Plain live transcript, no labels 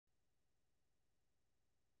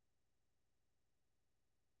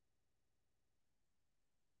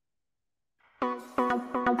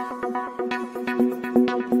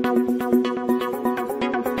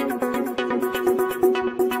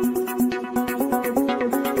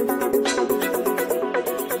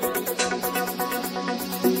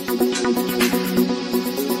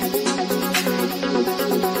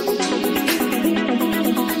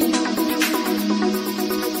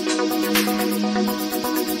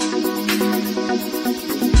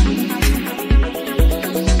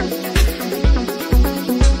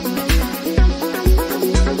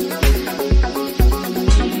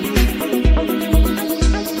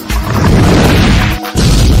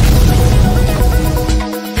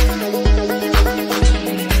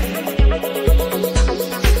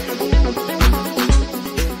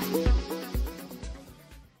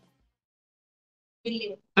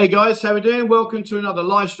Hey guys, how we doing? Welcome to another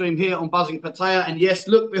live stream here on Buzzing Pattaya. And yes,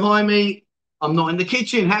 look behind me. I'm not in the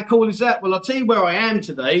kitchen. How cool is that? Well, I'll tell you where I am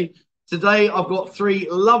today. Today, I've got three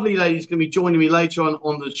lovely ladies going to be joining me later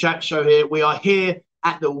on the chat show here. We are here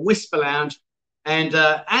at the Whisper Lounge. And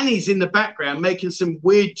Annie's in the background making some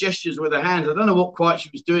weird gestures with her hands. I don't know what quite she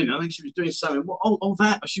was doing. I think she was doing something.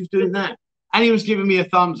 That. She was doing that. Annie was giving me a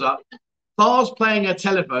thumbs up. Far's playing her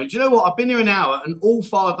telephone. Do you know what? I've been here an hour, and all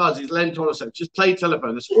Far does is lend to herself. Just play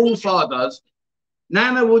telephone. That's all Far does.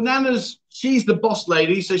 Nana's, she's the boss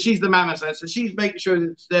lady, so she's the mama, so she's making sure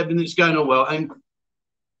that everything's going on well. And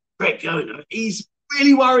Greg, he's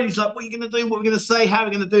really worried. He's like, what are you going to do? What are we going to say? How are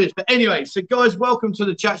we going to do this? But anyway, so guys, welcome to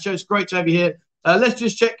the chat show. It's great to have you here. Let's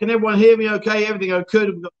just check. Can everyone hear me okay? Everything okay?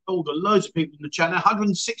 We've got loads of people in the chat now.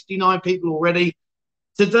 169 people already.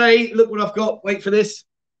 Today, look what I've got. Wait for this.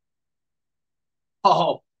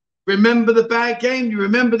 Oh, remember the bag game? You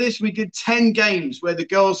remember this? We did 10 games where the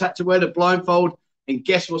girls had to wear the blindfold and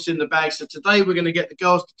guess what's in the bag. So today we're going to get the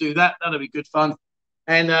girls to do that. That'll be good fun.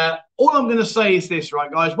 And all I'm going to say is this,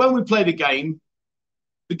 right, guys? When we play the game,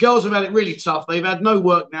 the girls have had it really tough. They've had no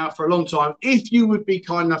work now for a long time. If you would be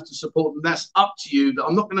kind enough to support them, that's up to you. But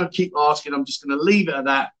I'm not going to keep asking. I'm just going to leave it at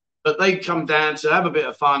that. But they come down to have a bit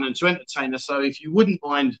of fun and to entertain us. So if you wouldn't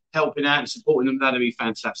mind helping out and supporting them, that'd be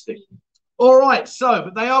fantastic. All right,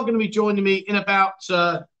 but they are going to be joining me in about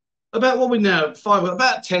what we know,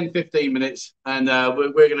 about 10, 15 minutes, and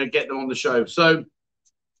we're going to get them on the show. So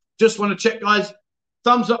just want to check, guys,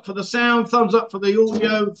 thumbs up for the sound, thumbs up for the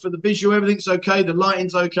audio, for the visual, everything's okay, the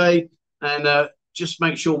lighting's okay, and just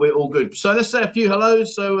make sure we're all good. So let's say a few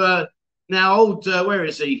hellos. So now where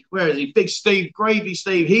is he? Big Steve, Gravy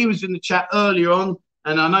Steve, he was in the chat earlier on,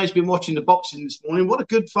 and I know he's been watching the boxing this morning. What a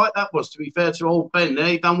good fight that was, to be fair to old Ben there.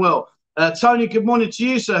 He done well. Tony, good morning to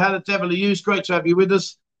you. So how the devil are you? It's great to have you with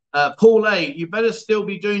us. Paul A, you better still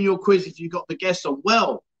be doing your quiz if you've got the guests on.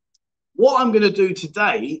 Well, what I'm going to do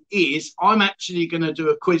today is I'm actually going to do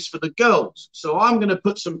a quiz for the girls. So I'm going to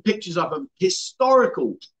put some pictures up of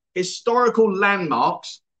historical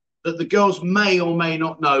landmarks that the girls may or may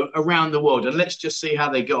not know around the world. And let's just see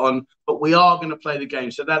how they get on. But we are going to play the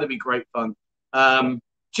game. So that'll be great fun.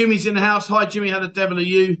 Jimmy's in the house. Hi, Jimmy. How the devil are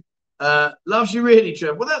you? Loves you really,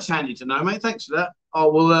 Trev. Well, that's handy to know, mate. Thanks for that. I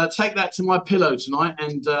will take that to my pillow tonight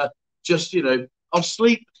and just, I'll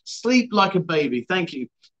sleep like a baby. Thank you.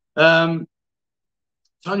 Tony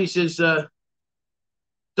says,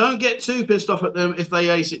 don't get too pissed off at them if they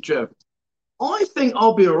ace it, Trev. I think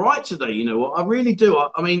I'll be all right today. You know what? I really do.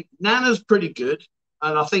 I mean, Nana's pretty good,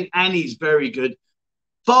 and I think Annie's very good.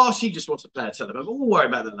 Far, she just wants to play a telephone, but we'll worry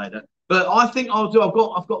about that later. But I think I've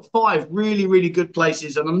got 5 really, really good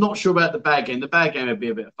places, and I'm not sure about the bag game. The bag game would be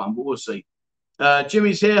a bit of fun, but we'll see.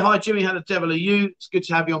 Jimmy's here. Hi, Jimmy. How the devil are you? It's good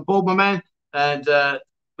to have you on board, my man. And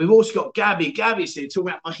we've also got Gabby. Gabby's here talking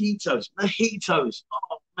about mojitos. Mojitos.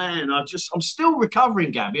 Oh, man, I'm still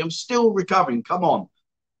recovering, Gabby. I'm still recovering. Come on.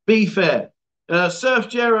 Be fair. Surf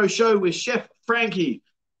Jero show with Chef Frankie.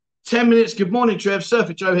 10 minutes. Good morning, Trev.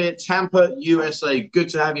 Surfer Joe here, Tampa, USA. Good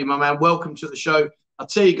to have you, my man. Welcome to the show. I'll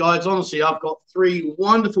tell you guys, honestly, I've got 3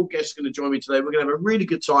 wonderful guests going to join me today. We're going to have a really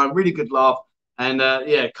good time, really good laugh. And,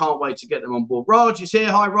 can't wait to get them on board. Raj is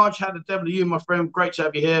here. Hi, Raj. How the devil are you, my friend? Great to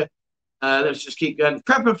have you here. Let's just keep going.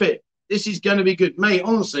 Prepper Fit. This is going to be good. Mate,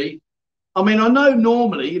 honestly, I mean, I know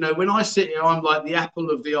normally, when I sit here, I'm like the apple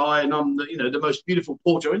of the eye and I'm, the most beautiful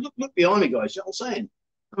portrait. I mean, look behind me, guys. You know what I'm saying?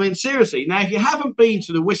 I mean, seriously. Now, if you haven't been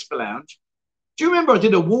to the Whisper Lounge, do you remember I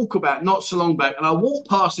did a walkabout not so long back and I walked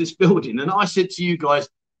past this building and I said to you guys,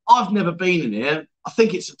 I've never been in here. I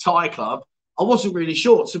think it's a Thai club. I wasn't really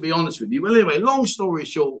sure, to be honest with you. Well, anyway, long story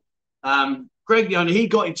short, Greg, the owner, he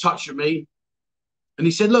got in touch with me and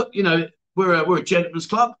he said, look, we're a gentleman's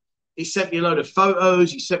club. He sent me a load of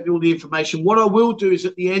photos. He sent me all the information. What I will do is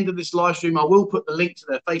at the end of this live stream, I will put the link to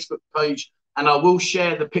their Facebook page and I will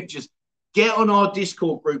share the pictures. Get on our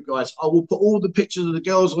Discord group, guys. I will put all the pictures of the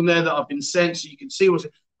girls on there that I've been sent so you can see what's.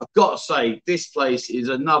 I've got to say, this place is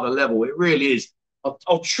another level. It really is.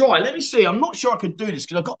 I'll try. Let me see. I'm not sure I can do this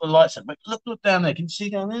because I've got the lights up. But look down there. Can you see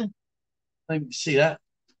down there? Maybe you see that.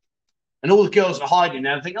 And all the girls are hiding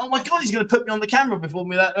now. Think, oh my God, he's going to put me on the camera before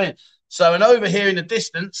me that way. So, and over here in the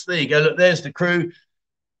distance, there you go. Look, there's the crew.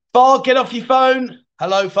 Fah, get off your phone.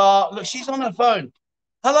 Hello, Fah. Look, she's on her phone.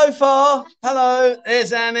 Hello, Fah. Hello.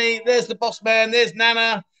 There's Annie. There's the boss man. There's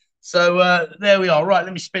Nana. So there we are. Right,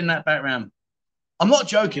 let me spin that back around. I'm not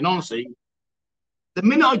joking, honestly. The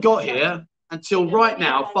minute I got here until right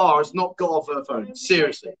now, Fah has not got off her phone.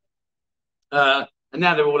 Seriously. And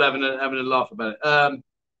now they're all having a laugh about it.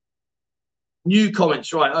 New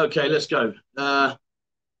comments, right? Okay, let's go.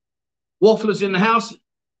 Wafflers in the house.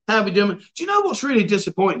 How are we doing? Do you know what's really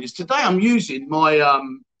disappointing is today I'm using my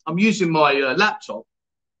laptop,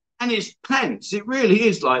 and it's pants. It really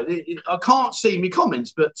is like I can't see me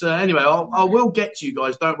comments, but anyway, I will get to you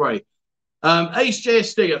guys. Don't worry. HJS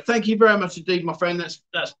Stinger, thank you very much indeed, my friend.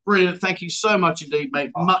 That's brilliant. Thank you so much indeed,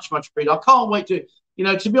 mate. Much appreciated. I can't wait to. You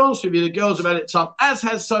know, to be honest with you, the girls have had it tough, as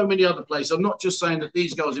has so many other places. I'm not just saying that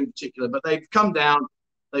these girls in particular, but they've come down,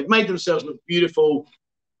 they've made themselves look beautiful.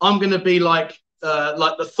 I'm going to be like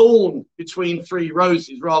the thorn between three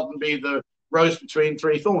roses rather than be the rose between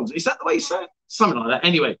three thorns. Is that the way you say it? Something like that.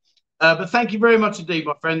 Anyway, but thank you very much indeed,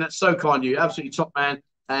 my friend. That's so kind of you. Absolutely top man.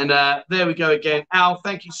 And there we go again. Al,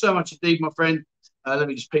 thank you so much indeed, my friend. Let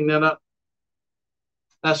me just ping that up.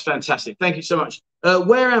 That's fantastic. Thank you so much.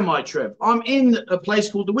 Where am I, Trev? I'm in a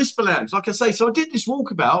place called the Whisperlands. Like I say, so I did this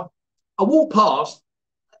walkabout. I walked past.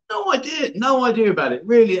 No idea about it,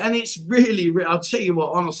 really. And it's really, I'll tell you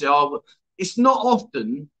what, honestly, it's not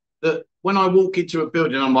often that when I walk into a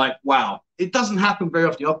building, I'm like, wow. It doesn't happen very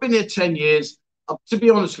often. I've been here 10 years. To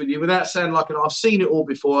be honest with you, without sounding like I've seen it all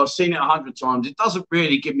before. I've seen it 100 times. It doesn't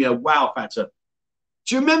really give me a wow factor.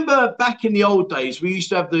 Do you remember back in the old days, we used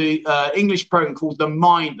to have the English program called The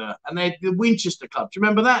Minder, and they had the Winchester Club. Do you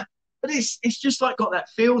remember that? But it's just like got that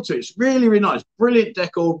feel to it. It's really, really nice. Brilliant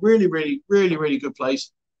decor. Really, really, really, really good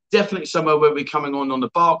place. Definitely somewhere where we're coming on the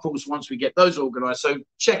bar calls once we get those organised. So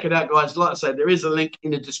check it out, guys. Like I said, there is a link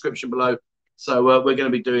in the description below. So we're going to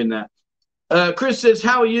be doing that. Chris says,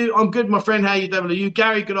 how are you? I'm good, my friend. How are you, devil? Are you?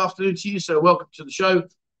 Gary, good afternoon to you. So welcome to the show.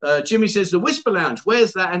 Jimmy says, the Whisper Lounge,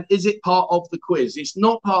 where's that? And is it part of the quiz? It's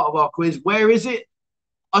not part of our quiz. Where is it?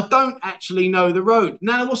 I don't actually know the road.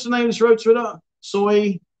 Nana, what's the name of this road, sweetheart?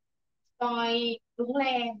 Soy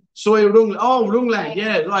Rungland. Soy Rungland. Oh, Rungland.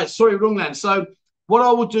 Yeah, right. Soy Rungland. So what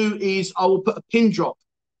I will do is I will put a pin drop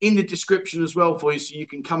in the description as well for you so you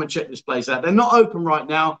can come and check this place out. They're not open right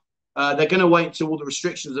now. They're going to wait until all the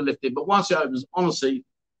restrictions are lifted. But once it opens, honestly,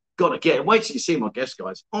 got to get it. Wait till you see my guests,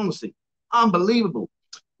 guys. Honestly, unbelievable.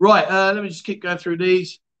 Right, let me just keep going through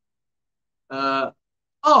these. Oh,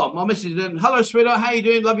 my missus then. Hello, sweetheart. How you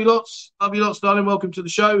doing? Love you lots. Love you lots, darling. Welcome to the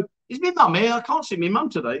show. Is my mum here? I can't see my mum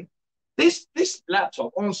today. This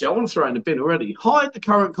laptop, honestly, I want to throw it in the bin already. Hide the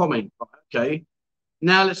current comment. Okay.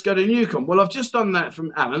 Now let's go to Newcom. Well, I've just done that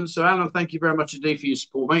from Alan. So, Alan, thank you very much indeed for your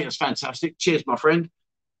support, mate. That's fantastic. Cheers, my friend.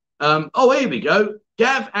 Oh, here we go.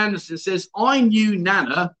 Gav Anderson says, I knew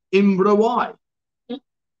Nana in Rawai.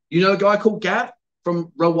 You know a guy called Gav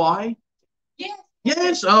from Rawai? Yes.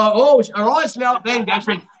 Yes. Oh, her eyes lit up then,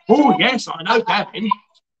 Gavin. Oh, yes, I know Gavin.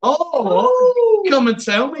 Oh, come and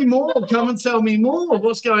tell me more. Come and tell me more.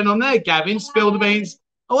 What's going on there, Gavin? Spill the beans.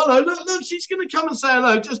 Oh, hello. Look, she's going to come and say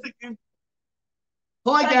hello. Just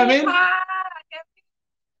hi, Gavin. Hi,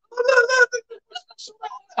 Oh,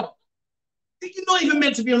 look. You're not even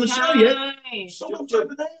meant to be on the show yet. Someone's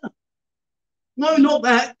over there. No, not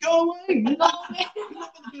that. Go away. You're not going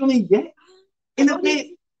to be on it yet. In a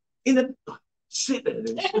bit. Sit there.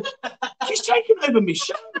 She's taking over my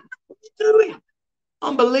show. What are you doing?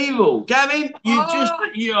 Unbelievable. Gavin,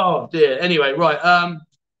 oh dear. Anyway, right.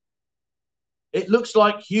 It looks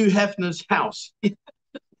like Hugh Hefner's house.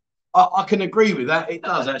 I can agree with that. It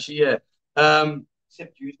does actually, yeah.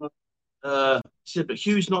 Except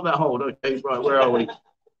Hugh's not that old. Okay, right, where are we?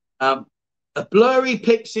 A blurry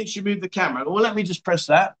pic since you moved the camera. Well, let me just press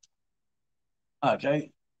that.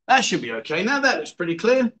 Okay, that should be okay. Now that looks pretty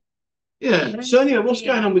clear. Yeah. So anyway, what's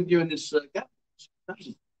going on with you in this gap?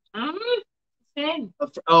 friend.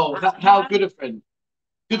 Oh, how good a friend?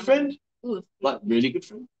 Good friend? Like really good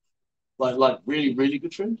friend? Like really, really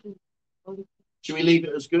good friend? Should we leave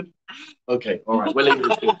it as good? Okay, all right, we'll leave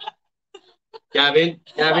it as good. Gavin.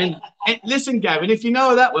 Hey, listen, Gavin, if you know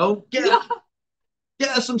her that well, get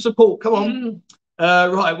her some support. Come on.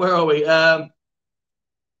 Right, where are we? Hi,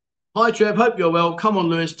 Trev. Hope you're well. Come on,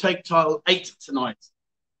 Lewis. Take title 8 tonight.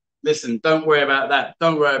 Listen, don't worry about that.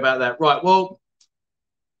 Don't worry about that. Right. Well,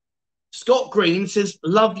 Scott Green says,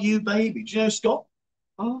 "Love you, baby." Do you know Scott?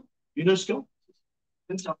 Oh, you know Scott?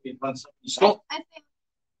 Scott.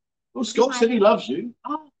 Well, Scott said he loves you.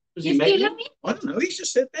 Oh, does he make love me? I don't know. He's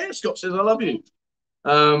just said there. Scott says, "I love you."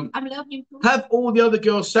 I love you too. Have all the other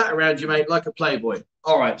girls sat around you, mate, like a playboy.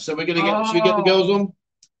 All right. So we're gonna get. Should we get the girls on?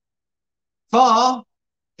 Fah,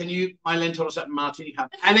 can you? My lentil or something, Marty.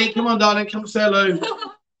 Annie, come on, darling. Come say hello.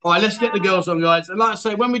 All right, let's get the girls on, guys. And like I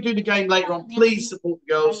say, when we do the game later on, please support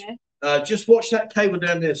the girls. Just watch that cable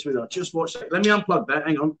down there, sweetheart. Just watch that. Let me unplug that.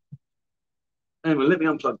 Hang on. Anyway, let me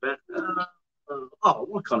unplug that. Oh,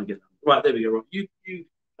 why can't I get that? Right, there we go. Right. You come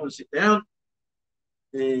and sit down.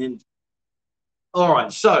 And all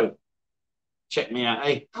right, so check me out,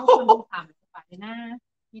 eh? Come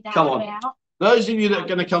on. Those of you that are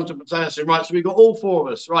going to come to Potassium, right? So we've got all four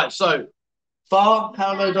of us. Right, so Fah,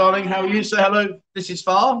 hello, darling. How are you? Say hello. This is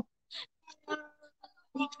Fah.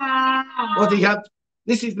 What do you have?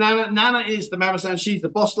 This is Nana. Nana is the Mama San. She's the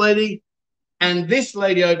boss lady. And this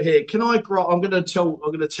lady over here, can I grow? I'm going to tell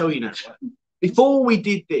you now. Before we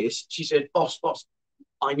did this, she said, boss,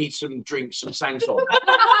 I need some drinks, some Sangsom.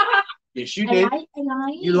 Yes, you did.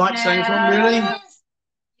 You like Sangsom, really?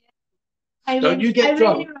 Don't you get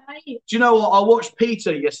drunk? Do you know what? I watched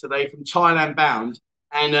Peter yesterday from Thailand Bound,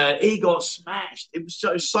 and he got smashed. It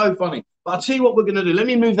was so funny. But I'll tell you what we're going to do. Let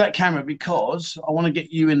me move that camera because I want to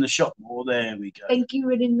get you in the shot more. There we go. Thank you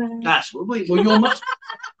very much. That's what we. Well, you're much.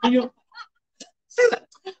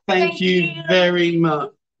 Thank you very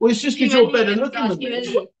much. Well, it's just because you're better looking than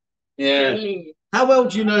me. Yeah. How well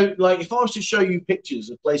do you know? Like, if I was to show you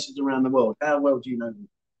pictures of places around the world, how well do you know them?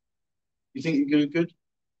 You think you're going to do good?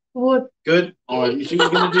 Good. Good. All right. You think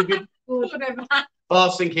you're going to do good? Good. I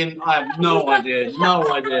was thinking, I have no idea.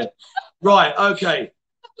 No idea. Right. Okay.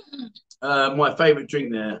 My favourite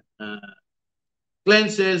drink there. Glenn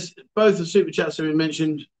says both the super chats have been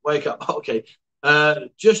mentioned. Wake up. Okay.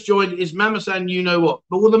 Just joined. Is Mama San? You know what?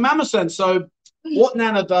 But well, the Mama San. So what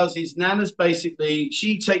Nana does is Nana's basically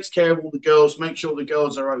she takes care of all the girls, make sure the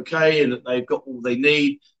girls are okay and that they've got all they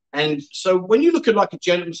need. And so when you look at like a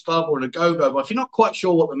gentleman's club or a go-go, if you're not quite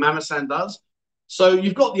sure what the Mama San does, so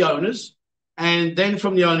you've got the owners, and then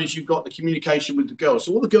from the owners you've got the communication with the girls.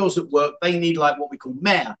 So all the girls at work, they need like what we call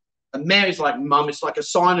mayor. And mayor is like mum. It's like a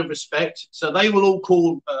sign of respect. So they will all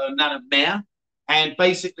call Nana mayor. And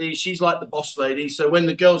basically, she's like the boss lady. So when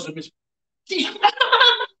the girls are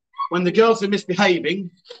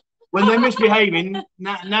misbehaving,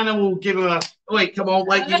 Nana will give her a wait. Come on,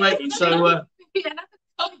 wait. So,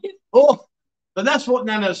 but that's what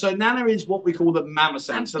Nana. So Nana is what we call the Mama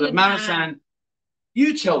San. So the Mama San,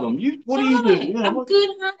 you tell them. What do you do? Good heart.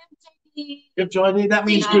 Good joy. That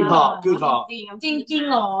means good heart. Good heart.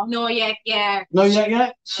 No yak. No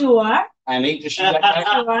yak. Sure. Annie, does she yak?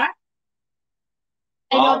 Sure.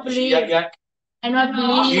 I don't believe. I don't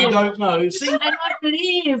believe. You don't know. See? I don't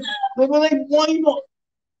believe. Well, then why not?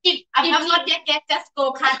 If I'm not yet, just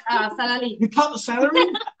go cut salary. You cut the salary?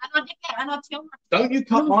 I'm not yet. Don't you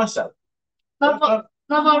cut my salary? Don't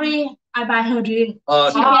worry. I buy her drink. She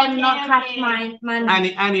cannot cut my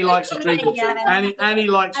money. Annie likes a drink. Annie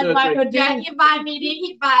likes her drink. Yeah, he buy me,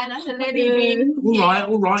 he buy the lady.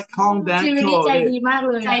 All right. Calm down.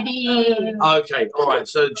 Okay, all right.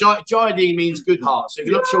 So Jai means good heart. So if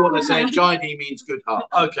you're not sure what they're saying, Jai means good heart.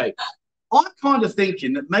 Okay. I'm kind of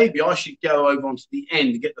thinking that maybe I should go over onto the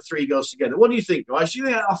end to get the three girls together. What do you think, guys?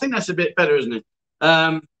 I think that's a bit better, isn't it?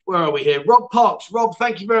 Where are we here? Rob Parks. Rob,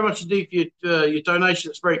 thank you very much indeed for your donation.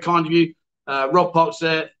 It's very kind of you. Rob Parks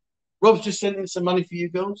there. Rob's just sent in some money for you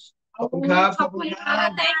girls. Thank you.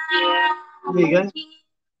 There you go.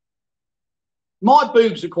 My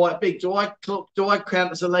boobs are quite big. Do I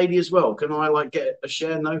count as a lady as well? Can I like get a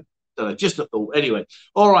share? No? Don't know. Just a thought. Anyway.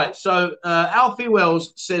 All right. So Alfie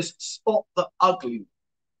Wells says, spot the ugly. Do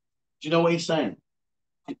you know what he's saying?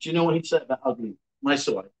 Do you know what he'd say about ugly? Nice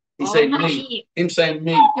way. He's saying me. Him saying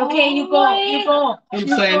me. Okay, you go. Him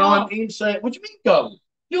saying, what do you mean go?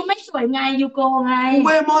 You make sure you go.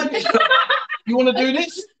 Where am I? You want to do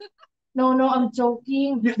this? No, I'm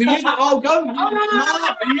joking. I'll go.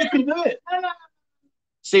 You can do it.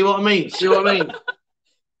 See what I mean?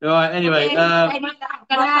 All right, anyway.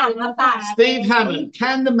 Steve Hammond,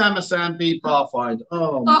 can the Mama San be bar fined?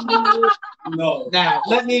 Oh, no. Now,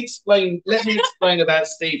 let me explain about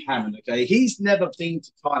Steve Hammond, okay? He's never been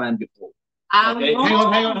to Thailand before. Okay?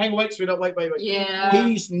 Hang on. Wait, sweetheart. Wait. Yeah.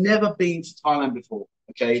 He's never been to Thailand before,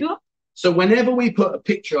 okay? Sure. So whenever we put a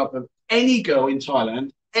picture up of any girl in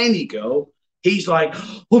Thailand, he's like,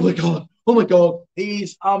 oh my God.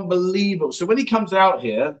 He's unbelievable. So when he comes out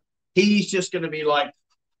here, he's just going to be like,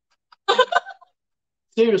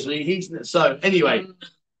 Seriously, he's so. Anyway,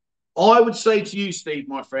 I would say to you, Steve,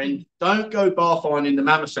 my friend, don't go bar finding the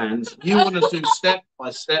mama sands. You want to do step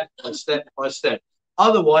by step by step by step.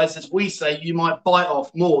 Otherwise, as we say, you might bite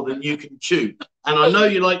off more than you can chew. And I know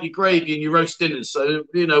you like your gravy and your roast dinners, so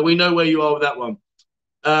you know we know where you are with that one.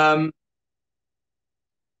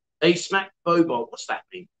 A smack bobot. What's that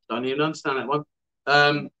mean? Don't even understand that one.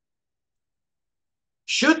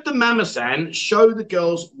 Should the mama san show the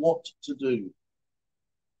girls what to do?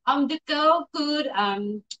 The girl could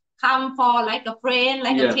come for like a friend,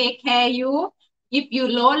 like to take care of you. If you're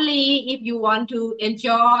lonely, if you want to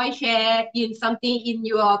enjoy, share in something in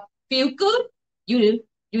your feel good, you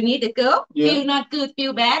need a girl. Feel not good,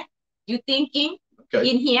 feel bad. You thinking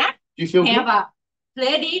in here. Do you feel have good? A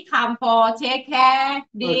lady come for take care,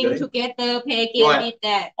 drink together, play game with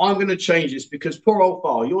that. I'm going to change this because poor old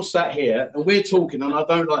Fah, you're sat here and we're talking and I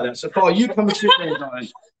don't like that. So Fah, you come and sit there, darling.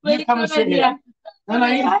 You come and sit here. No,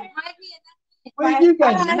 where you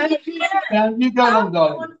going? You go on,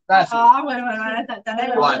 darling. That's it.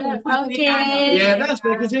 Right. Okay. Yeah, that's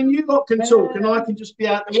good because then you lot can talk and I can just be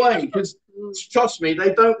out the way. Because trust me,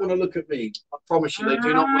 they don't want to look at me. I promise you, they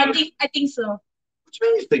do not. I think so. What do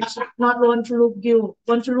you mean you think so? Not want to look you,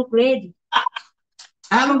 want to look lady.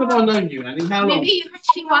 How long have I known you, Annie? How long? Maybe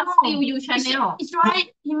she wants to steal you, Chanel. It's right.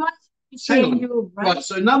 He wants to steal you, right? Right.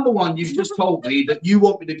 So number one, you've just told me that you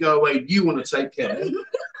want me to go away. You want to take care.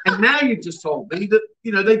 And now you've just told me that,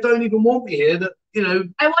 you know, they don't even want me here, that, you know.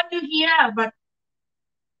 I want you here, but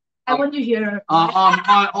I want you here.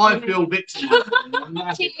 I feel victimized.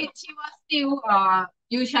 She wants to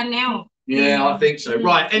you Chanel. Yeah, I think so.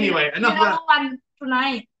 Right, anyway, enough of that. Number one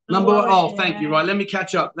tonight. Number one, oh, thank you. Right, let me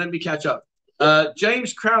catch up.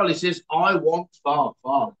 James Crowley says, I want Fah.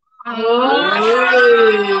 Oh,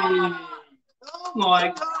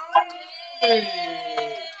 my God.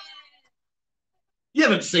 Hey. You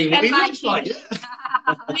haven't seen what he looks like yet.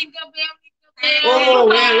 Oh,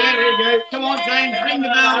 yeah, there we go. Come on, James, ring the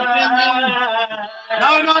bell.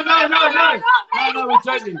 No, we're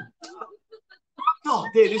joking. Oh,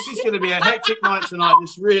 dear, this is going to be a hectic night tonight.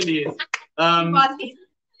 This really is.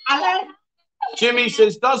 Jimmy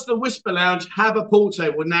says, does the Whisper Lounge have a pool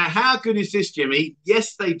table? Now, how good is this, Jimmy?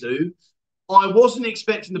 Yes, they do. I wasn't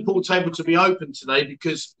expecting the pool table to be open today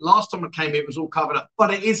because last time I came here, it was all covered up,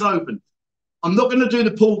 but it is open. I'm not going to do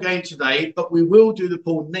the pool game today, but we will do the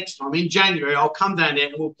pool next time. In January, I'll come down there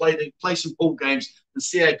and we'll play some pool games and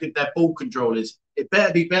see how good their ball control is. It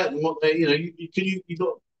better be better than what they, you know, you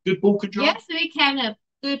got good ball control? Yes, we can have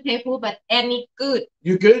good play pool, but any good.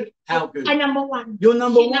 You good? How good? I'm number one. You're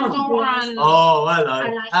number one? Number one. Oh,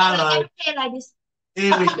 hello. I play like this.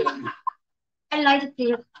 Here we go. I like to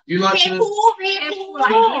play. You like play to pool, play pool.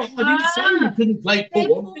 I didn't say you couldn't play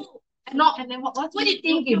pool. No, and then what are you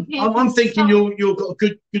thinking? I'm thinking you've got a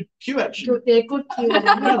good cue action. Good cue.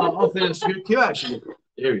 No, I think it's a good cue action.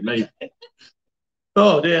 Here me.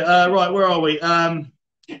 Oh dear. Right, where are we?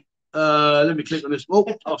 Let me click on this. Oh,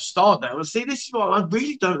 I've started that one. See, this is why I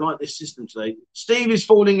really don't like this system today. Steve is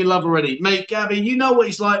falling in love already. Mate, Gabby, you know what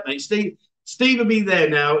he's like, mate. Steve will be there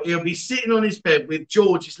now. He'll be sitting on his bed with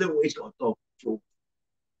George. He's got a dog, George.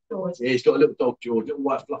 Yeah, he's got a little dog, George, little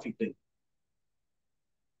white fluffy thing.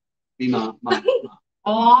 Ma.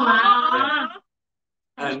 Oh.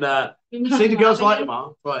 And see, the girls like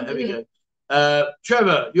Ma. Right, there we go.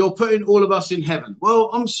 Trevor, you're putting all of us in heaven. Well,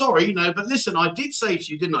 I'm sorry, you know, but listen, I did say to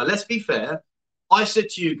you, didn't I? Let's be fair. I said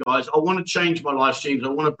to you guys, I want to change my live streams. I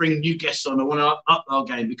want to bring new guests on. I want to up our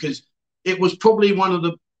game because it was probably one of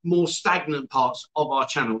the more stagnant parts of our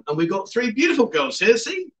channel. And we've got three beautiful girls here.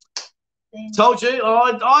 See? Told you,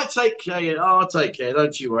 I take care. I'll take care.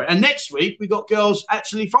 Don't you worry. And next week we got girls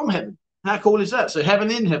actually from heaven. How cool is that? So heaven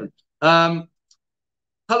in heaven.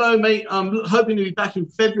 Hello, mate. I'm hoping to be back in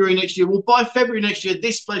February next year. Well, by February next year,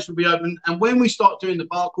 this place will be open. And when we start doing the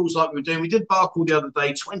bar calls like we were doing, we did bar call the other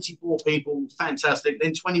day. 24 people, fantastic.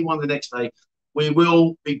 Then 21 the next day. We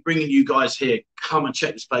will be bringing you guys here. Come and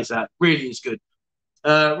check this place out. Really is good.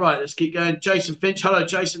 Right, let's keep going. Jason Finch, hello,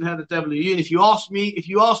 Jason. How the devil are you? And if you ask me,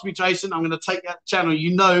 Jason, I'm going to take that channel.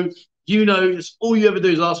 You know, it's all you ever do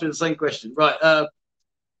is ask me the same question. Right.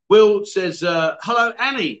 Will says, hello,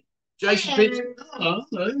 Annie. Jason Finch. Hello.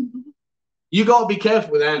 You got to be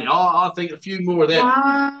careful with Annie. I think a few more of them.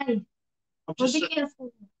 Why? Be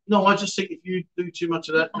careful. No, I just think if you do too much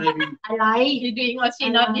of that, maybe. I like you doing what she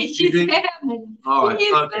not doing. All right.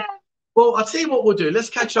 Okay. Well, I'll tell you what we'll do. Let's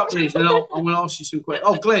catch up with these, and I'm going to ask you some questions.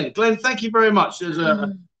 Oh, Glenn, thank you very much. There's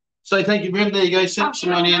say thank you, Glenn. There you go. Sent some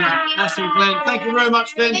money in. That's from Glenn. Thank you very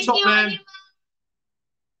much, Glenn. Top man.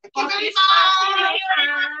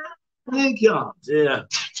 Thank you. Oh, dear.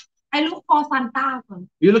 I look for Santa.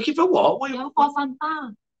 You're looking for what? What Look for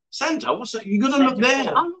Santa. Santa? What's that? You're gonna look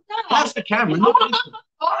there. Oh, look there. That's the camera. Look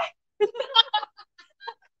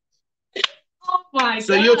Oh my God.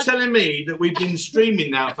 So you're telling me that we've been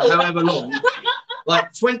streaming now for however long,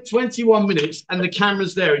 like 21 minutes, and the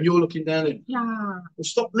camera's there, and you're looking down there. Yeah. Well,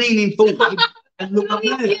 stop leaning forward and look up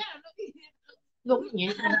there. Look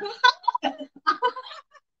here.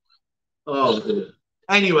 Oh,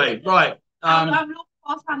 anyway, right. I'm looking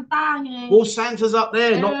for Santa. Well, Santa's up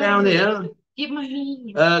there, not down here. Give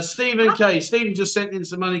me. Stephen K. Stephen just sent in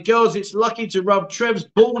some money. Girls, it's lucky to rub Trev's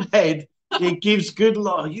bald head. It gives good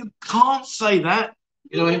luck. You can't say that.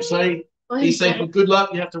 You know what I'm saying? He said for good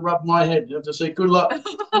luck, you have to rub my head. You have to say good luck.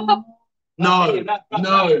 No. But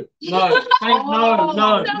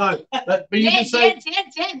you can say,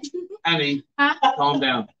 Annie, calm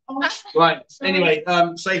down. Right. Anyway,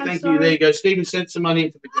 say thank you. There you go. Stephen sent some money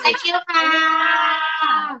into the girls. Thank you.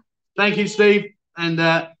 Thank you, Steve. And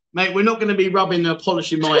mate, we're not going to be rubbing or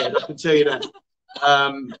polishing my head. I can tell you that.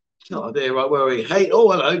 Oh dear, right, where are we? Hey, oh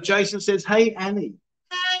hello. Jason says, "Hey Annie."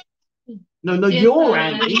 Hi. No, you're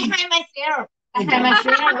Annie. Hi myself. Hi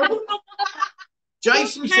myself.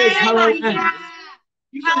 Jason says, "Hello, Annie."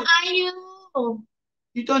 How are you?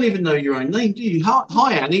 You don't even know your own name, do you?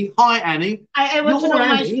 Hi, Annie. Hi, Annie. I want to know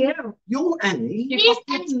myself. You're Annie.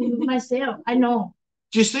 Please myself. I know.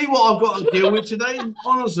 Do you see what I've got to deal with today?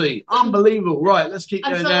 Honestly, unbelievable. Right, let's keep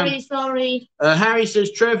going down. Sorry. Harry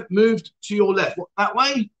says, Trev, moved to your left. What, that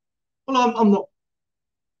way? Well, I'm not.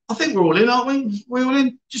 I think we're all in, aren't we? We're all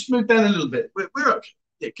in. Just move down a little bit. We're okay.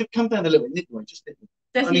 Yeah, come down a little bit. Nitway, just nitway.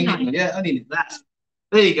 Yeah, only nitway. That.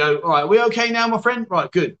 There you go. All right, we okay now, my friend?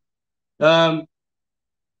 Right, good. A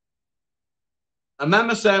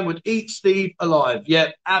Mama Sam would eat Steve alive.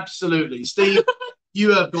 Yeah, absolutely. Steve,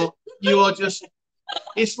 you are just,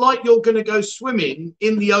 it's like you're going to go swimming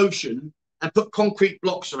in the ocean and put concrete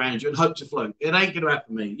blocks around you and hope to float. It ain't going to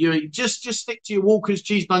happen, mate. You just stick to your Walker's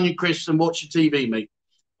cheese onion crisps and watch your TV, mate.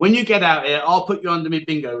 When you get out here, I'll put you under my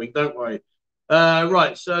bingo ring. Don't worry.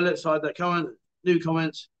 Right, so let's hide that comment. New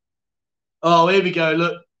comments. Oh, here we go.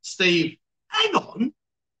 Look, Steve, hang on.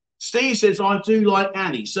 Steve says, I do like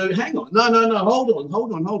Annie. So hang on. No. Hold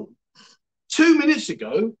on. 2 minutes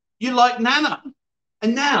ago, you liked Nana.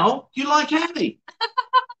 And now you like Annie.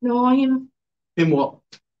 No, him. Him what?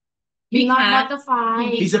 He's not butterfly.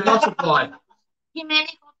 He's a butterfly. He's a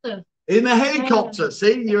helicopter. In a helicopter.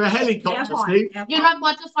 See? You're a helicopter, Steve. You're not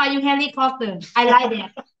butterfly, you're helicopter. I like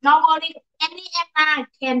that. Normally, any Emma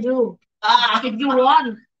can do. If you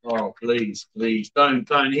want. Oh, please, don't.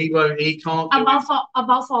 He won't. He can't.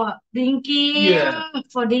 About for drinking. Yeah.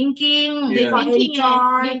 For drinking. Yeah. For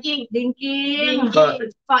enjoy. Drinking.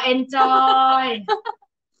 For enjoy.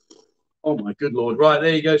 Oh my good Lord! Right,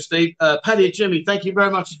 there you go, Steve. Paddy and Jimmy, thank you very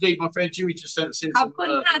much indeed. My friend Jimmy just sent us in some.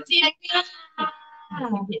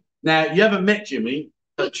 Now you haven't met Jimmy,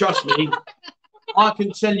 but trust me, I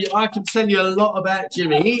can tell you a lot about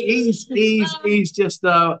Jimmy. He's just.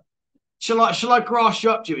 Shall I grass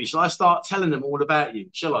you up, Jimmy? Shall I start telling them all about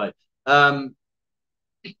you? Shall I?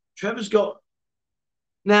 Trevor's got.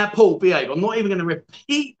 Now, Paul, behave. I'm not even going to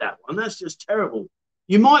repeat that one. That's just terrible.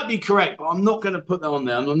 You might be correct, but I'm not going to put that on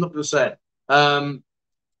there. I'm not going to say it.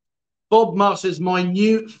 Bob Mars says, my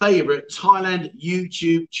new favourite Thailand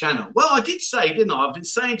YouTube channel. Well, I did say, didn't I? I've been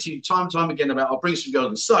saying to you time and time again about I'll bring some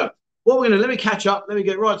girls in. So, what we're going to, let me catch up. Let me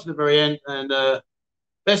get right to the very end. And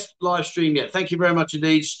best live stream yet. Thank you very much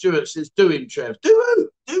indeed. Stuart says, do him, Trev. Do who?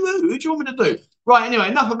 Who do you want me to do? Right, anyway,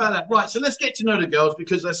 enough about that. Right, so let's get to know the girls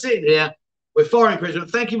because they're sitting here. We're firing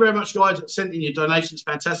Christmas. Thank you very much, guys, that sent in your donations.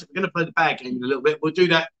 Fantastic. We're going to play the bag game in a little bit. We'll do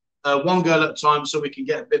that one girl at a time so we can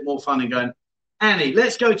get a bit more fun and going. Annie,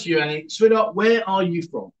 let's go to you, Annie. Sweetheart, where are you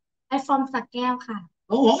from? I'm from Sakeo.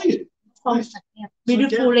 Oh, are you? From Sakeo.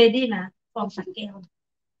 Beautiful lady, na. From Sakeo.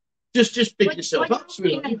 Just pick yourself up,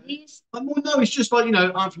 sweetheart. Like this? Well, no, it's just like, you know,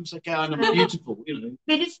 I'm from Sakeo and I'm beautiful, you know.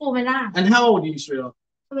 Beautiful, man. And how old are you, sweetheart?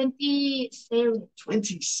 27.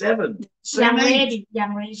 27. Young lady.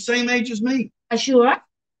 Same age as me. Sure?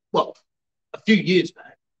 Well, a few years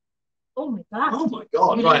back. Oh my God. Oh my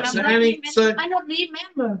God. Right. So Annie, I don't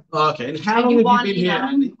remember. Okay. And how long have you been here,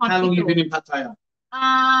 Annie? How long have you been in Pattaya?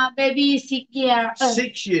 Maybe 6 years.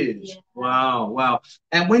 6 years. Yeah. Wow.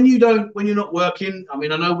 And when you're not working, I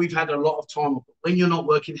mean, I know we've had a lot of time, but when you're not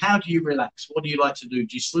working, how do you relax? What do you like to do?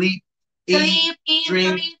 Do you sleep, eat,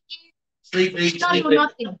 drink, sleep, eat?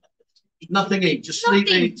 Nothing. Nothing, eat. Just sleep,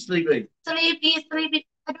 eat. Sleep, eat. I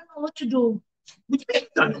don't know what to do. What do you mean you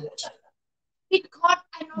don't know what to do? Because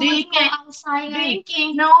I don't Drink want to go outside.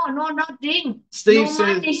 Drinking. No, not drink. Steve no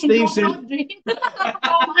says, money, Steve no, says, no drink. No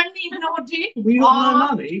money, no drink. we got no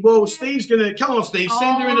money. Well, Steve's gonna come on, Steve.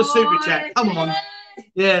 Send her in a super chat. Come on.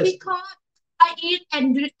 Yes. Because I eat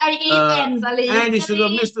and drink. I eat and sleep. Andy says, I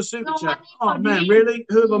missed the super chat. Oh man, really?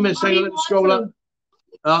 Who have I missed? Hang on, let me scroll up.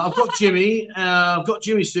 I've got Jimmy. I've got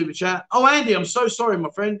Jimmy's super chat. Oh, Andy, I'm so sorry,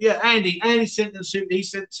 my friend. Yeah, Andy. Andy sent the super. He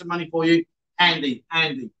sent some money for you. Andy.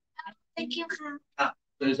 Thank you.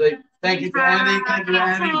 Thursday. Thank you for Andy. Thank you,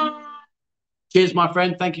 Andy. Cheers, my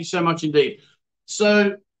friend. Thank you so much indeed.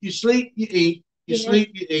 So you sleep, you eat. You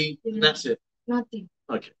sleep, you eat. And that's it. Nothing.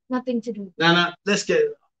 Okay. Nothing to do. Now, let's get.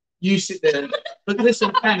 You sit there. But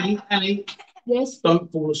listen, Annie. Yes.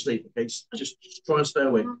 Don't fall asleep. Okay. Just try and stay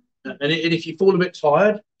awake. And if you fall a bit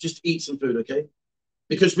tired, just eat some food, okay?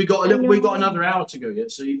 Because we got another hour to go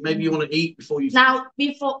yet, so maybe you want to eat before you. Now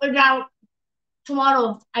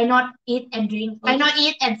tomorrow I not eat and drink. Okay. I not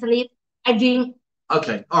eat and sleep. I drink.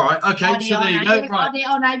 Okay, all right, okay. So there you go. Right. All day,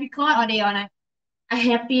 all night because All day, all night. I'm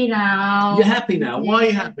happy now. You're happy now. Yeah. Why are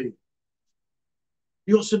you happy?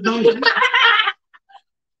 You got some money.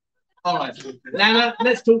 All right, Nana.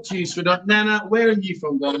 Let's talk to you, sweetheart. Nana, where are you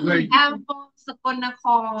from, darling? Where are you? I'm from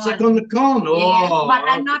Sakonnakhon. Sakonnakhon. Oh, yes, but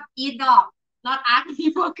I not eat dog. Not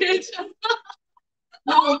asking for question.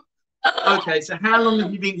 No. Okay, so how long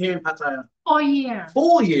have you been here in Pattaya? 4 years.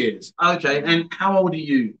 4 years. Okay, and how old are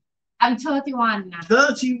you? I'm 31 now.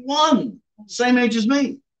 31. Same age as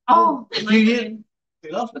me. Oh, a few years.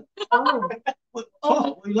 You laughing? Oh. What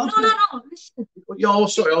are you laughing? No. Listen. Oh,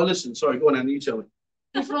 sorry. Oh, listen. Sorry. Go on, Andy. You tell me.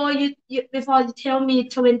 Before you tell me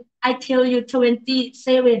 20, I tell you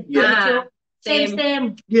 27. Yeah.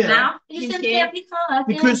 Same. Yeah. Now you same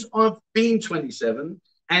because I've been 27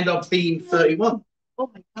 and I've been 31.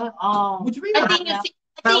 Oh my God. Oh. What do you mean? I think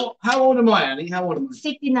you're how old am I, Annie? How old am I?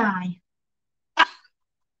 69.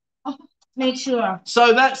 Make sure.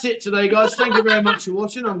 So that's it today, guys. Thank you very much for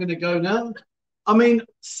watching. I'm going to go now. I mean,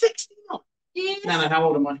 69. Yes. Nana, how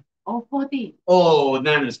old am I? Oh, 40. Oh,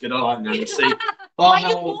 Nana's good. I like Nana. See. Why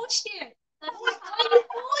you bullshit? Why you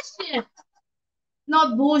bullshit?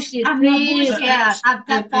 Not bullshit. I'm not bullshit.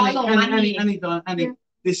 I'm follow money. Annie,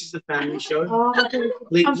 this is a family show. Oh, okay.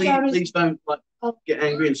 Please don't get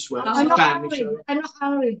angry and swear. It's a family show. I'm not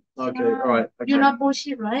hungry. Okay, all right. Okay. You're not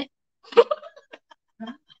bullshit, right?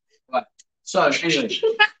 Right. So anyway,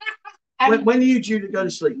 when are you due to go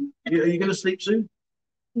to sleep? Are you going to sleep soon?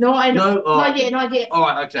 No, I don't. No, not yet. All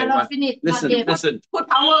right, okay. I'm not finished. Listen. Put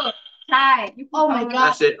power. Try. Oh my God.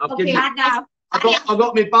 That's it. I've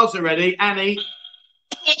got my buzzer ready, Annie.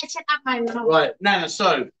 Shut up, my mouth. Right, Nana.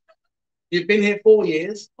 So you've been here 4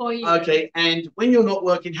 years. 4 years. Okay, and when you're not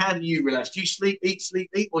working, how do you relax? Do you sleep, eat,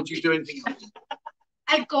 or do you do anything else?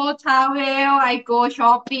 I go travel. I go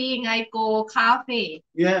shopping. I go cafe.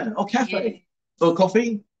 Yeah. Oh, cafe. Or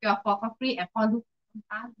coffee. Yeah, for coffee and for look.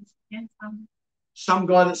 Some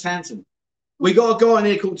guy that's handsome. We got a guy in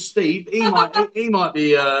here called Steve. He might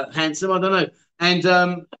be handsome. I don't know.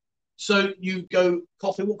 And so you go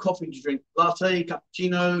coffee. What coffee do you drink? Latte,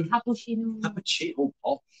 cappuccino. Cappuccino.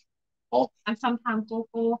 Hot. And sometimes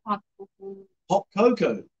cocoa, hot cocoa. Hot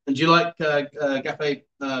cocoa. And do you like cafe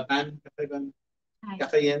ban?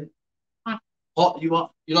 Cafe yen? Hot. You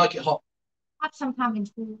like it hot? Hot sometimes in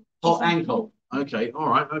cool. Hot and cold. Okay. All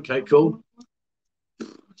right. Okay. Cool.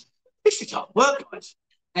 This is hard work, guys.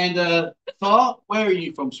 And Fah, where are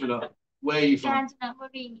you from, sweetheart? Where are you from?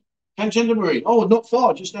 Kanchanaburi. Oh, not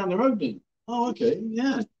far, just down the road then. Oh, okay,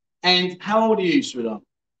 yeah. And how old are you, sweetheart?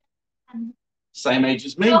 Same age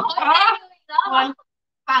as me. I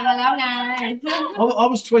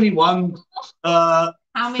was 21,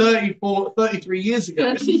 34, 33 years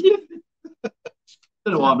ago. I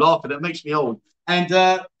don't know why I'm laughing. That makes me old. And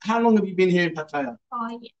how long have you been here in Pattaya?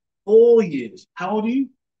 4 years. 4 years. How old are you?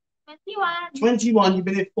 21. 21. You've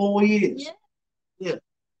been here 4 years. Yeah.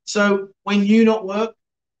 So when you not work,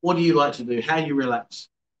 what do you like to do? How do you relax?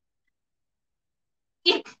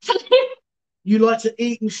 You like to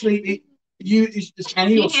eat and sleep. Is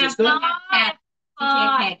Annie your sister? Cat.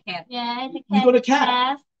 Yeah, You got a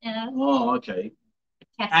cat? Yeah. Oh, okay.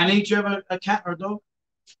 Annie, do you have a cat or a dog?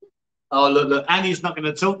 Oh, look. Annie's not going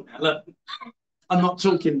to talk. Look, I'm not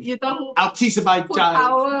talking. You don't I'll tease about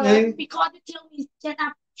child. Because you tell me shut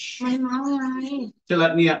up. My mouth. Tell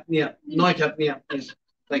that Nike up.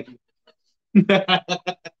 Thank you.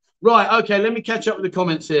 Right, okay, let me catch up with the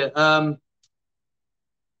comments here.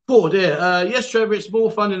 Poor dear. Yes, Trevor, it's more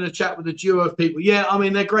fun in a chat with a duo of people. Yeah, I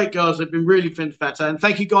mean, they're great girls. They've been really fantastic. And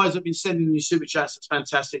thank you guys that have been sending you super chats. It's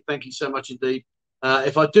fantastic. Thank you so much indeed.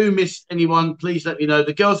 If I do miss anyone, please let me know.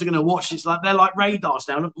 The girls are going to watch this like they're like radars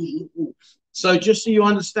now. So just so you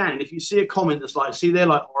understand, if you see a comment that's like, see, they're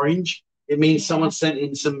like orange, it means someone sent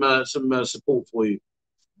in some support for you.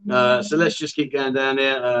 So let's just keep going down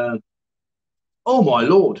there. Oh my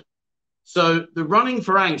Lord. So the running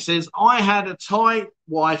for Ang says, I had a Thai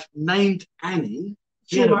wife named Annie.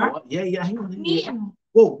 Sure. Yeah. Hang on.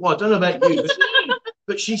 Well, I don't know about you,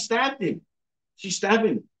 but she stabbed him. She stabbed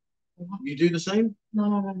him. You do the same?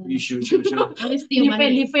 No. You should. Only steal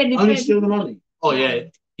money. Only steal the money. Oh yeah.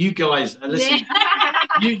 You guys, listen.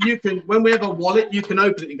 You can, when we have a wallet, you can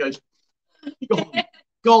open it and go,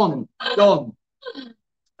 gone.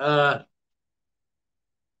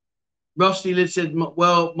 Rusty Lid said,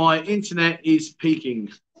 well, my internet is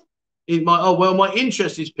peaking. My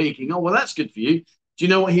interest is peaking. Oh, well, that's good for you. Do you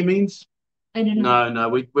know what he means? I don't know. No,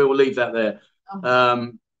 we will leave that there.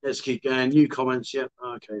 Oh. Let's keep going. New comments. Yep.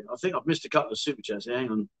 Okay. I think I've missed a couple of super chats here. Hang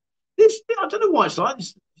on. I don't know why it's like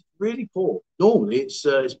this. It's really poor. Normally, it's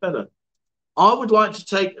better. I would like to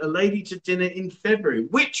take a lady to dinner in February.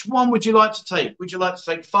 Which one would you like to take? Would you like to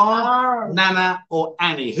take Fah, Nana, or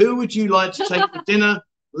Annie? Who would you like to take for dinner?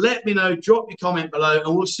 Let me know. Drop your comment below,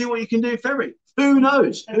 and we'll see what you can do in February. Who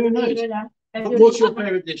knows? Who knows? What's your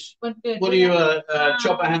favourite dish? What do you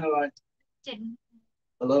chop a hand like?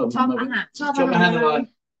 Hello. Chop a hand like.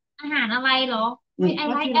 อาหารอะไรเหรอ I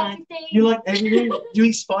like everything. You like everything? You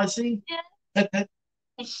eat spicy? Yeah.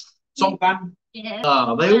 Somtam?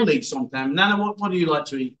 Yeah. They all eat somtam. Nana, what do you like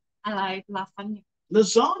to eat? I like lasagna.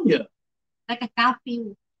 Lasagna? Like a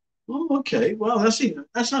garfield. Oh, okay. Well,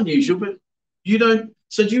 that's unusual, but you don't...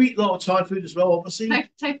 So do you eat a lot of Thai food as well, obviously?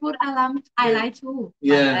 Thai food I like too.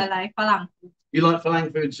 Yeah. I like Falang food. You like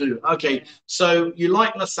Falang food too? Okay. So you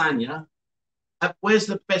like lasagna. Where's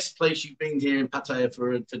the best place you've been here in Pattaya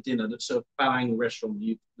for dinner that's a Falang restaurant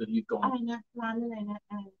that you've gone? อะไรนะร้านอะไรนะ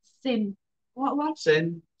เซน what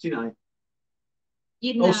Sen? Do you know?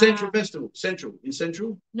 in Central Festival. Central. In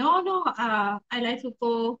Central? no I like to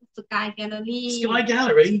go Sky Gallery. Sky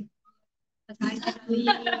Gallery? Sky Gallery.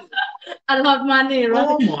 A lot of money, right?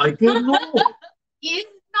 Oh my good Lord. It's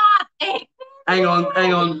not Hang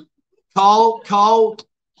on. Carl,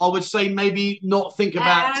 I would say maybe not think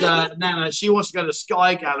about Nana. She wants to go to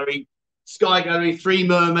Sky Gallery. Sky Gallery, Three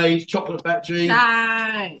Mermaids, Chocolate Factory.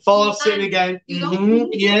 Fast sitting again.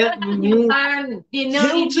 Yeah.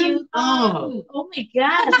 Hilton. Oh my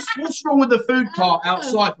God. What's wrong with the food cart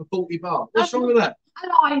outside for 40 baht? What's wrong with that? อ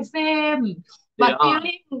ร่อย same but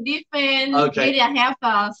feeling different. Okay. They have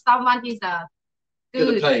someone is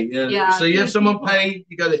Good to pay. Yeah. So you have someone pay,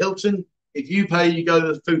 you go to Hilton. If you pay, you go to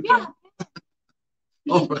the food cart.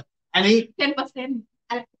 All right. Annie? 10%.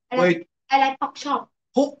 Wait. I like pork chop.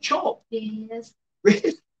 Pork chop? Yes.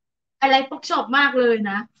 Really? I like pork chop มากเลย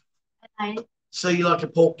นะ I like. So you like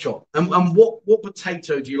a pork chop. And what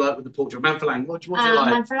potato do you like with the pork chop? Man Falang, what do you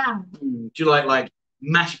like? มันฝรั่ง Do you like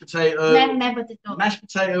mashed potato? แม่ potato. Mashed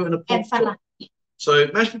potato and a pork salad. chop. So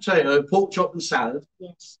mashed potato, pork chop and salad.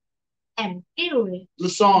 Yes. And curry.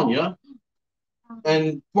 Lasagna.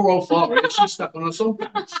 And poor old father, she's stuck on a song.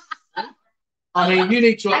 I mean, you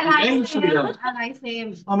need to up your game, sweetheart. I like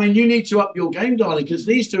him. I mean, you need to up your game, darling, because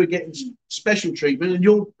these two are getting special treatment, and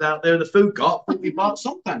you're out there in the food cart, 40 baht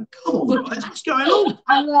something. Come on, guys, what's going on?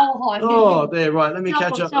 Oh, there, right. Let me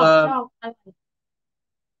catch up.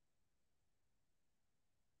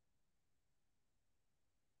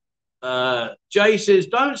 Jay says,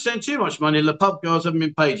 don't send too much money. The pub girls haven't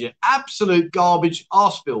been paid yet. Absolute garbage.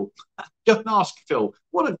 Ask Phil. Go and ask Phil.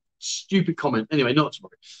 What a stupid comment. Anyway, not to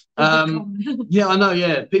worry. Yeah, I know.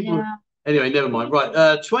 Yeah, people. Yeah. Anyway, never mind.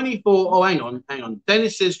 Right. 24. Oh, hang on.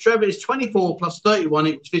 Dennis says Trevor is 24 plus 31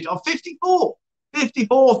 equals 50. Oh, 54.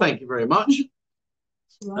 54. Thank you very much.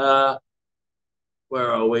 Where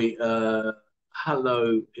are we?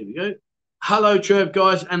 Hello. Here we go. Hello, Trev,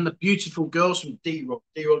 guys, and the beautiful girls from D-Rock.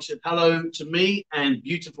 D-Rock said hello to me and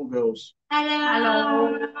beautiful girls.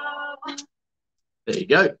 Hello. There you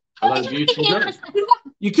go. Hello, beautiful girls.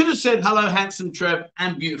 You could have said hello, handsome Trev,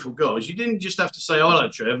 and beautiful girls. You didn't just have to say hello,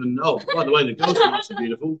 Trev, and oh, by the way, the girls are nice and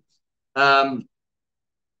beautiful.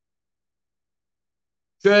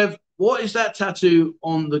 Trev, what is that tattoo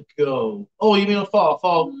on the girl? Oh, you mean on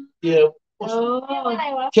Fah? Yeah.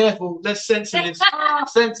 Careful. Let's censor this.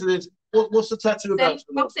 Censor this. What's the tattoo about?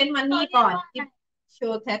 Send money ก่อน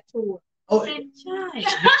show tattoo. Oh,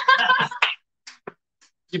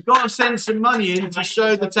 you've got to send some money in to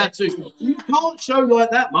show the tattoo. You can't show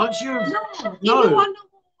like that much. No.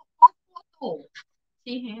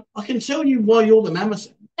 I can tell you why you're the mammoth.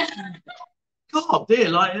 God, dear,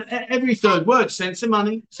 like every third word, send some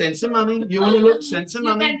money, send some money. You want to look, send some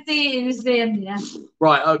money. You can see in Zen, yeah.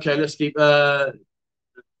 Right, okay, let's keep.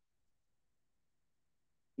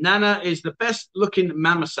 Nana is the best looking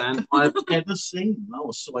mama-san I've ever seen.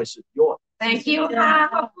 Oh, so I said, Thank you.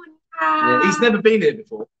 Yeah, he's never been here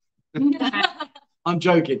before. I'm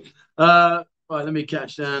joking. Right, let me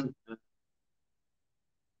catch down.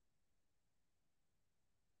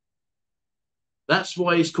 That's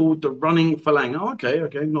why he's called the running phalang. Oh, okay,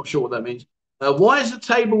 okay. Not sure what that means. Why is the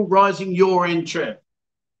table rising your end, Trev?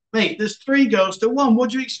 Mate, there's 3 girls to 1. What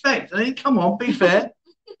do you expect? I mean, come on, be fair.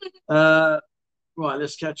 Right,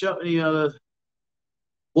 let's catch up. Any other?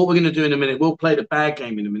 What we're going to do in a minute, we'll play the bag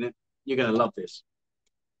game in a minute. You're going to love this.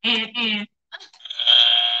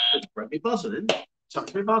 Break me buzzer, then.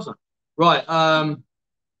 Touch me buzzer. Right. Oh,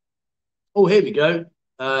 here we go.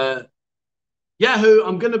 Yahoo!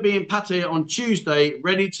 I'm going to be in Pattaya on Tuesday,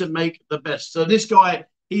 ready to make the best. So this guy,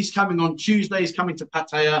 he's coming on Tuesday. He's coming to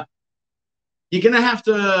Pattaya. You're going to have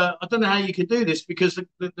to. I don't know how you can do this because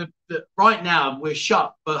right now we're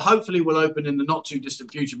shut, but hopefully we'll open in the not too distant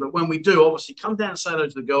future. But when we do, obviously come down and say hello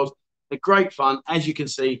to the girls. They're great fun, as you can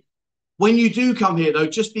see. When you do come here, though,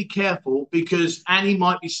 just be careful because Annie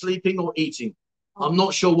might be sleeping or eating. I'm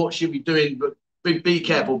not sure what she'll be doing, but be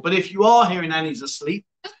careful. But if you are hearing Annie's asleep,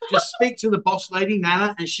 just speak to the boss lady,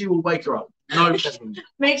 Nana, and she will wake her up. No problem.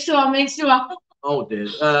 Make sure. Oh, dear.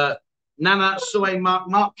 Nana, Soe,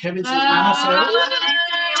 Mark, Kevin says Nana.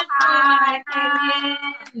 Hi,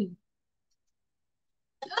 Kevin.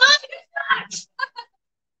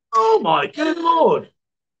 Oh, my good Lord.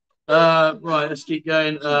 Right, let's keep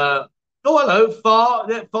going. Oh, hello, Fah.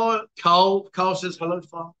 Fah. Carl says hello,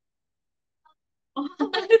 Fah.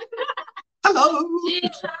 Hello.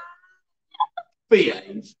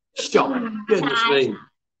 Behave. Shy. Goodness me.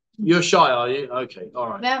 You're shy, are you? Okay, all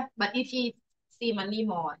right. Well, but if she see money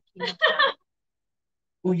more.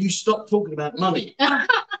 Will you stop talking about money?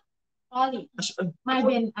 Sorry. My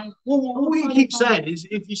Ben. All you keep saying is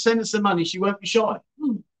if you send her some money, she won't be shy.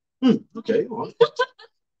 Okay, all right.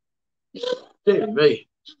 Dear me.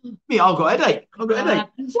 I've got a headache.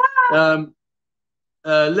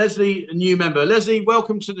 Leslie, a new member. Leslie,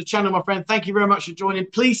 welcome to the channel, my friend. Thank you very much for joining.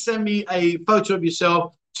 Please send me a photo of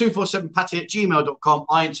yourself, 247patty@gmail.com.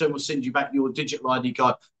 I, in turn, will send you back your digital ID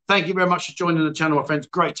card. Thank you very much for joining the channel, my friends.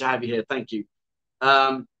 Great to have you here. Thank you.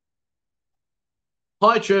 Hi,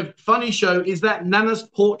 Trev. Funny show. Is that Nana's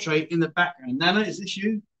portrait in the background? Nana, is this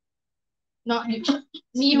you? Not me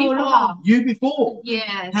before. You before?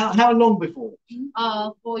 Yes. How long before?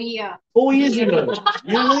 4 years. 4 years ago.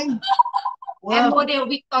 Really? Wow. And model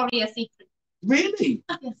Victoria's Secret. Really?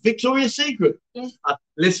 Yes. Victoria's Secret? Yes.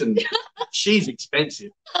 Listen, she's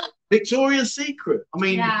expensive. Victoria's Secret. I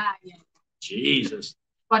mean, yeah. Jesus.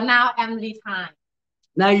 But now I'm retired.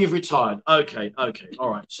 Now you've retired. Okay. All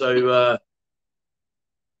right. So,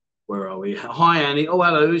 where are we? Hi, Annie. Oh,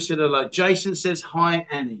 hello. Who said hello? Jason says hi,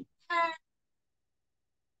 Annie.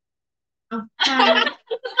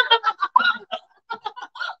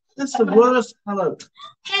 That's the worst. Hello.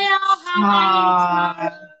 Hello.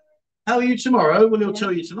 Hi. How are you tomorrow? Well, he'll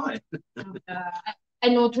tell you tonight. I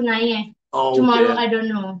know tonight. Oh, tomorrow, dear. I don't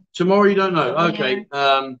know. Tomorrow, you don't know. Okay.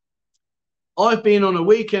 Yeah. I've been on a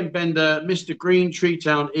weekend bender. Mr. Green Tree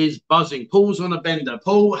Town is buzzing. Paul's on a bender.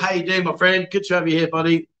 Paul, how you doing, my friend? Good to have you here,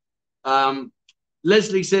 buddy.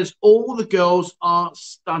 Leslie says all the girls are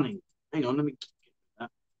stunning. Hang on, let me get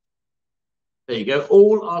that. There you go.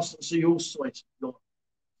 All are. So you're all sweating.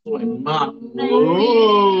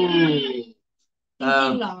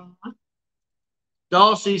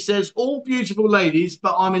 Darcy says all beautiful ladies,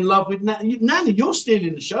 but I'm in love with Nana. Nana, you're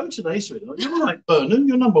stealing the show today, sweetheart. You're like Burnham.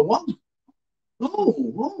 You're number 1.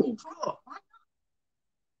 Oh, God.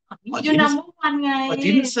 You're number 1, guys. I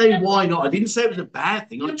didn't say why not. I didn't say it was a bad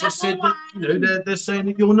thing. I just said that, they're saying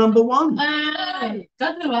that you're number 1. Thank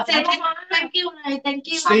you. Thank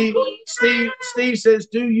you. Steve says,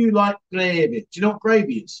 do you like gravy? Do you know what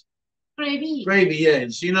gravy is? Gravy. Gravy, yeah.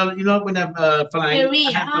 So you know when they have phalang. Gravy.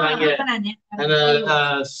 And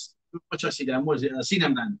what should I see down? What is it?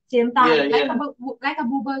 Cinnamon. Yeah. Like a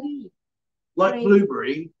blueberry. Like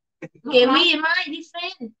blueberry. Gravy, my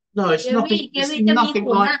different. No, it's nothing. It's nothing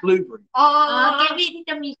like blueberry.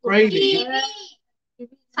 Gravy.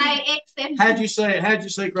 How do you say it? How do you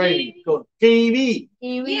say gravy? Kiwi.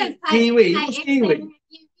 Kiwi. Kiwi. What's kiwi?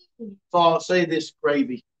 So say this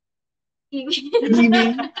gravy.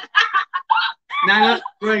 Kiwi. Nana,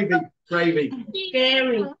 gravy. Gravy.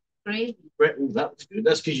 Oh, that was good.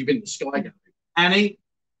 That's because you've been to Sky Gallery. Annie.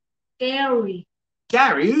 Gary.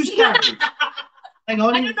 Gary? Who's Gary? Hang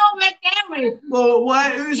on. I don't know where Gary.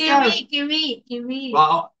 Well, who's Gary? Kiwi.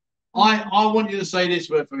 Right, I want you to say this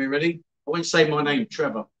word for me. Ready? I want you to say my name,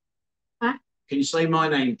 Trevor. Huh? Can you say my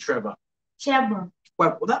name, Trevor? Trevor.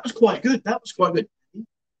 Well, that was quite good. That was quite good.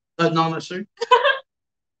 Nana Sue.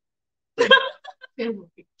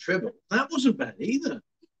 Trevor. That wasn't bad either.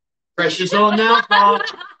 Pressure's on now, Bob.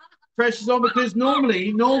 Pressure's on because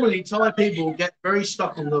normally Thai people get very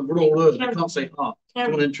stuck on the raw word. They can't say ah.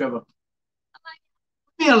 Come on in, Trevor.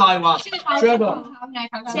 Trevor.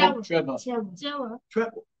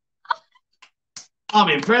 I'm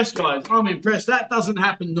impressed, guys. I'm impressed. That doesn't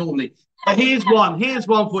happen normally. But here's one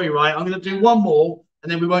for you, right? I'm going to do one more,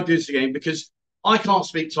 and then we won't do this again because I can't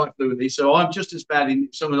speak Thai fluently, so I'm just as bad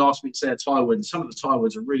in someone asked me to say a Thai word, and some of the Thai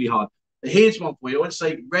words are really hard. But here's one for you. I want to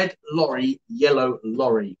say red lorry, yellow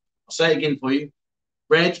lorry. I'll say it again for you.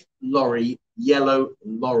 Red lorry, yellow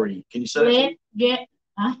lorry. Can you say that?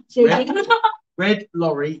 Red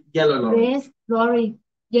lorry, yellow lorry. Red lorry,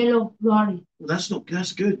 yellow lorry. Well, that's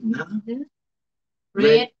good. No?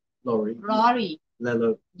 Red lorry, yellow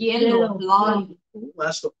lorry. Oh,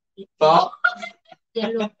 that's not. But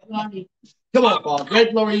Yellow lorry. come on, Bob.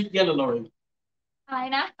 Red lorry, yellow lorry.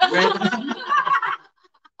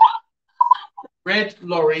 Red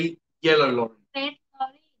lorry, yellow lorry. Red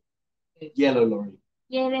lorry. Yellow lorry.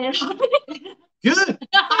 Yellow lorry. Good.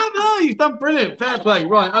 Oh, no, you've done brilliant. Fair play.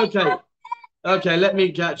 Right. Okay. Okay. Let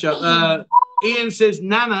me catch up. Ian says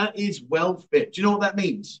Nana is well fit. Do you know what that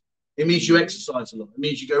means? It means you exercise a lot. It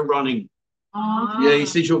means you go running. Yeah. He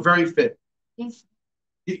says you're very fit. Yes.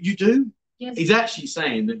 You do? Yes. He's actually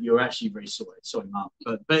saying that you're actually very sorry. Sorry, Mark.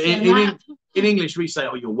 But in English, we say,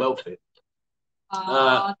 oh, you're well fit.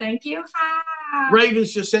 Thank you.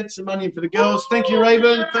 Raven's just sent some money for the girls. Thank you,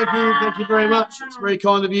 Raven. Thank you very much. It's very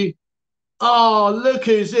kind of you. Oh, look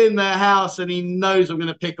who's in the house, and he knows I'm going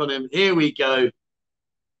to pick on him. Here we go.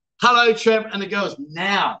 Hello, Trev and the girls.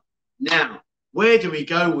 Now, where do we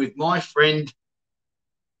go with my friend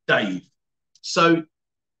Dave? So,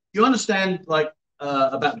 you understand, like,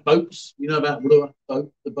 about boats? You know about the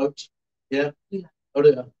boat? Yeah? Yeah. Oh,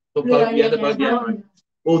 the boat. Yeah, the boat. Yeah. Yeah.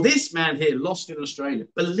 Well, this man here lost in Australia.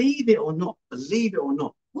 Believe it or not, he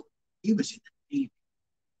was in the Navy.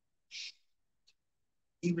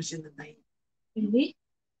 He was in the Navy. Really?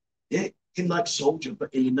 Yeah, in like soldier,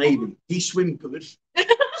 but in the Navy. He swim good.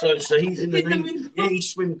 So he's in the Navy. Yeah, he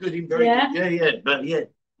swim good. He's very good. Yeah. But yeah,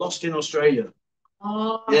 lost in Australia.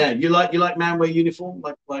 Oh. Yeah, you like man wear uniform,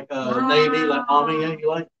 like Navy, like Army. Yeah, you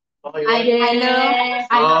like? Oh, you like?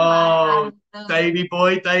 I love. Davey,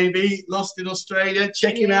 lost in Australia.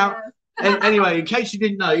 Check him out. And anyway, in case you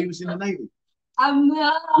didn't know, he was in the Navy.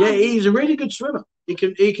 Yeah, he's a really good swimmer. He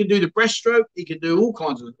can do the breaststroke. He can do all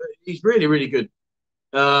kinds of. He's really, really good.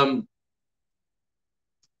 Where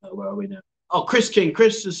are we now? Oh, Chris King.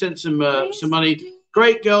 Chris has sent some money.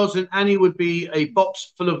 Great girls, and Annie would be a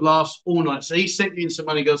box full of laughs all night. So he sent you in some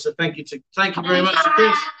money, girls. So thank you very much to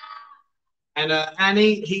Chris. And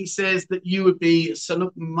Annie, he says that you would be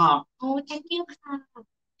Sanuk Ma. Oh, thank you.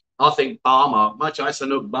 I think Barma. Much I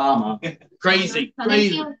Sanuk Barma. Crazy.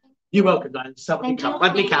 You're welcome, Dan.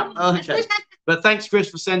 Lovely cap. Okay. But thanks, Chris,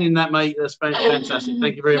 for sending that, mate. That's fantastic.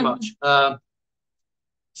 Thank you very much.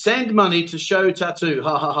 Send money to show tattoo.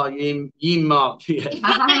 Ha ha ha. Yim Mark. Yeah.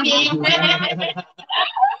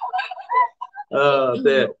 Oh,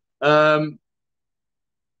 there.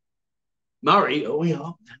 Murray. Oh, we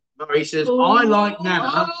are. Murray says, I like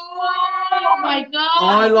Nana. Oh my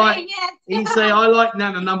God. He say, I like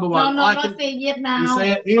Nana number one. No, not say yes now. You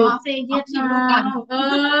say it. Say yes now.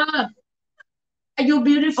 Are you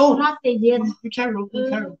beautiful? Not say yes. You carry on.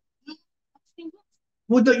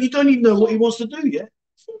 Well, you don't even know what he wants to do yet.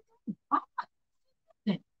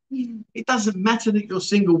 It doesn't matter that you're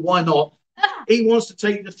single. Why not? He wants to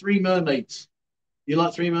take the 3 mermaids. You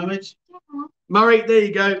like 3 mermaids? Murray, there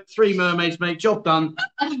you go. 3 mermaids, mate. Job done.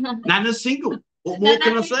 Nana's single. What more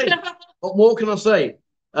can I say? What more can I say?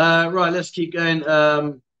 Right, let's keep going.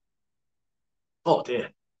 Oh,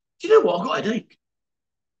 dear. Do you know what? I've got a headache.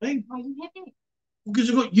 Hey? Why you happy? Because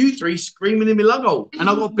I've got you 3 screaming in my lug hole, and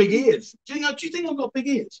I've got big ears. Do you think I've got big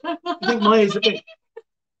ears? You think my ears are big?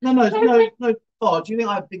 No. Oh, do you think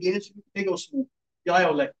I have big ears? Big or small? Yay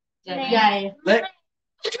or leg? Yeah. Leg?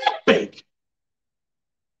 Big.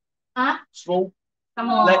 Huh? Small?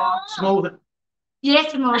 Leg? Small?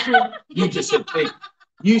 Yes, small. You just said big.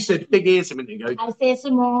 You said big ears a minute ago. I said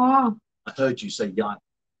small. I heard you say yay.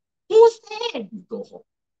 Who said?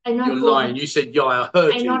 You're lying. You said yay. I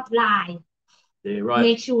heard you. I not lie. Yeah, right.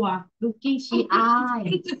 Make sure. Looking she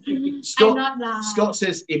eye. I not lie. Scott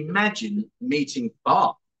says, imagine meeting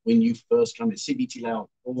Bart when you first come in CBT Loud.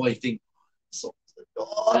 Oh, I think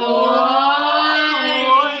Oh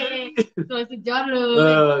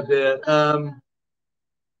dear.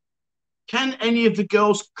 Can any of the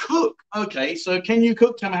girls cook? Okay, so can you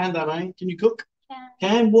cook? Can I hand that, man? Can you cook?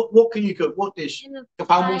 Can what can you cook? What dish?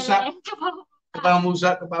 Kapau musak. Kapau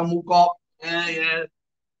musak. Kapau mukok. Yeah.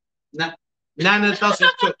 Nana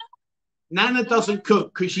doesn't cook. Nana doesn't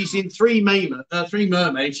cook because she's in Three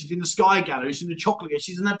Mermaids. She's in the Sky Gallery. She's in the Chocolate Gallery.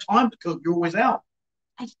 She doesn't have time to cook. You're always out.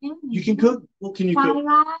 You can cook. What can you cook?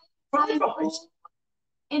 Fried rice.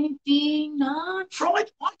 Anything, no. I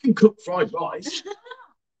can cook fried rice.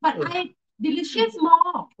 But I delicious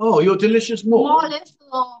more. Oh, you're delicious more. More or less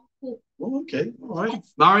long. Oh, okay, all right.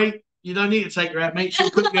 Yes. Murray, you don't need to take her out, mate. She'll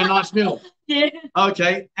cook you a nice meal. Yeah.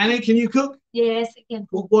 Okay. Annie, can you cook? Yes, I can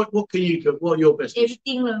cook. What can you cook? What are your best dishes?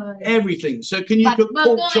 Everything. Everything. So can you cook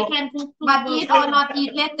pork chop? I can cook. But eat or not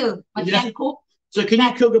eat later. I can cook. So can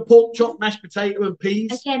you cook a pork chop, mashed potato and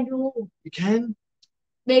peas? I can do. You can?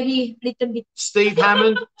 Maybe little bit. Steve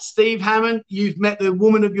Hammond, you've met the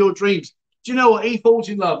woman of your dreams. Do you know what? He falls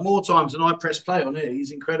in love more times than I press play on it.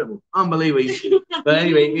 He's incredible. Unbelievable. But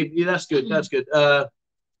anyway, that's good. That's good.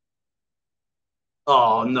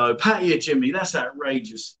 Oh, no. Pat your Jimmy. That's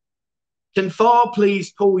outrageous. Can Fah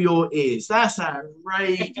please pull your ears? That's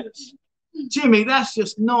outrageous. Jimmy, that's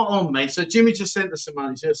just not on, mate. So Jimmy just sent us some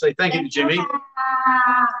money. So say thank you to Jimmy.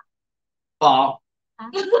 Fah.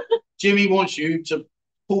 Jimmy wants you to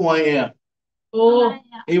pull my ear. Oh.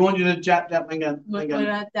 He wants you to jab that thing again. No,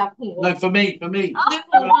 for me. Pull my ears.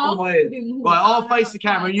 Right, I'll face the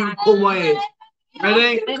camera and you can pull my ears.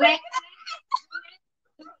 Ready?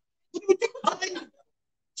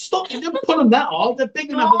 Stop. Don't pull them that hard. They're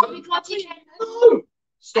big enough. No.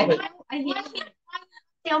 Stop it.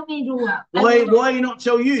 Tell me do. Why you not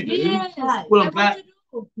tell you, dude? Yes. Well, I'm glad.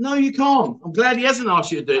 No, you can't. I'm glad he hasn't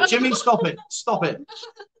asked you to do it. Jimmy, stop it. Stop it.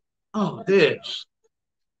 Oh, dear.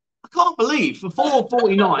 I can't believe for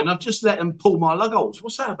 $4.49 I've just let them pull my lug holes.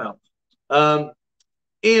 What's that about?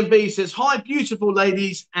 Ian B says, hi, beautiful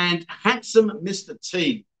ladies and handsome Mr.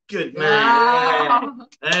 T. Good man. Wow.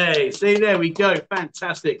 Hey, see, there we go.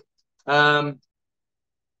 Fantastic. Fah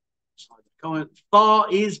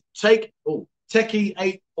is Techie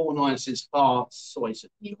 849 says Fah Soyson.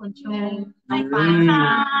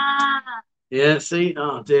 Yeah, see?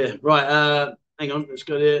 Oh dear. Right, hang on, let's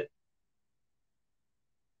go there.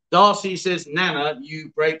 Darcy says, Nana,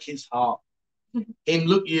 you break his heart. Him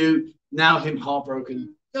look you, now him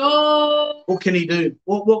heartbroken. Oh. What can he do?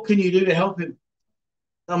 What can you do to help him?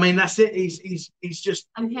 I mean, that's it. He's just.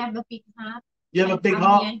 I have a big heart. You have a big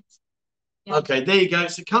heart? Yeah. Okay, there you go.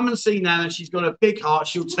 So come and see Nana. She's got a big heart.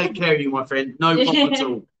 She'll take care of you, my friend. No problem at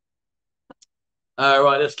all.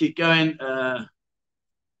 Right, let's keep going.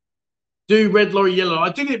 Do red lorry, yellow. I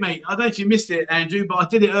did it, mate. I don't know if you missed it, Andrew, but I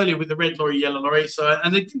did it earlier with the red lorry, yellow lorry. So,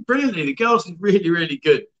 and they did brilliantly. The girls did really, really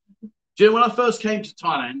good. Do you know when I first came to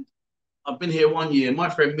Thailand? I've been here 1 year. My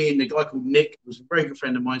friend, me and the guy called Nick, was a very good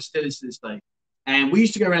friend of mine, still is to this day. And we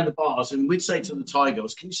used to go around the bars and we'd say to the Thai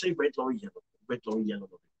girls, "Can you say red lorry, yellow lorry, yellow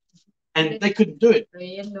lorry?" And they couldn't do it.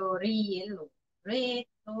 Red lorry, yellow. Red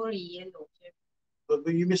lorry, yellow. But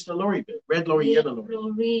you missed the lorry bit. Red lorry, yellow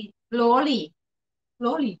lorry.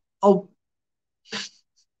 Lorry. Oh,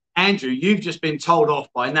 Andrew, you've just been told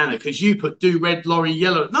off by Nana because you put do red lorry,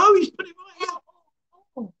 yellow. No, he's put it right out.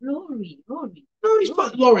 Oh, lorry. No, he's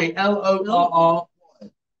put lorry, L-O-R-R.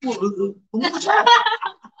 What was that?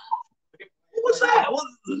 What was that? What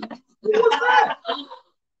was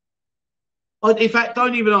that? In fact,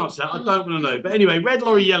 don't even answer that. I don't want to know. But anyway, red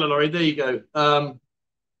lorry, yellow lorry. There you go.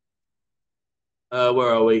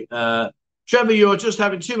 Where are we? Trevor, you're just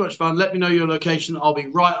having too much fun. Let me know your location. I'll be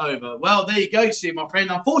right over. Well, there you go. See, my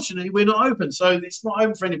friend. Unfortunately, we're not open, so it's not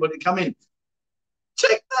open for anybody to come in.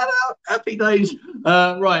 Check that out. Happy days.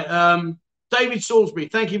 Right. David Salisbury,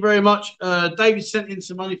 thank you very much. David sent in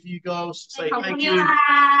some money for you guys. Say thank you.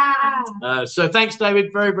 So thanks,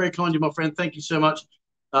 David. Very, very kind of you, my friend. Thank you so much.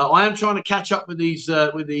 I am trying to catch up with these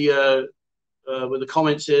with the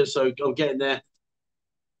comments here, so I'm getting there.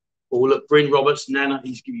 Oh, look, Bryn Roberts, Nana,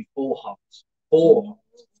 he's giving you 4 hearts. 4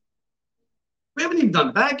 hearts. We haven't even done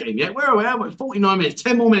the bad game yet. Where are we at? 49 minutes.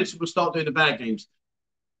 10 more minutes and we'll start doing the bad games.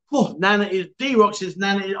 Oh, Nana is D-Rock says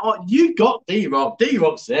Nana is, oh, you got D-Rock.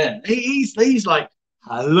 D-Rock's there. He's like,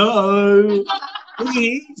 hello.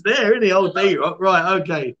 He's there, isn't he, old D-Rock? Right,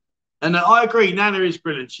 okay. And I agree, Nana is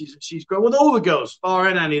brilliant. She's great. With all the girls, Fah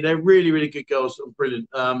and Annie, they're really, really good girls. Brilliant.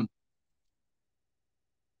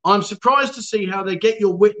 I'm surprised to see how they get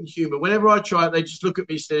your wit and humour. Whenever I try it, they just look at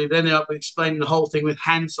me silly. Then they're up explaining the whole thing with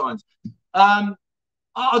hand signs.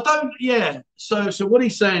 I don't. Yeah. So what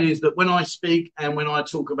he's saying is that when I speak and when I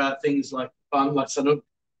talk about things like fun, like sort of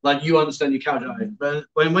like you understand your culture, but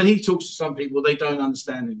when he talks to some people, they don't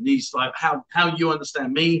understand him. And he's like, how you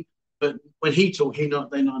understand me, but when he talks, they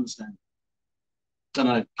not understand. Don't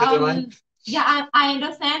know. Yeah, I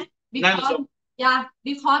understand because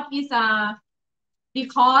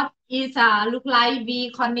look like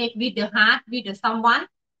we connect with the heart with the someone.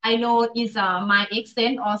 I know it's my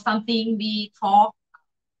accent or something we talk.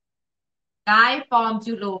 Guy from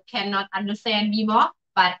Europe cannot understand me more,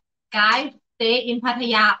 but guy stay in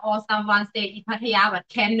Pattaya or someone stay in Pattaya but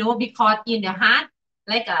can know because in the heart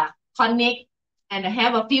like a connect and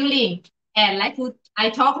have a feeling and like I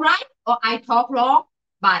talk right or I talk wrong,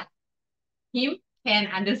 but him can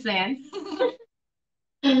understand.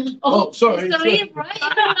 Oh, sorry. Right?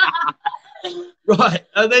 Right.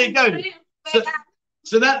 There you go.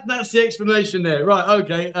 So that's the explanation there. Right.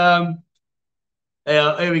 Okay.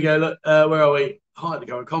 Here we go. Look, where are we? Hi, the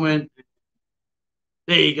current comment.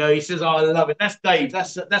 There you go. He says, oh, I love it. That's Dave.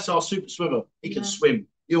 That's our super swimmer. He can swim.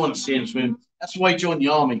 You want to see him swim. That's why he joined the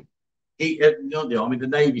army. Not the army, the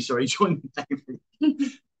Navy, sorry. He joined the Navy.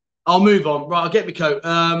 I'll move on. Right, I'll get my coat.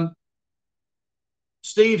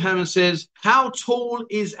 Steve Hammond says, how tall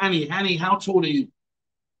is Annie? Annie, how tall are you?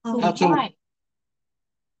 How tall?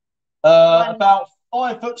 About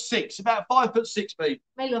 5'6". About 5'6", babe.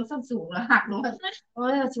 ไม่รวมส้นสูงแล้วหักลง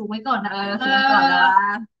สูงไว้ก่อนนะ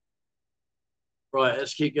Right,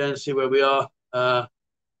 let's keep going and see where we are.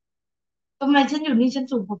 ทำไมฉันอยู่นี่ฉัน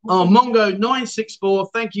สูงกว่า Oh, Mongo 964,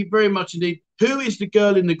 thank you very much indeed. Who is the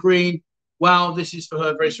girl in the green? Wow, this is for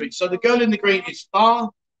her, very sweet. So the girl in the green is Fah.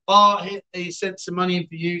 Fah, he sent some money in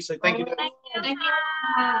for you, so thank you. Thank you.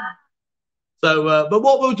 So, but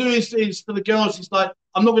what we'll do is for the girls, it's like,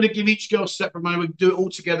 I'm not going to give each girl separate money. We'll do it all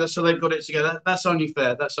together so they've got it together. That's only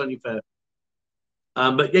fair. That's only fair.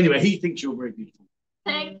 But anyway, he thinks you're very beautiful.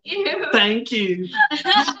 Thank you. Thank you.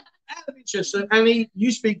 Out of interest, so Annie,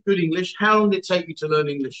 you speak good English. How long did it take you to learn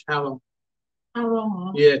English? How long? How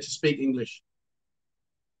long? Yeah, to speak English.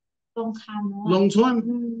 Long time. Long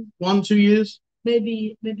time? 1, 2 years?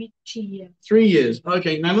 Maybe 3 years. 3 years.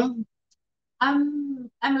 Okay, Nana? I'm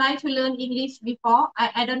like to learn English before.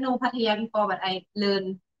 I don't know Pattaya before, but I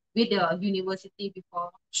learned with the university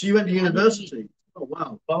before. So you went to university? Oh,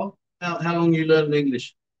 wow. Well, how long you learned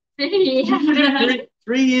English? 3 years.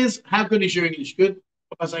 3 years? How good is your English? Good?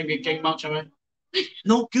 I was saying getting much, I mean.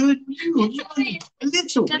 Not good? A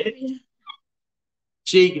little bit.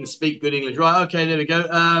 She can speak good English. Right, okay, there we go.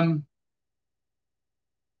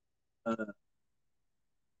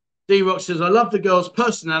 D-Rock says, I love the girls'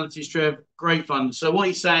 personalities, Trev. Great fun. So what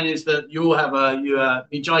he's saying is that you'll have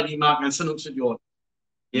JD Mark and Sanuk Sidyor.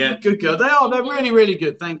 Yeah, good girl. They're really, really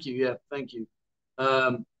good. Thank you. Yeah, thank you.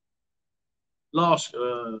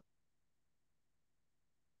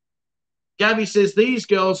 Gabby says, these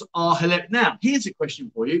girls are hilarious. Now, here's a question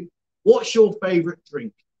for you. What's your favorite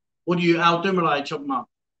drink? What do you, Aldumalai, chop them up?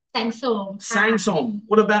 Sangsong.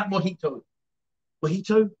 What about mojito?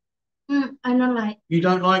 Mojito? I don't like. You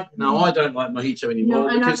don't like? No, I don't like mojito anymore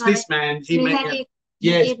because this man, he made it.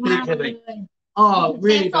 Yes, big headache. Oh,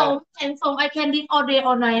 really bad. Sangsong, I can drink all day,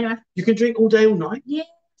 all night. You can drink all day, all night? Yeah.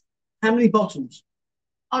 How many bottles?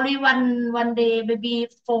 Only one day, maybe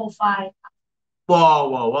 4 or 5.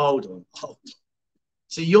 Whoa, hold on.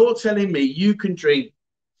 So you're telling me you can drink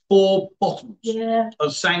 4 bottles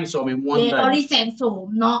of Sangsong in one day? Only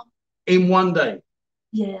Sangsong, not in one day.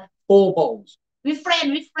 Yeah. 4 bottles. With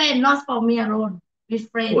friend, not for me alone. With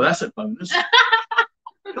friend. Well, that's a bonus.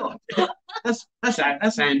 God, that's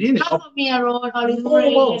handy, isn't it? Not for me alone. Only 4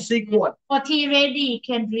 bottles, see what? For tea ready,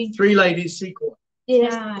 can drink. 3 ladies, see what?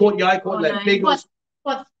 Yes. Quart yai, quart leg, big ones.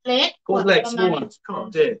 Quart leg. Quart leg, small ones.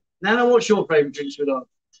 God dear. Nana, what's your favourite drink, sweetheart?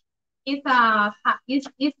 It's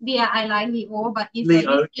beer. I like Leo, but it's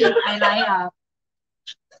Leo, whiskey. I like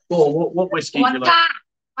what whiskey do you like?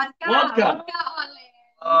 Vodka.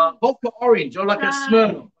 Vodka orange, or like a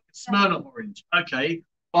Smirnoff orange. Okay.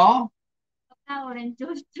 Bar? Vodka orange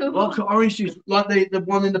juice too. Vodka orange juice, like the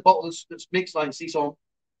one in the bottle that's mixed like sea salt.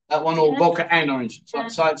 That one, or vodka and orange. Okay.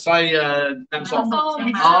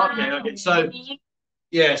 So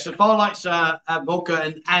yeah, so Far likes vodka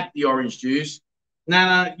and add the orange juice.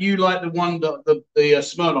 Nana, you like the one the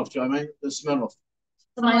Smirnoff, do you know what I mean? The Smirnoff.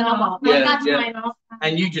 Yeah.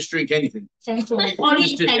 And you just drink anything. Just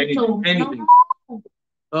anything.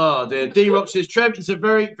 Oh dear. D-Rock says Trev is a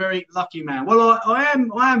very, very lucky man. Well, I am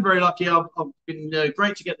very lucky. I've been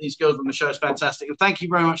great to get these girls on the show. It's fantastic. And thank you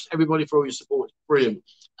very much to everybody for all your support. It's brilliant.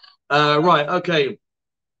 Right, okay.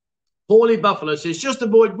 Paulie Buffalo says, just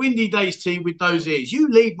avoid windy days tea with those ears. You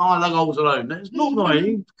leave my lug holes alone. That's not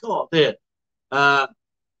annoying. God, there.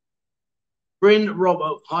 Bryn Rob,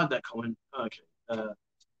 oh, hide that comment. Okay.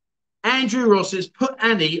 Andrew Ross says, put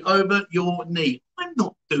Annie over your knee. I'm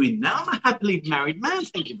not doing that. I'm a happily married man.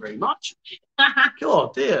 Thank you very much.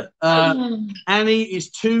 God, dear. Annie is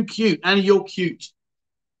too cute. Annie, you're cute.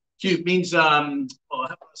 Cute means, how do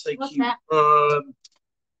I say What's cute? that?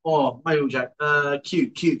 Mail Jack.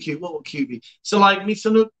 Cute. What would cute be? So, like,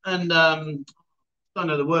 Misanuk and, I don't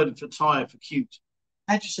know the word for tire for cute.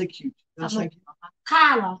 How'd you say cute?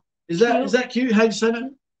 Color. Is that cute? How'd you say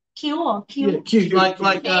that? Cute or Yeah, cute? cute. Like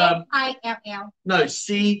Kill. no,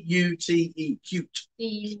 C-U-T-E, cute.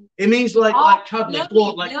 C. It means like cuddly,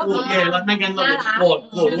 lovely, yeah, like Megan Lovely.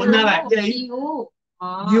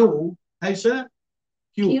 You, how you say that?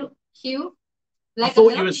 Cute. Cute. I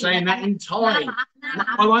thought you were saying that in Thai.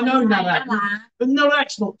 Oh, I know Narak, but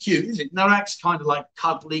Narak's not cute, is it? Narak's kind of like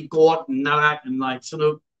cuddly, gaunt, and Narak, and like sort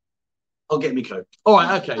of. I'll get me coat. All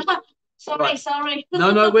right, okay. Sorry.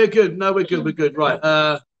 No, we're good. We're good.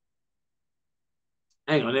 Right.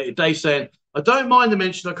 Hang on. Dave's saying, I don't mind the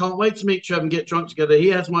mention. I can't wait to meet Trev and get drunk together. He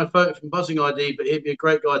has my photo from Buzzing ID, but he'd be a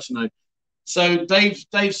great guy to know. So Dave's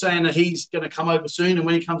saying that he's going to come over soon, and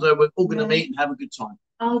when he comes over, we're all going to meet and have a good time.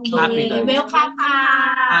 Okay. Happy days. Welcome.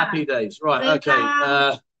 Happy days. Right.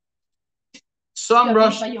 Okay. Some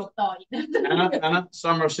Rush. Anna,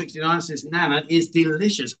 Summer of 69 says, Nana is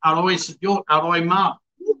delicious. Aroy Ma.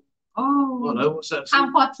 Oh. I know. What's that?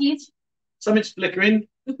 I'm for teach. Something's flickering.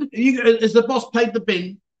 Has the boss paid the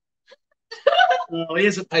bin? Oh, he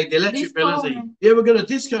hasn't paid the electric bill, has he? Yeah, we're going to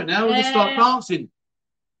disco now. We're going to start dancing.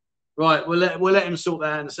 Right, we'll let him sort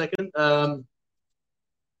that out in a second.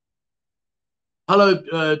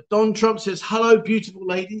 Hello, Don Trump says, hello, beautiful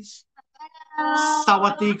ladies.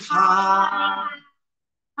 Sawadee ka.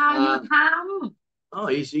 How you come? Oh,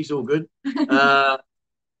 he's all good.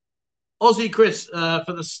 Aussie Chris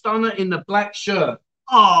for the stunner in the black shirt.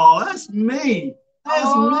 Oh, that's me. That's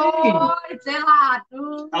me. It's a lot.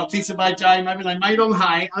 I'll teach you by Jay. Maybe like made on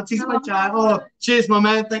high. I'll teach you by Jay. Oh, cheers, my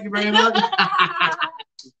man. Thank you very much.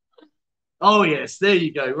 Oh, yes. There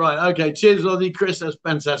you go. Right. Okay. Cheers, Aussie Chris. That's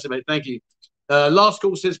fantastic, mate. Thank you. Last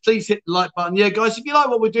call says, please hit the like button. Yeah, guys, if you like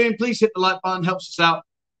what we're doing, please hit the like button. Helps us out.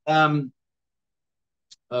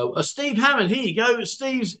 Steve Hammond. Here you go.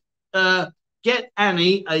 Steve's get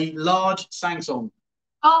Annie a large Samsung.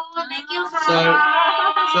 Oh, thank you.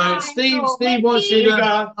 So Steve wants you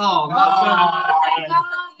to. Oh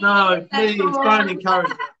no, please don't encourage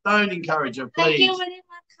her. Don't encourage her, please. Thank you very much.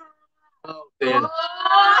 Oh dear.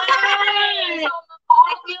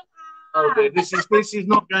 Oh dear. This is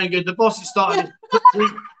not going good. The boss is starting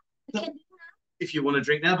to if you want to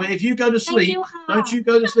drink now, but if you go to sleep, don't you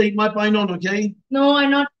go to sleep. My bane on, okay? No,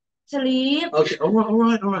 I'm not sleep. Okay. All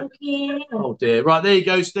right. Okay. Oh dear. Right, there you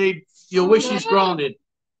go, Steve. Your wish is granted.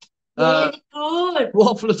 Very good.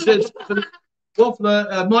 Waffler says,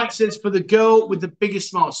 Mike says, for the girl with the biggest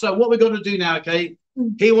smile. So what we're going to do now, okay?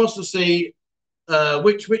 He wants to see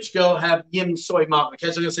which girl have Yim soy mark. Okay,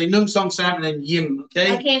 so I'm going to say Nung Song Sam and then Yim.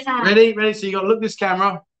 Okay. Okay, sir. Ready? So you got to look at this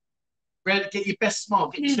camera. Ready? Get your best smile.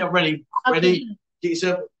 Get yourself ready. Okay. Ready? Get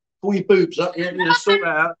yourself. Pull your boobs up. Yeah, sort that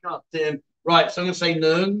out. God damn. Right. So I'm going to say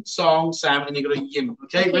Nung Song Sam and then you're going to Yim.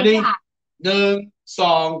 Okay. Ready? Sir. Nung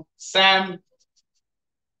Song Sam.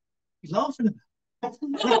 You're laughing about.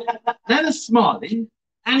 Nana's smiling,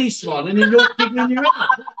 Annie's smiling, and you're giggling your head.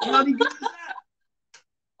 Bloody good is that?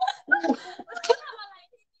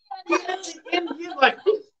 You're like,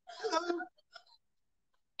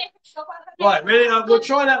 right, ready? We'll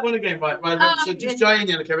try that one again. Right. So just Jay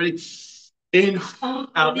in, okay, ready? In,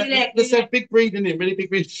 out. Let's have big breathing in. Ready? Big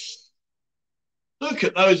breathing. Look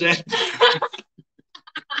at those there.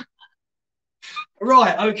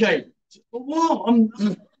 Right, okay. What?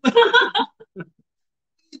 What are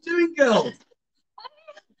you doing, girl?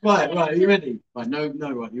 Right, are you ready? Right, no,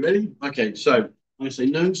 right, you ready? Okay, so I'm going to say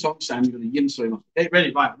no, sock, Sam, you're going to yin so much. Okay,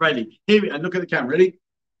 ready, right, ready. Here we go, look at the camera, ready?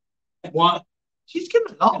 What? She's going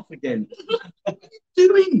to laugh again. What are you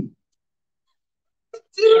doing? What are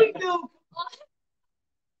you doing, girl?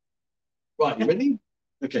 Right, you ready?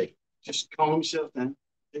 Okay, just calm yourself down.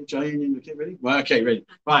 Okay, Jane, okay, ready? Right, okay, ready.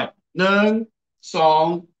 Right, no,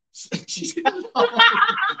 song. She's going to laugh.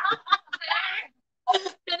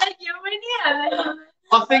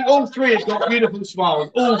 I think all three have got beautiful smiles.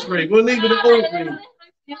 All three. We'll leave it at all three.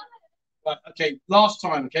 Right, okay, last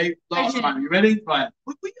time, okay? Last time. Are you ready? Right.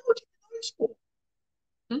 What were you watching those for?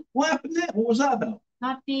 What happened there? What was that about?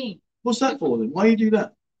 Nothing. What's that for then? Why you do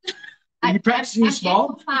that? Are you practicing your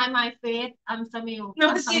smile? Find my face. I'm Samuel.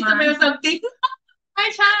 No, she smell something.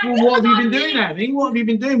 Well, what have you been doing, Annie? What have you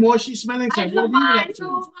been doing? Why is she smelling so? What have you been up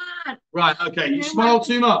to? Right, okay, you smile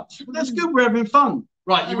too much. Well, that's good, we're having fun.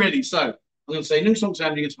 Right, you ready? So, I'm going to say Nung Song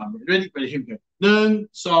Sam, you get smile. Ready? Ready, here we go. Nung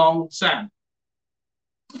Song Sam.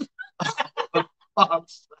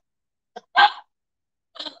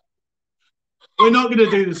 We're not going to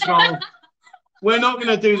do the smile. We're not going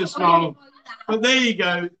to do the smile. But there you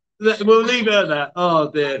go. We'll leave it at that. Oh,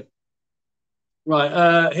 dear.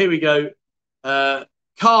 Right, here we go.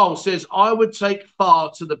 Carl says, I would take Fah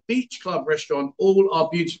to the Beach Club restaurant. All are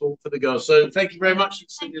beautiful for the girls. So thank you very much.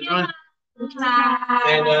 And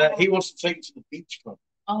he wants to take you to the Beach Club.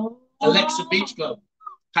 Oh. Alexa Beach Club.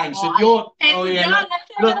 Thanks. So you're, oh, yeah.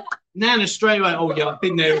 Look, Nana straight away. Oh, yeah, I've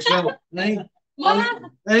been there as well.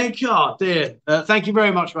 Thank you. Oh, dear. Thank you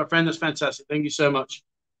very much, my friend. That's fantastic. Thank you so much.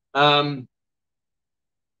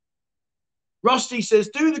 Rusty says,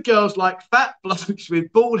 do the girls like fat blokes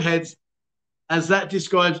with bald heads, as that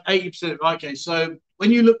describes 80%? Okay, so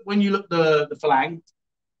when you look the phalang,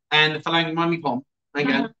 and the phalang remind me pom,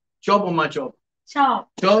 again, job or my job? Job.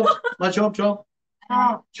 Job? My job, job?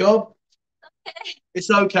 Job?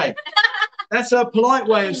 It's okay. That's a polite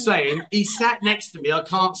way of saying he sat next to me. I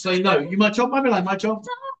can't say no. You my job? Maybe like my job.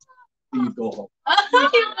 You've got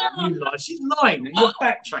you lie. She's lying. You're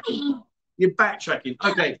backtracking. You're backtracking.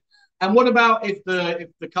 Okay. And what about if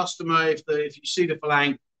the customer, if you see the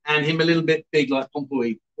phalang and him a little bit big like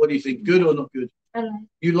Pompoi, what do you think? Good or not good? I like.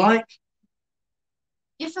 You like?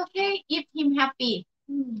 It's okay if him happy.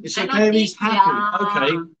 It's okay if he's happy. Yeah.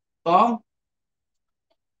 Okay. Fah?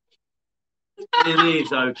 It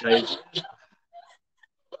is okay.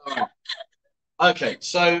 All right. Okay,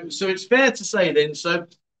 so it's fair to say then, so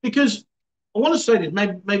because I want to say this,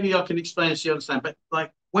 maybe I can explain so you understand, but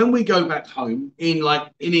like when we go back home in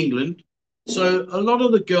England, so a lot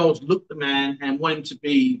of the girls look the man and want him to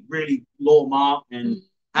be really law mark and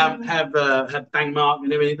have bang mark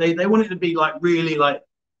and everything. They want it to be like really like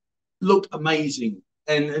look amazing.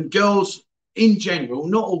 And girls in general,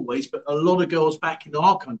 not always, but a lot of girls back in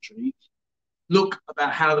our country look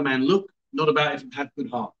about how the man looked, not about if he had good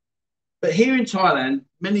heart. But here in Thailand,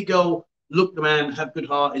 many girls look the man, have good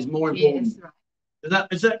heart is more important. Yes, right.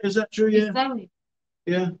 Is that true? Yeah. Exactly.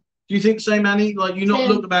 Yeah. Do you think same, Annie? Like you not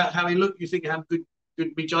look about how he looked, you think have good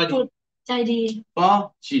JD? JD. Fah?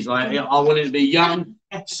 She's like, yeah, I want him to be young,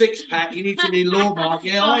 six pack. You need to be law mark.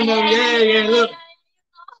 Yeah, I know. Yeah. Look.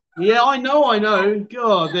 Yeah, I know.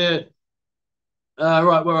 God, there.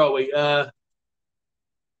 Right, where are we?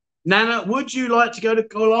 Nana, would you like to go to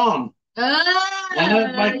Koh Lan? Have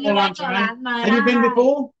you been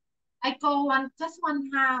before? I go just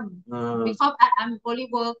one time because I'm only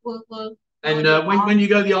work. And when you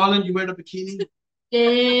go to the island, you wear a bikini?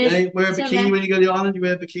 Yes. You wear a bikini when you go to the island? You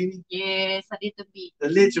wear a bikini? Yes, a little bit. A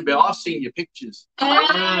little bit. I've seen your pictures.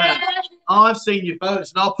 I've seen your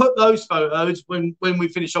photos, and I'll put those photos when we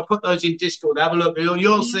finish. I'll put those in Discord. Have a look.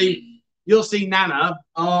 You'll see Nana.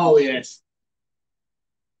 Oh yes.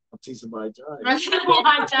 I'll see somebody.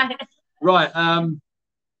 Right.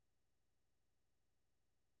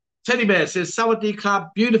 Teddy Bear says, Sawadee Club,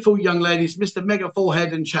 beautiful young ladies, Mr. Mega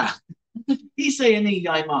Forehead and Chat. He's saying he,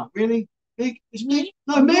 Mark. Really? Big? It's me?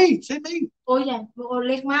 No, me. Say me. Oh, yeah.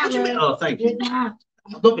 Oh, thank you. I'm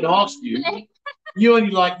not going to ask you. You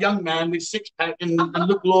only like young man with six pack and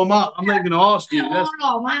look law mark. I'm not going to ask you.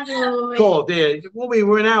 God, dear. What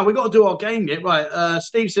we're now? We've got to do our game yet. Right.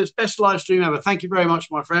 Steve says, best live stream ever. Thank you very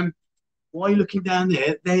much, my friend. Why are you looking down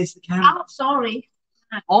there? There's the camera. Oh, sorry.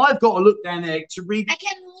 I've got to look down there to read. I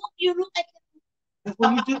can look. You look. I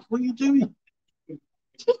can. What are you doing?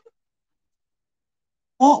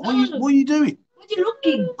 What? What are you doing? What are you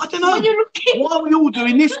looking? I don't know. What are you looking? Why are we all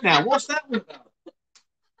doing this now? What's that all about?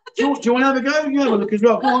 Do you want to have a go? You have a look as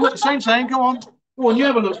well. Go on, look, same. Go on. Go on, you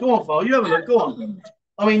have a look. Go on, Fah. You have a look. Go on.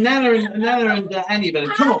 I mean, Nana and Annie better.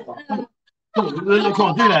 Come on, Fah. Come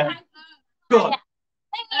on, do that. Go on.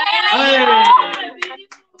 Hey.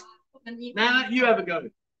 Nana, you have a go.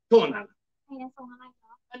 Go on, Nana.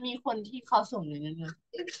 มันมีคนที่เขาส่งเลยนะ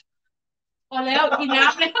พอแล้วกินน้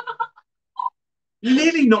ำเลย You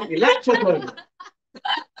nearly knocked your laptop over.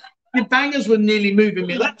 Your bangers were nearly moving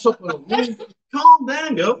my laptop over. Calm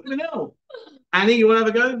down, girl. What the hell? Annie, you want to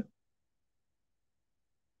have a go?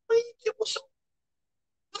 What's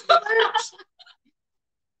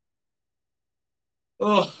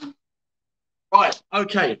Oh. Right,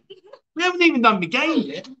 okay. We haven't even done the game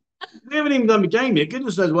yet.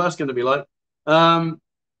 Goodness knows what that's going to be like.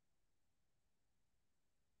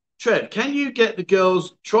 Trev, can you get the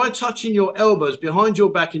girls try touching your elbows behind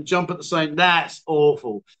your back and jump at the same? That's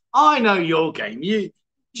awful. I know your game. Do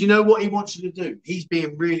you know what he wants you to do? He's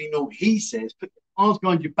being really naughty. He says, put your arms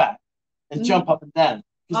behind your back and jump up and down.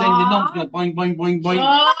 Because then your knob's going to boing, boing, boing, boing.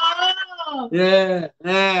 Oh. Yeah,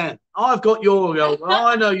 yeah. I've got your,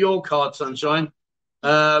 I know your card, sunshine.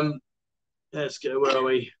 Let's go, where are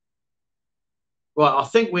we? Right, I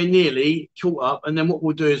think we're nearly caught up. And then what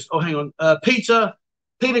we'll do is, oh, hang on. Peter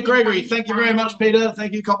Gregory, thank you very much, Peter.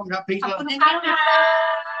 Thank you, Cotton Cup, Peter.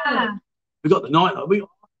 We got the night. We got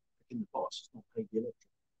in the boss. It's not paid the electric.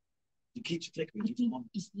 You keep flickering.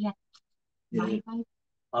 Yeah.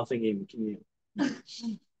 I think even can you.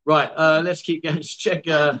 Right, let's keep going. Just check.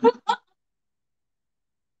 Oh,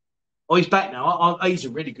 he's back now. He's a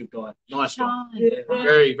really good guy. Nice guy. Yeah,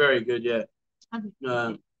 very, very good. Yeah.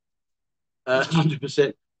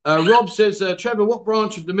 100%. Rob says, Trevor, what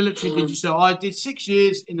branch of the military did you serve? I did 6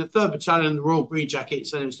 years in the 3rd Battalion, the Royal Green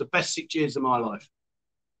Jackets, and it was the best 6 years of my life.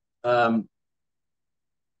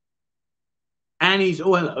 Annie's,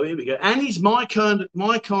 oh, hello, here we go. Annie's my kind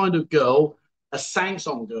of girl, a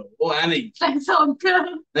sang-song girl. Oh, Annie. Sang-song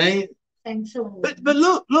girl. Hey? Sang-song. But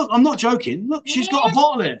look, I'm not joking. Look, she's got a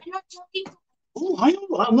bottle there. I'm not joking. Oh, hang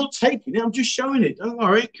on. I'm not taking it. I'm just showing it. Don't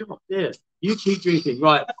worry. Come on, yeah. You keep drinking.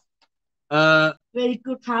 Right. Very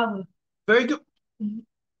good power. Very good. Good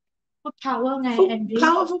power, and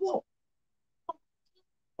power for what?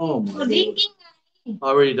 Oh my drinking.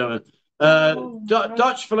 I really don't know.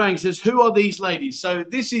 Dutch Phalang says, who are these ladies? So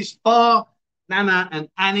this is Fah, Nana, and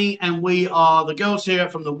Annie, and we are the girls here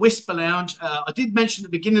from the Whisper Lounge. I did mention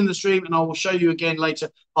at the beginning of the stream, and I will show you again later.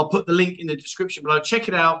 I'll put the link in the description below. Check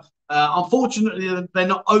it out. Unfortunately, they're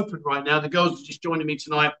not open right now. The girls are just joining me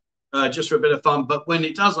tonight. Just for a bit of fun, but when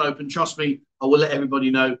it does open, trust me, I will let everybody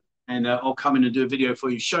know, and I'll come in and do a video for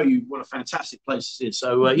you, show you what a fantastic place this is.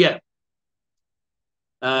 So yeah.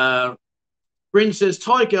 Bryn says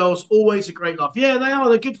Thai girls always a great laugh. Yeah, they are.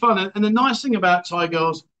 They're good fun, and the nice thing about Thai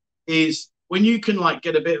girls is when you can like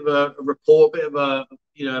get a bit of a rapport, a bit of a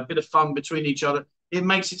a bit of fun between each other. It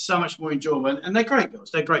makes it so much more enjoyable, and they're great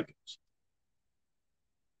girls. They're great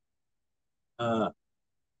girls.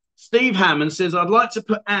 Steve Hammond says, I'd like to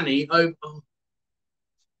put Annie over.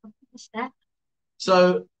 What's that?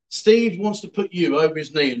 So Steve wants to put you over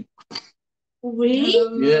his knee.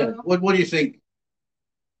 Really? Yeah. What do you think?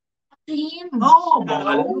 Oh,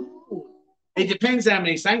 my. It depends how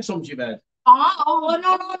many sang-songs you've had. No.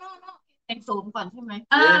 แต่งสูงก่อนใช่ไหม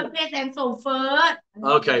play sang-song first.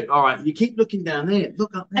 Okay, all right. You keep looking down there.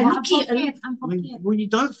 Look up there. Well, you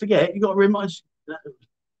don't forget. You got to remind.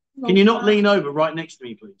 Can you not lean over right next to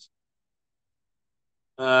me, please?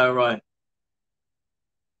 Right.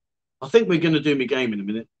 I think we're going to do my game in a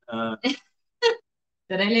minute.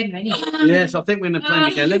 Yes, I think we're going to play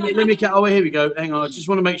my game. Let me get. Oh, here we go. Hang on. I just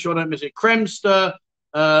want to make sure I don't miss it. Kremster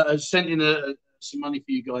has sent in some money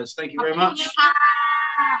for you guys. Thank you very much.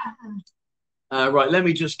 Right. Let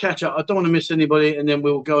me just catch up. I don't want to miss anybody, and then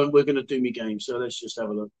we'll go and we're going to do my game. So let's just have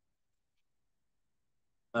a look.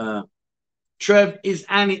 Trev, is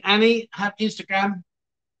Annie have Instagram?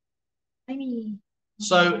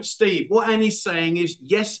 So, Steve, what Annie's saying is,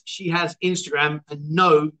 yes, she has Instagram, and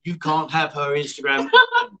no, you can't have her Instagram.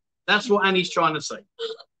 That's what Annie's trying to say.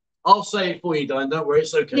 I'll say it for you, Diane. Don't worry.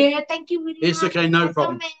 It's okay. Yeah, thank you very much. It's okay. No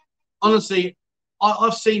problem. Honestly,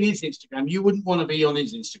 I've seen his Instagram. You wouldn't want to be on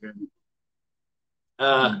his Instagram.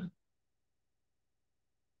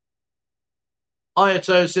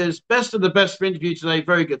 Ayato says, best of the best for interview today.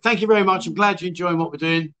 Very good. Thank you very much. I'm glad you're enjoying what we're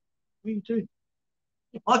doing. What are you doing?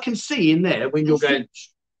 I can see in there when you're going,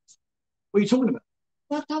 what are you talking about?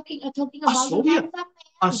 We're talking about you handsome.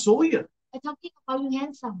 I saw you. I'm talking about you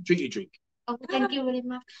handsome. Drink your drink. Oh, thank you very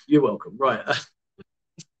much. You're welcome. Right.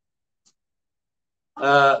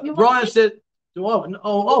 Brian said, do I?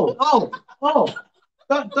 Oh.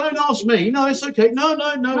 Don't ask me. No, it's okay. No.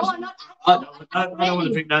 No, not I don't want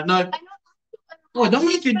to drink that. No. Oh, no,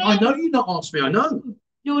 you didn't. I know you not asked me. I know.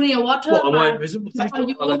 You need water. What am I invisible? I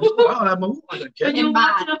don't care. 10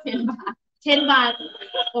 baht. 10 baht.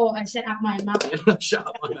 Oh, I set up my mouth. Shut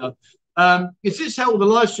up my mouth. Is this how the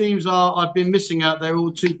live streams are? I've been missing out. They're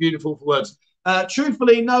all too beautiful for words.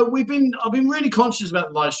 Truthfully, no. I've been really conscious about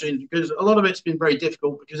the live streams because a lot of it's been very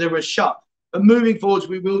difficult because they were shut. But moving forwards,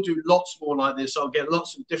 we will do lots more like this. I'll get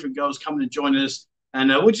lots of different girls coming and joining us, and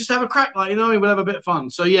we'll just have a crack, we'll have a bit of fun.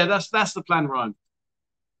 So yeah, that's the plan, Ryan.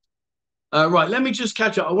 Right, let me just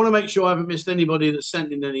catch up. I want to make sure I haven't missed anybody that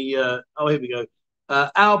sent in any. Oh, here we go.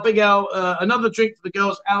 Big Al, another drink for the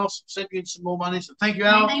girls. Al sent you in some more money, so thank you,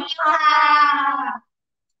 Al. Thank you.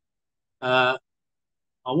 I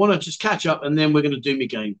want to just catch up, and then we're going to do my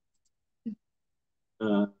game.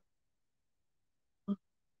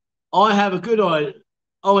 I have a good idea.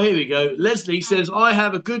 Oh, here we go. Leslie says, I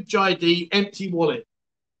have a good JD empty wallet.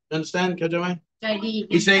 Understand, Kajame? Jai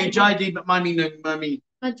He's saying JD, but money no money.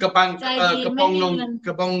 Kapang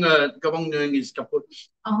nung is kaput.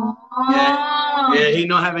 Oh. Yeah, he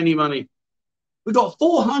not have any money. We got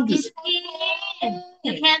 400.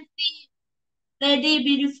 You can see lady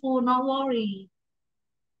beautiful, no worry.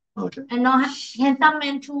 Okay. And no handsome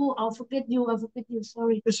man too. I'll forget you.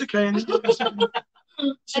 Sorry. It's okay. I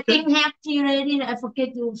think happy lady. I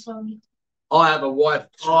forget you. Sorry. I have a wife.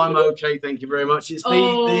 I'm okay. Thank you very much. It's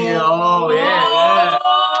yeah.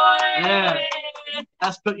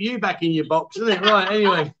 That's put you back in your box, isn't it? Right.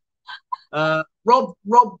 Anyway, Rob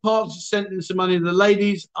Parks sent in some money. The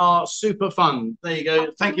ladies are super fun. There you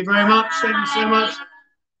go. Thank you very much. Thank you so much.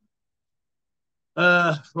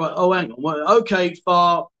 Right. Oh, hang on. Okay,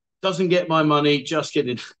 Fah doesn't get my money. Just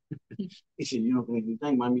kidding. He said, "You're not going to be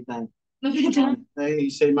dang, mommy, dang." He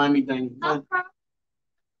said, "Mommy, dang." Why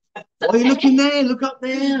are you looking there? Look up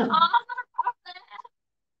there.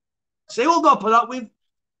 See what I got to put up with?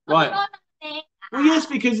 Right. Well, yes,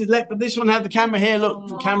 because it's left, but this one had the camera here. Look,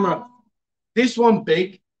 the camera. This one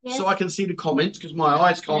big, so I can see the comments because my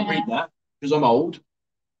eyes can't read that because I'm old.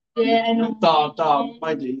 Yeah, I know.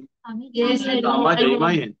 Maybe. Yes, I know.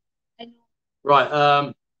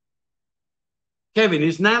 Right. Kevin,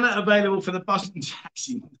 is Nana available for the bus and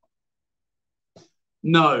taxi?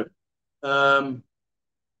 No.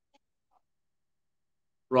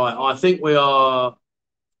 Right. I think we are.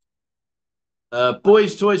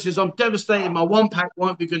 Boys' Toys says, I'm devastated. My one pack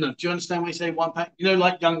won't be good enough. Do you understand when you say one pack? You know,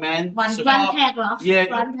 like young man. One pack, yeah.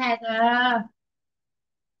 One pack. One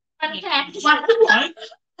pack.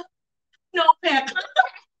 No pack.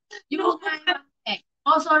 You don't have one pack.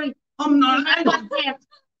 Oh, sorry. I'm not. Hang on.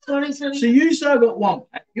 Sorry. So you say I got one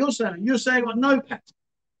pack. You're saying I got no pack.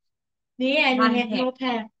 Yeah, I have no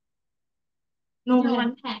pack. No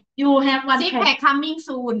one pack. You have one pack. Pack coming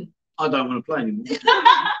soon. I don't want to play anymore.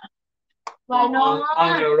 Why not?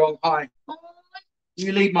 I'm going the wrong high.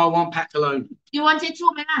 You leave my one pack alone. You want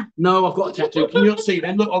tissue, man? No, I've got a tattoo. Can you not see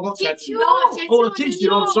then? Look, I've got a tattoo. Oh, a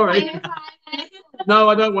tissue. I'm sorry. No,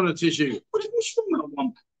 I don't want a tissue. What's wrong with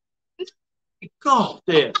one pack? God,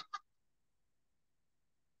 dear.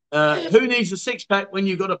 Who needs a six pack when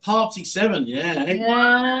you've got a party 7? Yeah.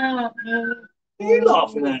 Yeah. What are you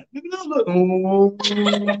laughing at? Look.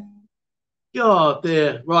 God,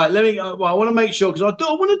 dear. Right, let me. Well, I want to make sure because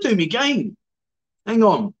I want to do my game. Hang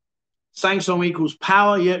on. Samsung equals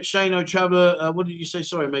power. Yeah, Shano Traveller. What did you say?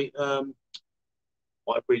 Sorry, mate. I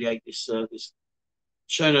really hate this. This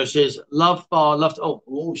Shano says, love Fah, love. Oh,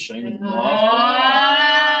 Shano.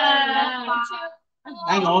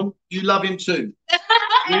 Hang on. You love him too.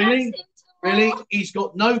 Really? Really? He's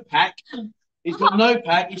got no pack. He's got no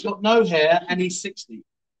pack. He's got no hair, and he's 60.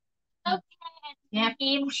 Yeah,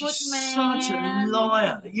 good man. Such a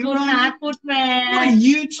liar. You're not good man. What a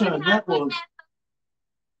U-turn that was.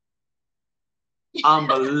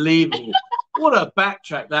 Unbelievable. What a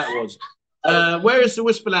backtrack that was. Where is the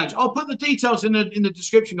Whisper Lounge? I'll put the details in the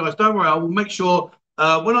description, guys. Don't worry. I will make sure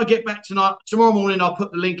when I get back tomorrow morning, I'll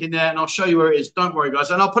put the link in there and I'll show you where it is. Don't worry, guys.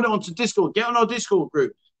 And I'll put it onto Discord. Get on our Discord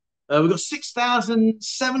group. We've got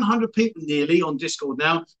 6,700 people nearly on Discord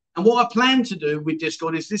now. And what I plan to do with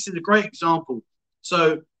Discord is this is a great example.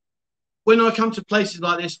 So when I come to places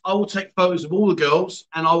like this, I will take photos of all the girls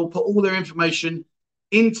and I will put all their information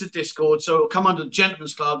into Discord. So it'll come under the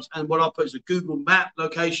gentlemen's clubs, and what I'll put is a Google map,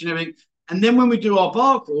 location, everything. And then when we do our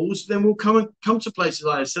bar crawls, then we'll come to places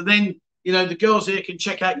like this. So then, you know, the girls here can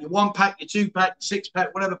check out your 1 pack, your 2 pack, your 6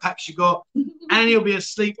 pack, whatever packs you got. Annie will be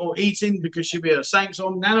asleep or eating because she'll be at a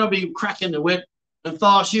Samsung. Nana will be cracking the whip. And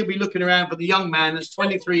Fah, she'll be looking around for the young man that's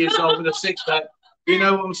 23 years old with a 6 pack. You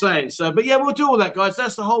know what I'm saying? So, but yeah, we'll do all that, guys.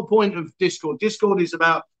 That's the whole point of Discord. Discord is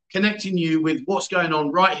about connecting you with what's going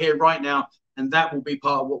on right here, right now. And that will be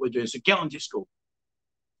part of what we're doing. So get on Discord.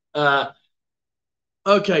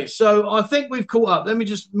 Okay, so I think we've caught up. Let me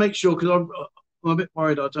just make sure because I'm a bit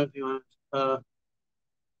worried. I don't think I have.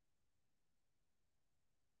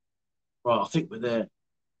 Right, I think we're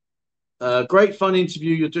there. Great fun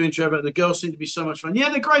interview you're doing, Trevor. The girls seem to be so much fun. Yeah,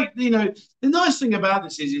 they're great. You know, the nice thing about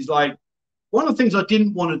this is like one of the things I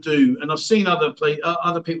didn't want to do, and I've seen other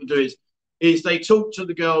people do is they talk to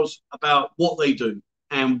the girls about what they do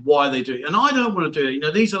and why they do it. And I don't want to do it. You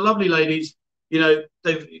know, these are lovely ladies. You know,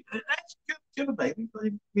 they've give a baby.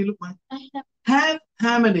 You look, mate.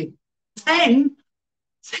 How many? 10?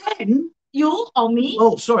 10? You or me?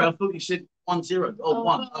 Oh, sorry. I thought you said 10. Oh,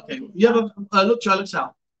 1. Okay. You have a look, Joe. Looks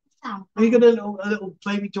out. You got a little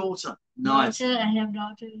baby daughter. Nice. Daughter, I have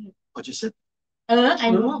daughter. I just said. I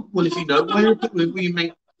know. Well, if you know, you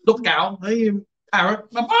mean look out, hey, parrot.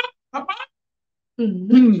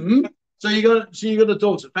 So you got a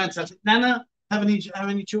daughter. Fantastic. Nana, How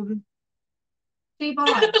many children? 3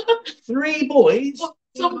 boys. 3 boys?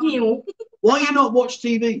 Không hiểu. Why you not watch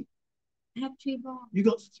TV? I have 3 boys. You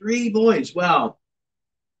got 3 boys. Wow.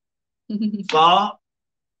 Far?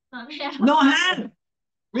 Not have.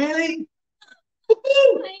 Really?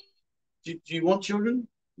 Do you want children?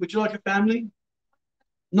 Would you like a family?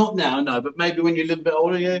 Not now, no, but maybe when you're a little bit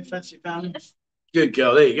older, yeah, fancy family. Good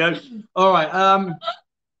girl. There you go. All right.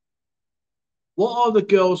 What are the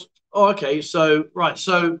girls? Oh, okay. So right.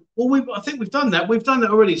 So I think we've done that. We've done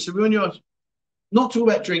that already. So when you're not talking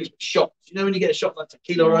about drinks, but shots. You know when you get a shot like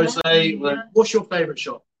tequila rosé. Yeah. What's your favorite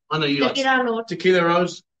shot? I know you Tequila like tequila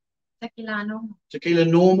rose, Tequila no. tequila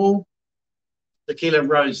normal, tequila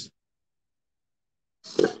rose.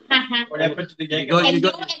 And You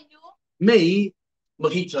got me,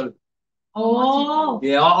 mojito. Oh.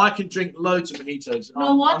 Yeah, I can drink loads of mojitos.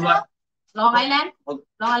 No what? I'm like, Long Island. Long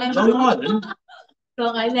Island.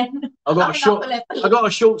 Long Island. I got a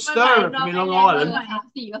short stirrer from in Long Island.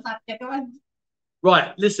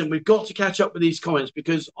 Right, listen, we've got to catch up with these comments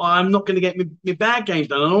because I'm not going to get my bag games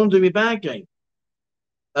done. I don't want to do my bag game.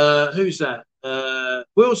 Who's that?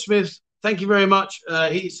 Will Smith. Thank you very much.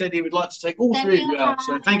 He said he would like to take all 3 of you out.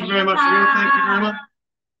 So thank you very much, Will. Thank you very much.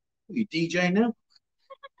 Are you DJing now?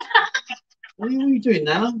 What are you doing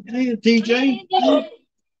now? Are you a DJ?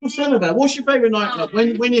 What's that about? What's your favourite nightclub?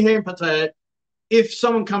 When you're here in Pattaya, if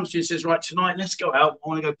someone comes to you and says, right, tonight, let's go out, I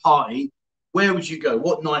want to go party, where would you go?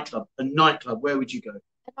 What nightclub? A nightclub, where would you go?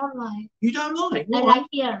 I don't like. You don't like? I What? like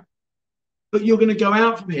here. But you're going to go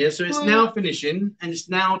out from here, so it's now finishing, and it's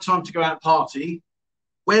now time to go out and party.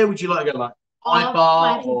 Where would you like to go? Like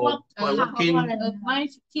bar or walking? My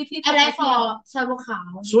ที่ อะไร for ซอยบัวขา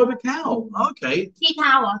ว Soy Macau. Okay. ที่เท้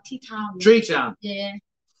าอ่ะที่เท้า Tree Town. Yeah.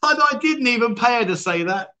 I didn't even pay her to say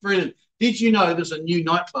that. Brilliant. Did you know there's a new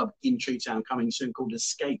nightclub in Tree Town coming soon called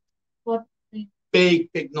Escape? What? Big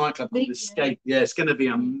nightclub called Escape. Yeah, it's going to be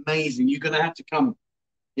amazing. You're going to have to come.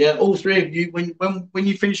 Yeah, all 3 of you. When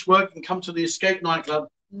you finish work, you can come to the Escape nightclub,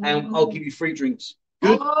 and I'll give you free drinks.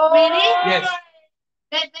 Good? Really? Yes.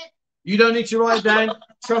 You don't need to write down.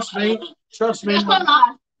 Trust me. Trust me.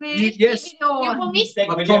 Yes. You promise?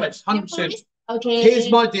 I promise. 100%. Okay. Here's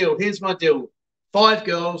my deal. Here's my deal. 5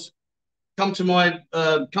 girls come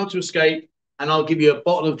to Escape, and I'll give you a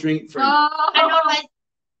bottle of drink free. I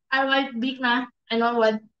like big na. I don't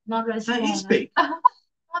want not very small. That is big. Not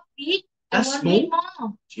big. That's I want small. big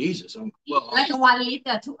more. Jesus. like 1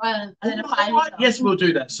 liter to 5 liter. Yes, we'll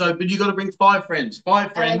do that. So, but you got to bring 5 friends.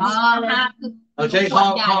 5 friends. Okay,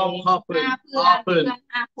 half pun.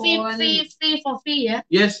 Free for free, yeah.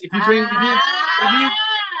 Yes, if you bring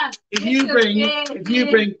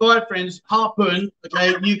 5 friends, harpoon.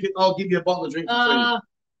 Okay, I'll give you a bottle of drink for free.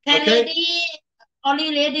 Can Okay. lady, only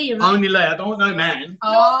lady, you know. Only lady. I don't want no man.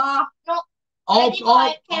 Oh. No. I'll Lady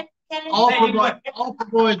boy, can I'll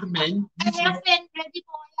provide the men. I have friend lady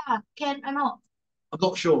boy, yeah. Can I know? I'm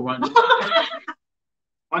not sure right now.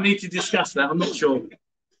 I need to discuss that. I'm not sure.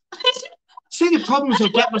 See the problems I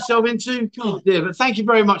get myself into? God dear. But thank you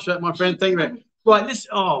very much for that, my friend. Thank you very much. Right,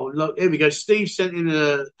 look, here we go. Steve sent in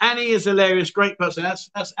Annie is hilarious, great person. That's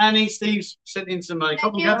Annie. Steve's sent in some money.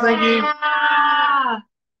 Thank you.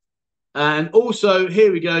 And also,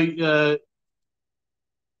 here we go.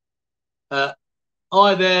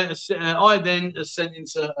 I then sent in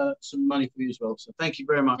some money for you as well. So thank you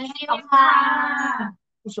very much.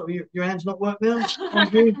 What's up? Your hands not work now?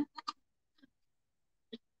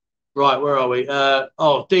 Right, where are we?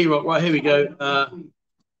 D-Rock. Right, here we go.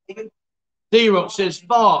 D-Rock says,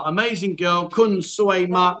 Fah, amazing girl, kun soy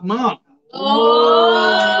mark.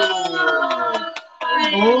 Oh.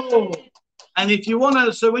 And if you want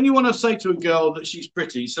to, so when you want to say to a girl that she's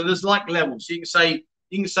pretty, so there's like levels. So you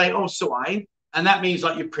can say, oh, soy, and that means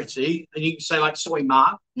like you're pretty, and you can say like soy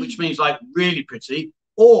mark, which means like really pretty,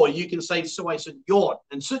 or you can say soy sut-yort,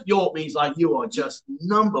 and sut-yort means like you are just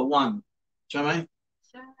number 1. Do you know what I mean?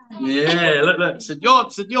 Yeah, look,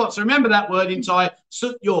 sut-yort. So remember that word in Thai,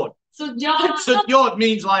 sut-yort. Sut-yort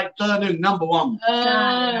means like number 1.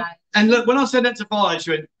 And look, when I said that to Fah,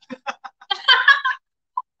 she went.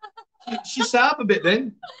 She sat up a bit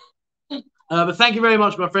then. But thank you very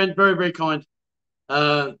much, my friend. Very, very kind.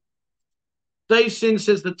 Dave Sin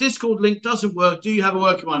says the Discord link doesn't work. Do you have a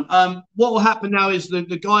working one? What will happen now is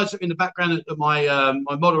the guys in the background, my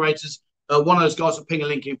moderators, one of those guys will ping a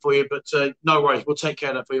link in for you. But no worries, we'll take care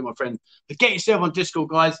of that for you, my friend. But get yourself on Discord,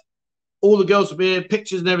 guys. All the girls will be here,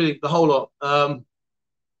 pictures and everything, the whole lot.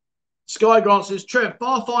 Sky Grant says, Trev,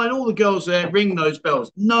 Fah and all the girls there, ring those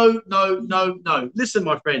bells. No. Listen,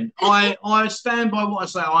 my friend, I stand by what I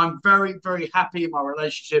say. I'm very, very happy in my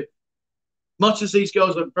relationship. Much as these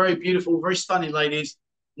girls are very beautiful, very stunning ladies,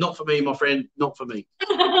 not for me, my friend, not for me.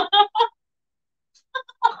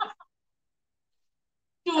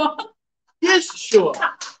 Sure. Yes, sure.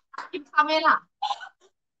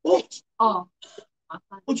 What? Oh.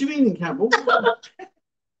 What do you mean, Campbell? Sure.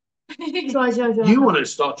 You want to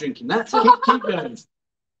start drinking that? Keep going.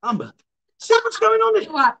 Amber, see what's going on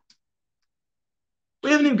here? What? We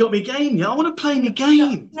haven't even got me game yet. I want to play me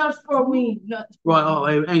game. Not for me. Not for Right, oh,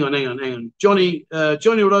 hang on. Johnny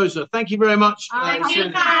Rosa, thank you very much. Thank you.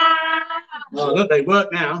 Oh, look, they work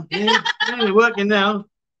now. Yeah, they're working now.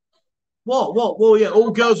 What? Well, yeah,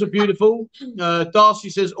 all girls are beautiful. Darcy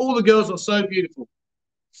says, all the girls are so beautiful.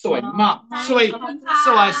 Sweet, mum. Sweet.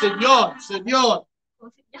 So I said, Yod.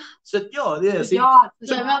 Said, Yod, yeah. See,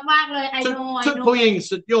 สวยมากๆเลย I know I took know Poying,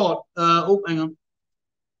 said, Yod. Oh, hang on.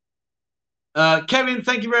 Kevin,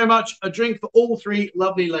 thank you very much. A drink for all three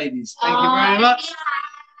lovely ladies. Thank you very much.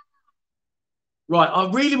 Right, I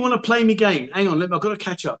really want to play me game. Hang on, I've got to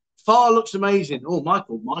catch up. Fah looks amazing. Oh,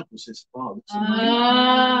 Michael says Fah looks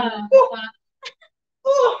amazing.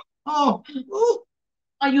 Oh.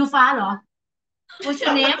 Are you Fah เหรอ What's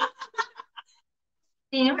your name?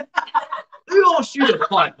 Who asked you to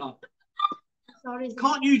pipe up? Sorry.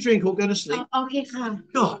 Can't you drink or go to sleep? Okay ค่ะ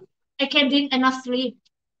God. I can drink and not sleep.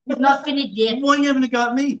 Not finished yet. Why are you having a go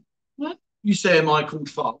at me? Hmm? You say, am I called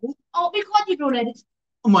Fah? Oh, because you know that.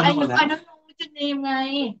 Am I I not don't know what your name ไง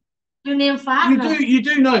Your name Fah You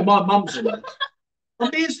do know my mum's on there.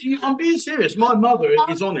 I'm being serious. My mother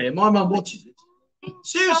is on here. My mum watches it.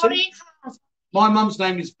 Seriously. Sorry ค่ะ My mum's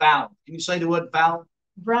name is Val. Can you say the word Val?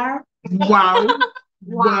 Val. Wow.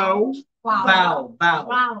 Wow.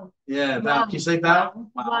 Val. Yeah, Val. Wow. Can you say Val?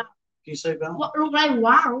 Wow. Can you say Val? What look like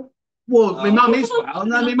wow? Well, my mum is Val.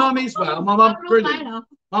 No, my mum is Val. My mum's brilliant.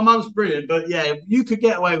 My mum's brilliant, but yeah, you could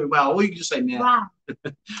get away with Val, or you could just say meow. Wow.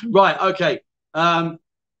 Right, okay.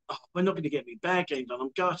 We're not going to get me bad game done.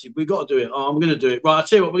 I'm gutted. We've got to do it. Oh, I'm going to do it. Right, I'll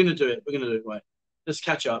tell you what, we're going to do it. We're going to do it. Right. Let's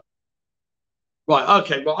catch up. Right,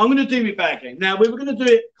 okay. Well, I'm going to do my bad game. Now, we were going to do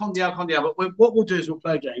it Condial, but what we'll do is we'll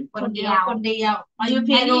play a game. คนเดียว You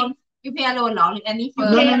pay alone. You pay alone เหรอหรืออันนี้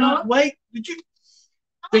No. Wait. Did you?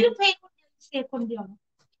 How you pay คนเดียว say คนเดียว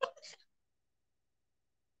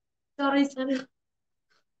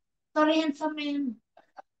Sorry handsome man.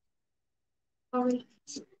 Sorry.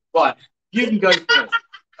 Right, you can go first.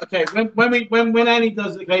 Okay, when Annie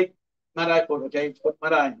does it, okay, Madai, okay,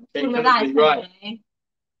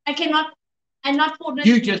 okay, right. I'm not put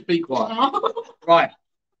You just be quiet. Right.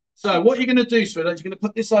 So what you're going to do, sweetheart, you're going to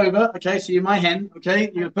put this over, okay, so you're my hen, okay,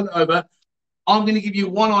 you're going to put it over. I'm going to give you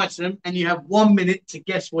one item, and you have 1 minute to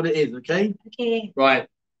guess what it is, okay? Okay. Right.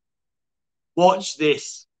 Watch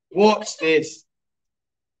this.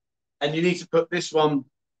 And you need to put this one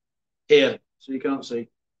here, so you can't see.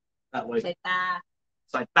 That way.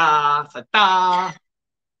 สายตา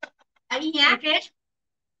อันนี้เนี่ย Okay.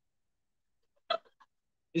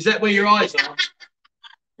 Is that where your eyes are?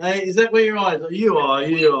 Hey, is that where your eyes are? You are.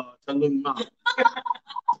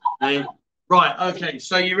 Hey. Right, okay,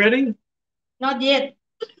 so you ready? Not yet.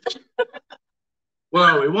 Where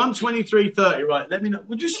are we? 1:23:30. Right, let me know.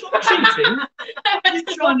 Would you stop cheating?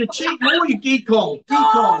 You're trying to cheat more, you geek on.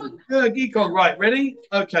 Geek on. Right, ready?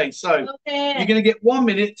 Okay, so you're going to get 1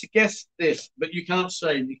 minute to guess this, but you cannot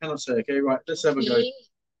say. Okay, right, let's have a go.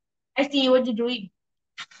 I see what you're doing.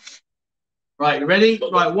 Right, you ready?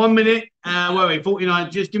 Right, 1 minute. Where are we? 49.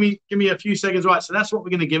 Just give me a few seconds. Right, so that's what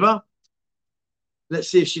we're going to give her. Let's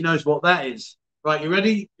see if she knows what that is. Right, you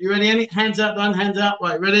ready? Annie? Hands up, done. Hands up.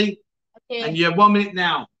 Right, ready? Okay. And you have 1 minute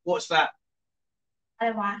now. What's that? อะไร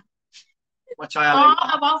วะ Watch out.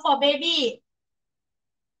 About for baby.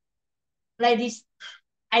 Like this.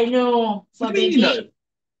 I know. For What do you mean baby. you know?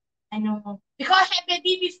 I know. Because I had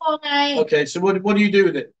baby before, guys. Okay, so what do you do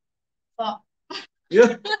with it? For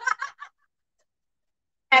Yeah.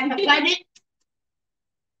 and like it.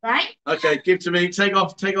 Right? Okay, give to me. Take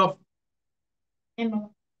off. I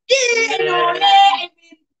know. Yeah, I know. Yeah, I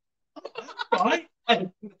mean. Right.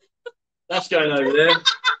 That's going over there.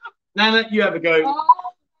 Nana, you have a go.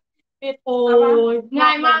 โอ้ยง่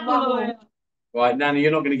ายมากเลย Right, Nana,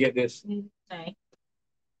 you're not going to get this. ไหน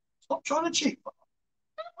Stop trying to cheat.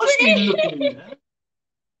 I see you looking at me.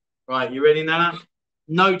 Right, you ready, Nana?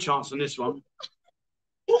 No chance on this one.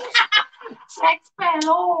 แซ็กสเปโ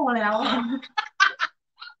ร่แล้ว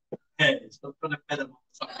Yeah, it's not going to better.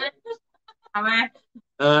 ทำไม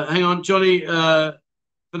Hang on, Johnny,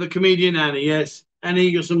 for the comedian Annie, yes. Annie,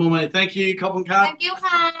 you got some more money. Thank you, Cop and Cup. Thank you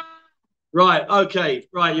ค่ะ Right, okay.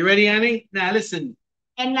 Right, you ready, Annie? Now, listen.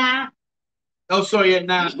 แอนนา Oh, sorry, yeah,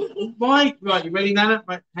 Nana. Right, you ready, Nana?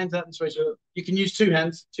 Right, hands out this way. So you can use two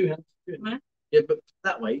hands. Yeah, but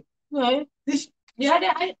that way. No. This. Yeah,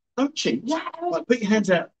 Don't cheat. Yeah. Right, put your hands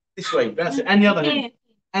out this way. That's it. And the other hand.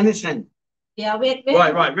 And this hand. Yeah, wait.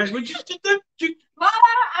 Right. Right,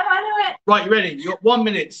 you ready? You got 1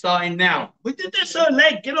 minute starting now. That's her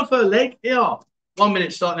leg. Get off her leg. Yeah. 1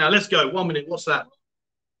 minute start now. Let's go. 1 minute. What's that?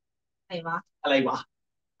 Alewa.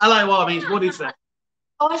 Alewa means what is that?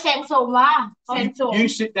 Oh, sensor. You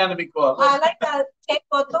sit down and be quiet. I like to take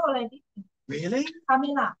photo like this. Really?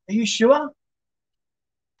 Camera. Are you sure?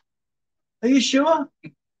 Are you sure?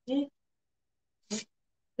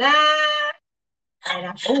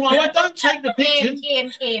 Oh, I don't take the pictures.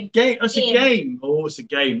 Game. It's a game. Oh, it's a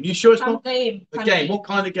game. You sure it's not game? a game? What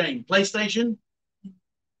kind of game? PlayStation?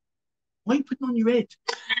 Why are you putting on your head?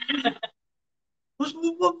 What's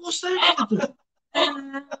that?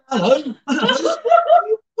 Hello?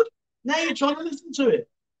 Now you're trying to listen to it.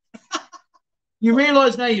 You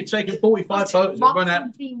realise now you've taken 45 photos and run out.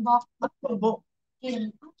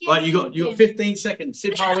 Right, you got 15 seconds.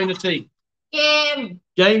 Sit power in the tea. Game,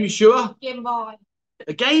 you sure? Game Boy.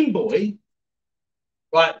 A Game Boy?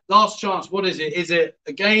 Right, last chance. What is it? Is it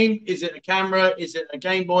a game? Is it a camera? Is it a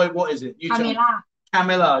Game Boy? What is it? You tell me.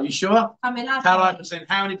 Camera. You sure? Camera. How percent?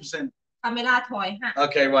 How many percent? Camera toy.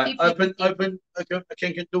 Okay, right. Open.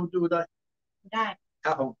 Okay, can do that. That.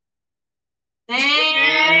 How?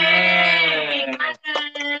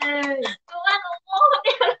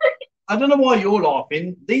 I don't know why you're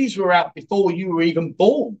laughing. These were out before you were even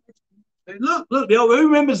born. Look, who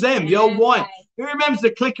remembers them? The old wine. Who remembers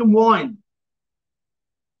the click and wine?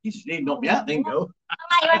 You just need to knock me out then, girl.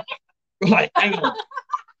 Right, hang on.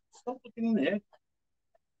 Stop looking in there.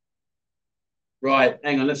 Right,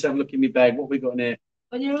 hang on. Let's have a look in my bag. What we got in here?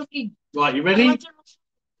 What are you looking? Right, you ready?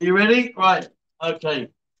 You ready? Right, okay.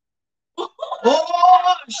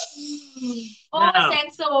 Oh,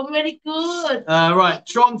 Sensor, very good. Right,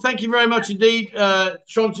 Tron, thank you very much indeed.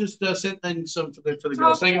 Tron just sent in some for the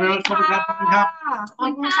girls. Thank you very much. Right,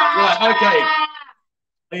 okay.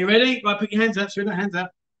 Are you ready? Right, put your hands out. Hands out.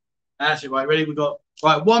 That's it. Right, ready? We've got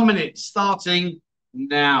 1 minute starting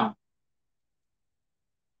now.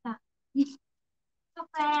 You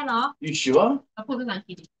sure?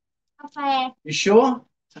 You sure?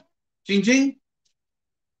 Jing?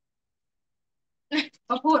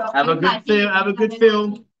 Have a good feel. Have a good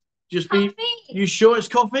feel. Just be. You sure it's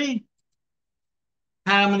coffee?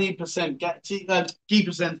 How many percent? Key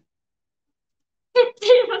percent.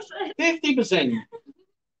 50%. 50%.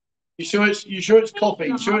 You sure it's coffee?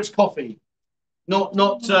 You sure it's coffee? Not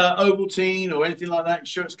Ovaltine or anything like that. You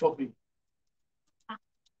sure it's coffee?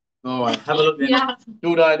 All right. Have a look then. Yeah.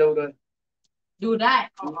 Do that.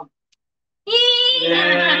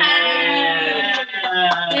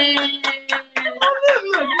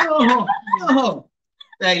 Oh.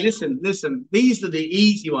 Hey, listen. These are the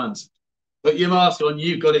easy ones. But you mask on,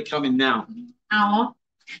 you've got it coming now.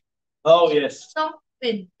 Oh, yes.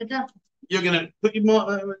 You're going to put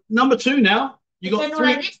your number 2 now. You got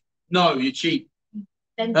 3. No, you cheat.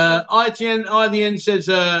 ITN says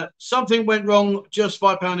something went wrong. Just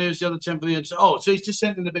 £5 here. The other 10 for the answer. Oh, so he's just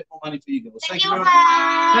sending a bit more money for you girls. Thank you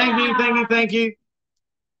very much. Thank you.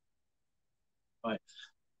 Right.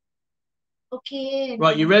 Okay.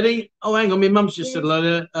 Right, you ready? Oh, hang on. My mum's just said hello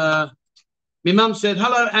there. My mum said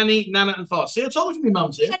hello, Annie, Nana, and Fah. See, I told you my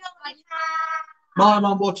mum's here. My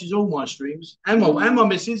mum watches all my streams, and my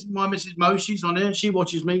missus, Mo. She's on here. She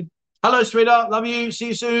watches me. Hello, sweetheart. Love you. See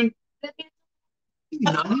you soon.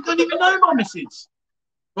 You don't even know my missus.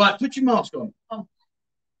 Right, put your mask on. Oh.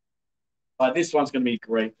 Right, this one's going to be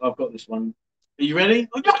great. I've got this one. Are you ready?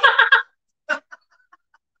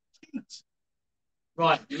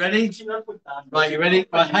 Right, you ready? Right, you ready?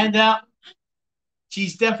 Right, hand out.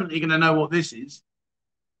 She's definitely going to know what this is.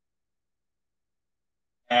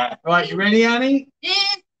 Right, you ready, Annie?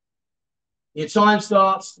 Yeah. Your time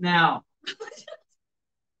starts now.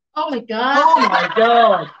 Oh my god. Oh my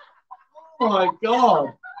god. Oh my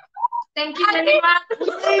god. Thank you very much.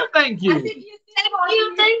 Thank you. Thank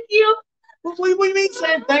you. What do you mean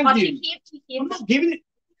saying thank you? I'm not giving it.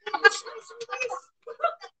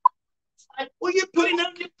 What are you putting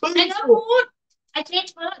on your food? I got food. I take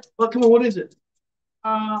food. Well, come on, what is it?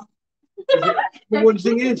 What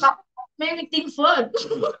thing is? Maybe think food.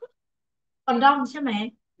 Condom ใช่ไหม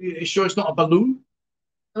You sure it's not a balloon?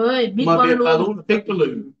 Big Might be a balloon. balloon, a big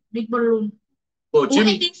balloon. Big balloon. Well,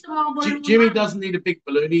 I think small balloon. Jimmy doesn't need a big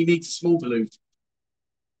balloon. He needs a small balloon.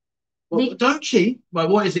 Well, don't cheat. Right,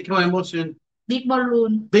 what is it? Come on, what's in? Big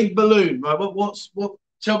balloon. Big balloon. Right, what?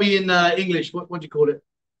 Tell me in English. What do you call it?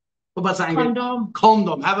 What about that English? Condom.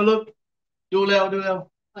 Condom. Have a look. Do it. I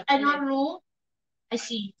don't know. I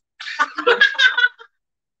see.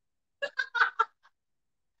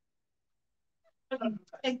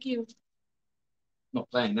 Thank you. Not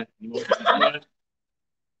playing that anymore.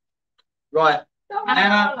 Right.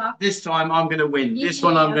 Anna, this time I'm going to win. This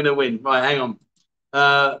one I'm going to win. Right, hang on.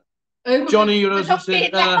 Johnny, you also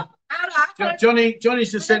said,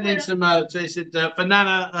 Johnny's just sent in some, they said, for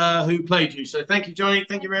Nana, who played you. So thank you, Johnny.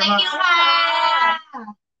 Thank you very much.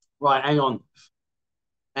 Right, hang on.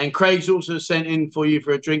 And Craig's also sent in for you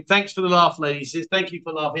for a drink. Thanks for the laugh, ladies. He says, thank you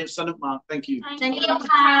for the laugh. Here's Son Mark. Thank you. Thank you.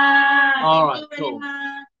 All right, cool.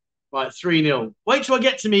 Right, 3-0. Wait till I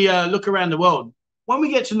get to me look around the world. When we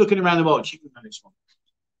get to looking around the world, you can know this one.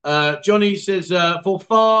 Johnny says, for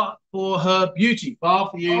Fah, for her beauty. Fah,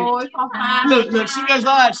 for you. Oh, Look, she goes like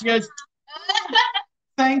that. She goes,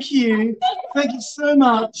 thank you. Thank you so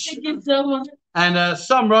much. Thank you so much. And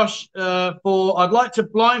Samrush, for I'd like to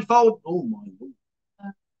blindfold. Oh, my Lord.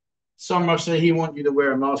 Samrush said he wants you to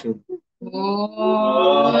wear a mask.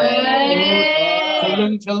 Oh.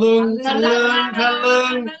 Talung.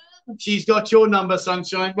 She's got your number,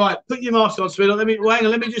 sunshine. Right, put your mask on, sweetheart. Hang on,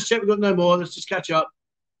 let me just check. We've got no more. Let's just catch up.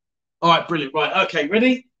 All right, brilliant. Right, okay,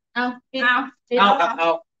 ready? Out.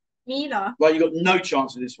 Me, though. Right, you got no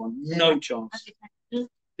chance of this one. No chance.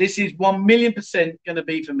 This is 1,000,000% going to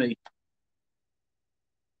be for me.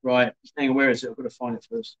 Right, hang on, where is it? I've got to find it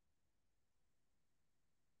first.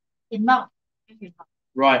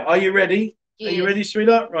 Right, are you ready? Are you ready,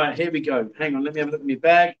 sweetheart? Right, here we go. Hang on, let me have a look at my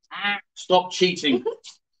bag. Stop cheating.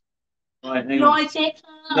 Right, hang on.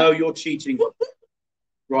 No, you're cheating.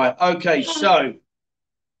 Right, okay, so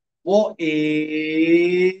what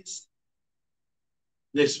is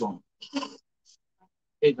this one?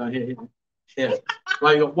 Here.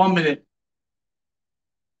 Right, you got 1 minute.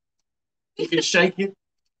 You can shake it.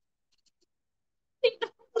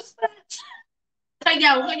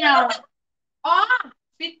 Oh,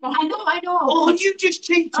 fish ball. I know. Oh, you just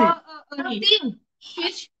cheated.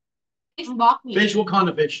 Fish box. Fish, what kind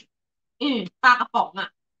of fish? ปลากระป๋องอ่ะ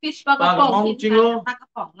fish ปลากระป๋อง จริงเหรอ ปลากระ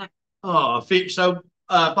ป๋องอ่ะ Oh, fish. So,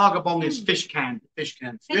 bagabong is fish can. Fish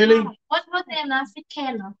can. Really? What name now? Fish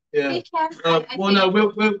can. Yeah. Fish can. Well, no,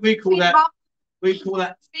 we call that. We call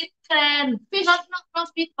that. Fish can. Fish not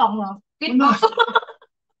fish bong. Fish Well, box.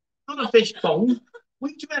 not a fish bong. What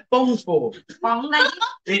do you have bongs for? ป๋องอะไร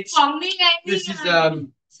It's ป๋องนี่ไง this is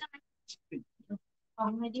ป๋อง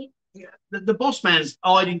อะไรดิ the boss man's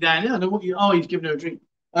hiding down here. I don't know what you. Oh, he's giving her a drink.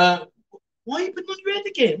 Why are you putting on your head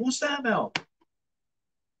again? What's that about?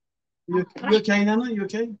 You okay, Nana? You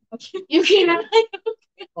okay? You can.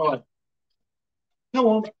 All right. Come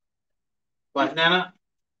on. Right, Nana.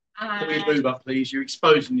 Can we move up, please? You're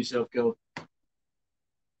exposing yourself, girl.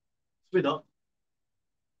 Sweetheart.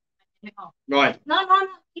 Right. No.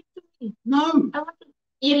 Give to me. No. I want to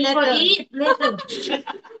eat later.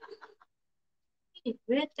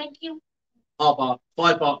 Wait, thank you. $5,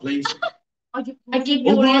 $5, please. I give you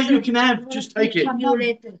All right, later. you can have. Just take it. Give you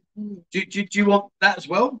later. Do you want that as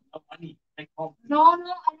well? No, I don't want.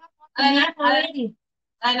 I have already.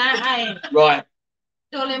 อะไรนะไอ้ Right.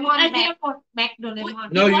 โดเรมอน I แบ็ค have for แบ็คโดเรมอน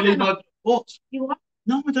No, you leave my what? you want.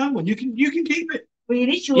 No, I don't want. You can keep it.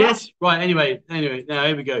 Really sure? Yes. Right. Anyway. Now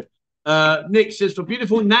here we go. Nick says for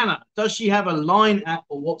beautiful Nana, does she have a Line app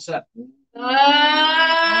or WhatsApp?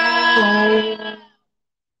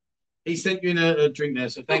 He sent you in a drink there,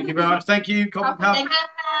 so thank you very much. Thank you, Copper Cup.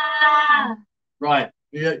 Right.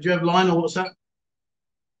 Do you have Line or WhatsApp?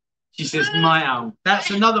 She says my own. That's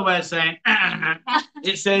another way of saying.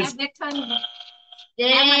 It says.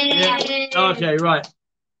 Yeah. Okay. Right.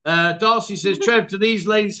 Darcy says, Trev, do these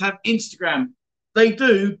ladies have Instagram? They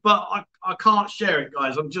do, but I can't share it,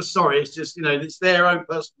 guys. I'm just sorry. It's just, it's their own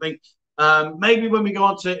personal thing. Maybe when we go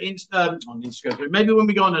on to on Instagram, maybe when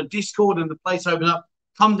we go on a Discord and the place open up,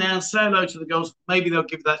 come down, say hello to the girls. Maybe they'll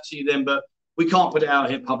give that to you then, but we can't put it out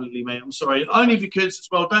here publicly, mate. I'm sorry. Only because, as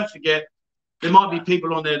well, don't forget, there might be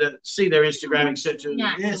people on there that see their Instagram, etc.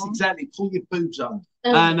 Yes, exactly. Pull your boobs up.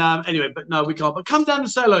 And anyway, but no, we can't. But come down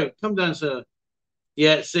and say hello. Come down, sir.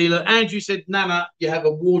 Yeah, see, look, Andrew said, Nana, you have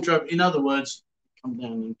a wardrobe. In other words, come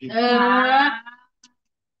down.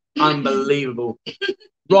 Unbelievable.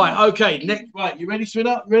 Right, okay. Next, right, you ready,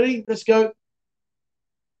 sweetheart? Ready? Let's go.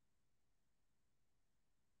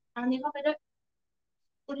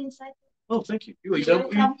 Put inside. Oh, thank you. You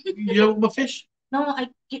don't want my fish? No, I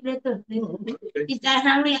get later. Oh, okay. If I'm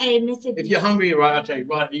hungry, I message. If you're hungry, right, okay.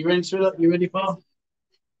 Right, are you ready, sweetheart? You ready, Fah?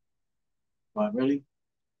 Right, ready?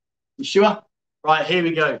 You sure? Right, here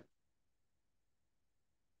we go.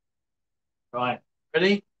 Right,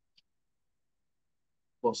 ready?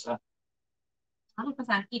 What's that? ภา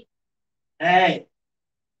ษาอังกฤษ Hey.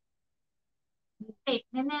 เด็ก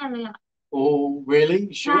แน่ๆเลยอ่ะ Oh, really?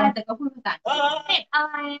 You ใช่ sure? แต่ก็พูดภาษาอังกฤษ เป็ดอะ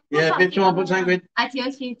ไร Yeah, bit come on, put something with. I tell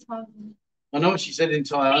she told me I know what she said in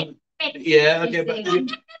Thai. เป็ด Yeah, okay, but She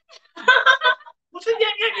what's it?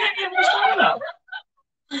 Yeah. What's that about?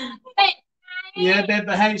 เป็ด Yeah,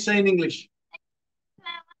 but how you say in English?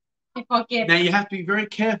 I forget Now you have to be very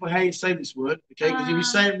careful how you say this word, okay? Because if you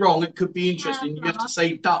say it wrong, it could be interesting. You have to say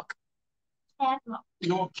duck, แคทหรอ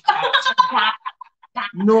not cat,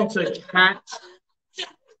 not a cat.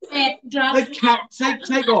 เป็ด drop A cat.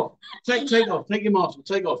 Take off. Take off. Take your mask.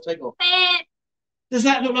 Take off. เป็ด Does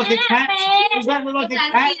that look like a cat? Does that look like a ภา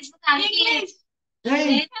ษาอัง cat? กฤษภาษาอังกฤษ Hey,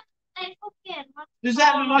 ไอ้พวกเขียนว่า does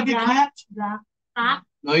that look like a cat? รัก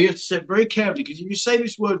No, you have to say it very carefully because if you say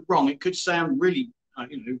this word wrong, it could sound really,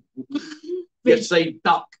 you have to say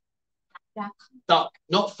duck. Duck. Duck.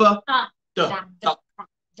 Not for. Duck. Duck. Duck.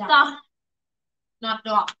 ต่อ not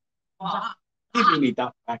dog Give me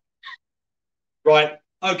duck back. Right.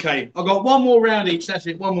 Okay. I've got one more round each. That's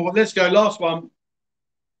it. One more. Let's go. Last one.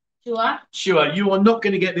 ชัวร์ Sure, you are not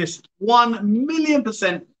going to get this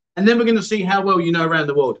 1,000,000%. And then we're going to see how well you know around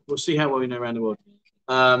the world. We'll see how well you know around the world.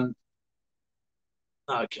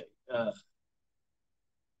 Okay.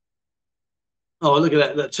 Oh, look at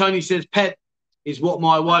that. Look, Tony says pet is what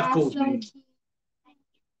my wife calls me.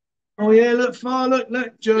 Oh, yeah. Look, Far.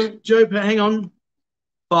 Look. Joe, hang on.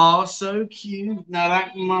 Far, so cute. No,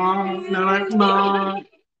 that mark.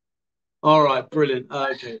 All right. Brilliant.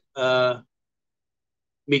 Okay.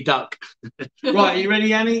 Me duck. Right, are you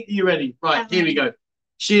ready, Annie? Are you ready? Right, here we go.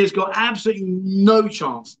 She has got absolutely no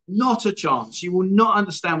chance, not a chance. She will not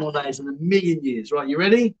understand what that is in a million years. Right, you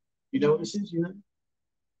ready? You know what this is, you know?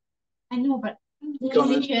 I know but Go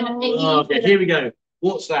on, then. Okay, here we go.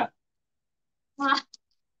 What's that?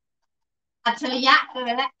 อัจฉริยะเล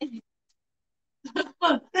ยแหละ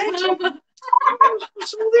What's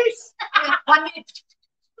all this? วันนี้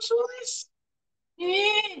What's all this?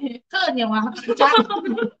 เกิดอย่างวะ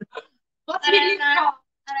อ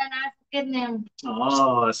ะไรนะสเก็ตเนม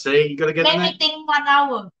Oh, see, you got to get Let the me name. think 1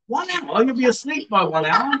 hour One hour? You'll be asleep by 1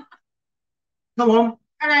 hour. Come on.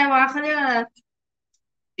 อะไรวะเขาเรียกอะไร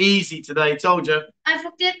Easy today, told you. I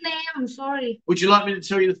forget name sorry Would you like me to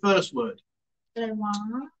tell you the first word? อะไรวะ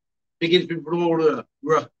Begins with ruler.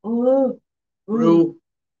 โอ้ Rule.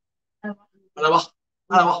 อะไรวะ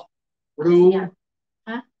Rule.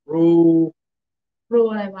 ฮะ Rule. รู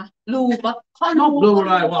อะไรวะ รูปะเขา Not rule อะไ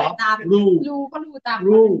รวะ ตาม Rule. รูก็รูตาม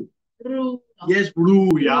Rule. รู Yes,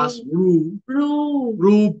 rule. Yes, rule. รู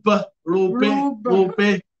Rube. Rube. Rube.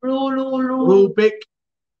 รู Rubik.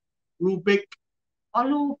 Rubik. อ๋อ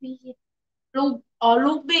ลูกบีดลูกอ๋อ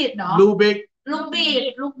ลูกบีดเนาะ Rubik. ลูก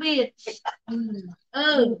บีดเอ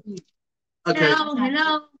อ Okay. hello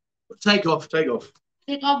Take off. take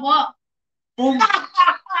off what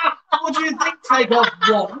What do you think? Take off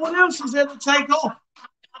what? What else is there to take off?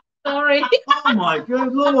 sorry Oh my good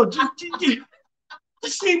lord!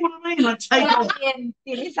 Just see what I mean? Like take off. เรียน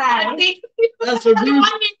ศิลปศาสตร์ That's a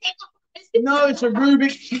Rubik. No, it's a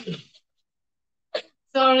Rubik.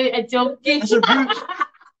 sorry I joking That's a Rubik.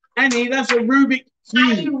 Annie, that's a Rubik I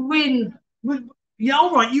cube. win Yeah,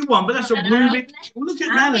 all right, you won, but that's a Rubik. Well, look at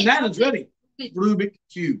Nana. Nana's ready. Rubik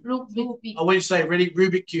cube. ลูกบีด I want you to say it. Ready?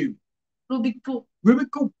 Rubik cube. ลูกบีดกู Rubik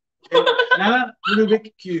cube. Nana, Rubik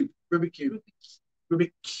cube. Rubik cube.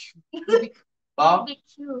 Rubik cube. Bob, big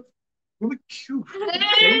cube Rubik cube.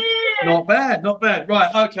 Not bad, not bad. Right,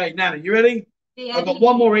 okay, Nana, you ready? I've got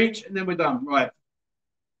one more each, and then we're done. Right.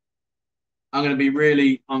 I'm going to be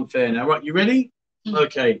really unfair now. Right, you ready?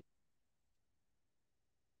 Okay.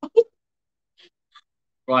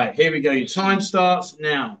 Right, here we go. Your time starts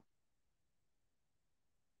now.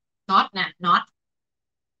 not นะ not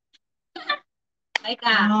ไอ้ก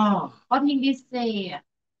า Oh. what English say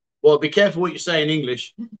Well, be careful what you say in English.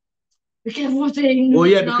 be careful saying Well,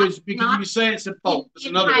 yeah, Not- because not- if you say it's a bolt, it's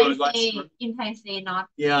in another Thai word like. say in Thai say not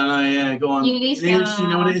Yeah, I know. Yeah, go on. English, In English, you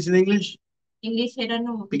know what it is in English? English I don't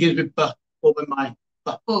know Begins with b. What with my?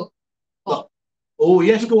 Book. Oh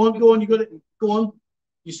yes, go on. You got it. Go on.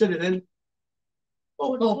 You said it then.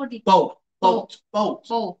 Bolt. Bolt. Bolt. Bolt.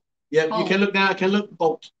 book Yeah, you Bolt. can look now. I can look.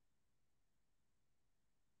 Bolt.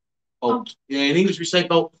 Bolt. Yeah, in English we say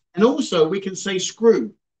bolt, and also we can say screw.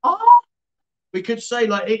 oh We could say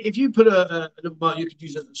like if you put well, you could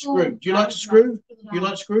use it as a screw. Do you like to screw? Do you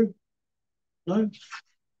like screw? No.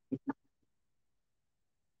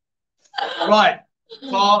 Right.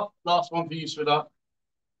 Far. Last one for you, sweetheart.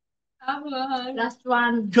 last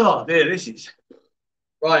one God, there. This is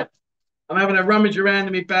right. I'm having a rummage around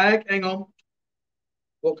in my bag. Hang on.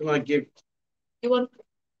 What can I give? you want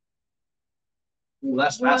Oh,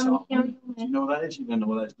 that's one hard. Do you know what that is? You don't know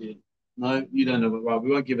what that's doing. No, you don't know. Right,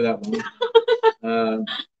 we won't give it that one.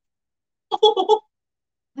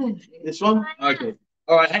 This one? Okay.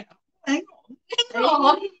 All right. Hang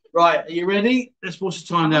on. Right, are you ready? Let's watch the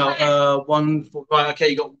time now. Right, okay,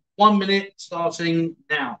 you got 1 minute starting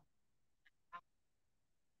now.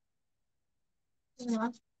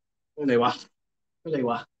 Really what?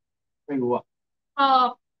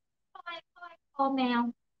 Con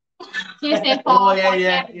mèo. She said Oh,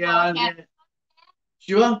 yeah.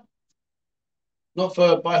 Sure? Not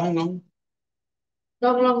for by Hong Kong?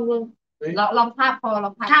 ลองภาพพอล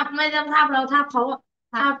องภาพ ทาบไม่ต้องทาบเราทาบเขาอะ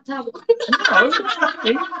ทาบ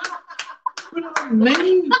No,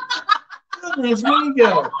 me. Goodness me,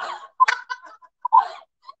 girl.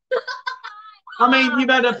 I mean, you've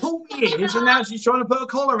had a pull ears and now she's trying to put a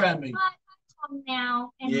collar around me. Con mèo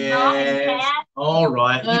and Yes. dog and cat. All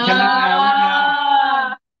right. You can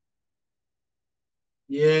now.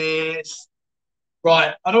 Yes.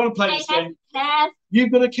 Right. I don't want to play this game.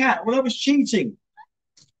 You've got a cat. Well, that was cheating.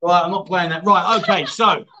 Right. I'm not playing that. Right. Okay.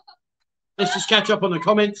 So let's just catch up on the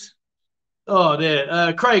comments. Oh,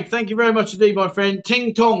 dear. Craig, thank you very much indeed, my friend.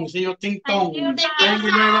 Ting Tong. See your Ting Tong. Thank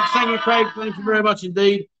you very much. Thank you, Craig. Thank you very much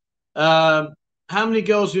indeed. How many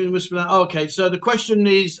girls are in Whisper Lounge? Okay, so the question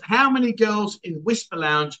is, how many girls in Whisper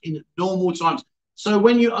Lounge in normal times? So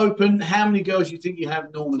when you open, how many girls do you think you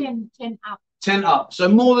have normally? 10 up. 10 up. So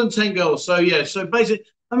more than 10 girls. So, yeah, so basically,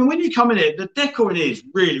 I mean, when you come in here, the decor in here is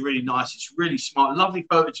really, really nice. It's really smart. Lovely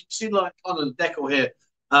photos. You can see, like, kind of the decor here.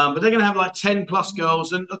 But they're going to have, like, 10 plus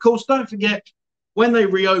girls. And, of course, don't forget, when they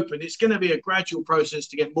reopen, it's going to be a gradual process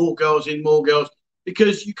to get more girls in,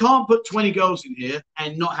 because you can't put 20 girls in here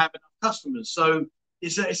and not have enough customers. So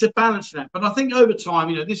it's a balance in that. But I think over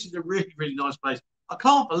time, you know, this is a really, really nice place. I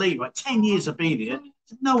can't believe, like, 10 years I've been here.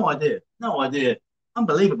 No idea.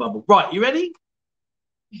 Unbelievable. Right, you ready?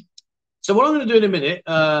 So what I'm going to do in a minute,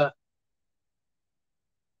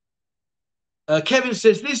 Kevin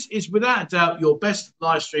says, this is without doubt your best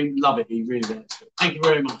live stream. Love it. He really does. Thank you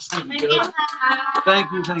very much. Thank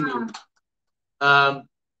you. Thank you.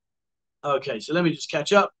 Okay, so let me just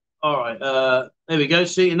catch up. All right, there we go.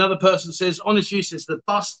 See, another person says, honest use is the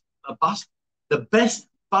best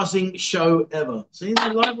buzzing show ever. See, I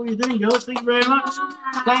like what you're doing, girls. Thank you very much.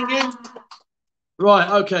 Thank you.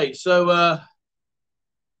 Right, okay, so,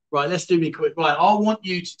 right, let's do me quick. Right, I want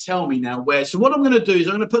you to tell me now where. So what I'm going to do is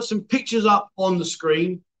I'm going to put some pictures up on the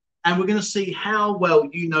screen, and we're going to see how well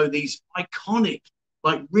you know these iconic,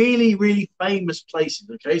 like really, really famous places,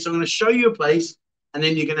 okay? So I'm going to show you a place, and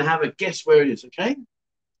then you're going to have a guess where it is, okay?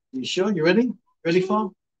 You sure? You ready? Ready, Fah?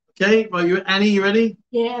 Okay. Well, Annie, you ready?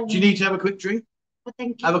 Yeah. Do you need to have a quick drink? Well,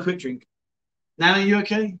 thank you. Have a quick drink. Nana, you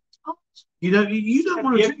okay? Oh. You don't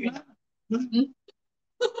want to drink that?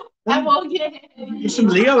 I'm okay. There's some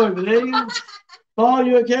Leo over there. Fah,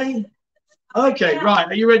 you okay? Okay, right.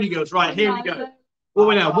 Are you ready, girls? Right, here we go. Well,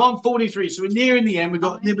 we're now 1:43, so we're nearing the end.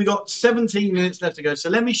 We've got 17 minutes left to go. So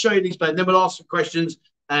let me show you these places, then we'll ask some questions.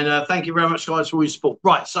 And thank you very much, guys, for all your support.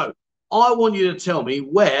 Right, so I want you to tell me,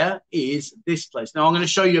 where is this place? Now, I'm going to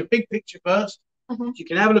show you a big picture first. You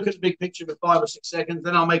can have a look at the big picture for 5 or 6 seconds.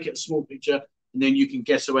 Then I'll make it a small picture, and then you can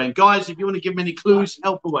guess away. And, guys, if you want to give me any clues,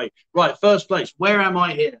 help away. Right, first place. Where am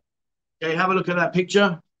I here? Okay, have a look at that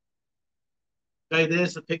picture. Okay,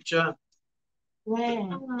 there's the picture. Where?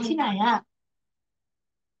 ที่ไหนอะ?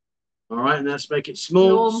 All right, and let's make it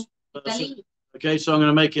small. Okay, so I'm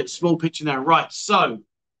going to make it a small picture now. Right, so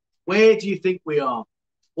where do you think we are?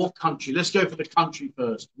 What country? Let's go for the country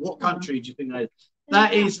first. What country do you think that is?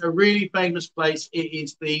 That is a really famous place. It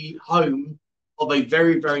is the home of a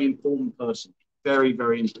very, very important person. Very,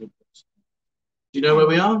 very important person. Do you know where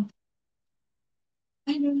we are?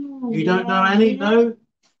 I don't know. You don't know any? No?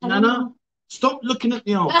 No? Stop looking at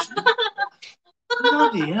the answer.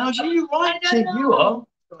 Bloody hell, you right, Tim, you are.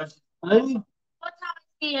 Hey?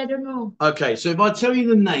 I don't know. Okay, so if I tell you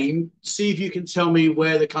the name, see if you can tell me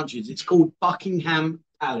where the country is. It's called Buckingham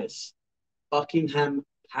Palace. Buckingham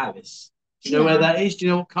Palace. Do you know where that is? Do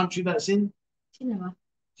you know what country that's in?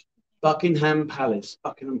 Buckingham Palace.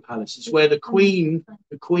 Buckingham Palace. It's where the Queen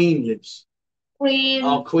lives. Queen.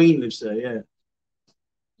 Our Queen lives there, yeah.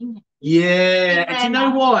 Yeah. And do you know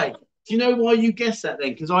why? Do you know why you guessed that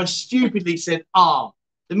then? Because I stupidly said R.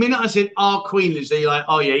 The minute I said our Queen lives there, you're like,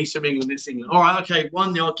 oh yeah, he's from England, it's England. All right, okay,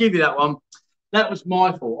 1-0, I'll give you that one. That was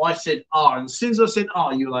my fault. I said R, and as soon as I said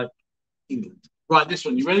R, you were like, England. Right, this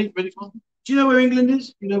one, you ready? Ready for it? Do you know where England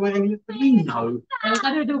is? You know where England is? We know.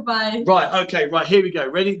 Right, okay, right, here we go.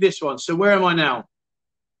 Ready? This one. So where am I now?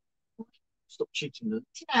 Stop cheating, man.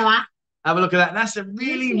 Have a look at that. That's a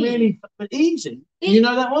really, really easy. You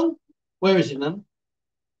know that one? Where is it, man?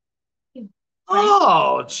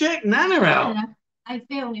 Oh, check Nana out.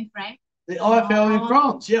 Eiffel in France. The Eiffel in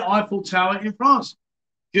France. Yeah, Eiffel Tower in France.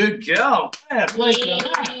 Good girl. Yeah,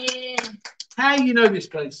 how you know this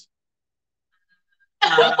place?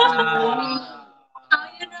 How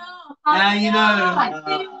you know? How you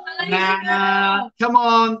know? Nana, come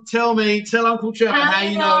on, tell me. Tell Uncle Trevor how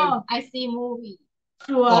you know. I see movie.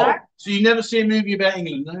 Sure. Oh, so you never see a movie about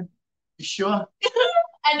England, no? You sure?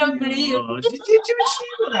 I don't believe. Oh, did you see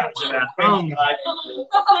what that was about? Oh,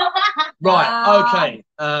 right, okay.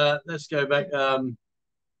 Let's go back.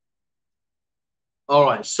 All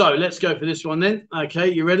right, so let's go for this one then. Okay,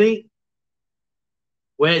 you ready?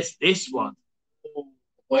 Where's this one?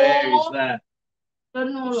 Where is that?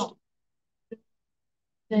 Don't know.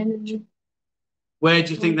 Where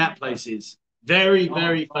do you think that place is? Very,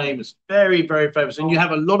 very famous. Very, very famous. And you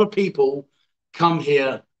have a lot of people come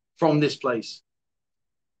here from this place.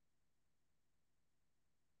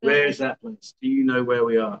 Where is that place? Do you know where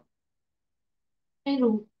we are? I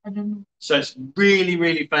don't know. So it's really,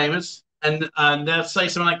 really famous. And they'll say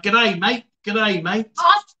something like, "G'day, mate. G'day, mate."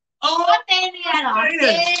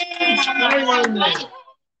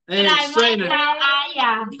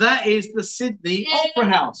 That is the Sydney Opera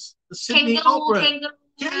House. The Sydney Opera.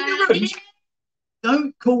 Kangaroos?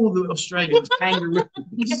 Don't call the Australians kangaroos.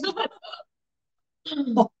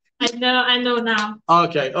 I know now.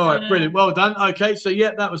 Okay, all right, brilliant. Well done. Okay, so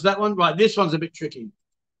yeah, that was that one. Right, this one's a bit tricky.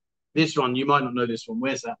 This one, you might not know this one.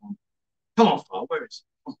 Where's that one? Come on, Fah, where is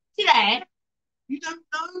it? You don't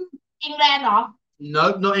know? England hả?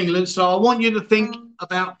 No, not England. So I want you to think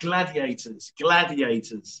about gladiators.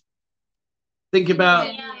 Gladiators. Think about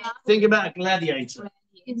a gladiator.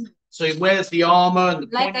 So he wears the armor and the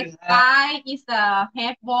like a guy is a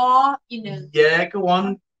head ball in a yeah, go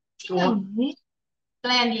on. Go on.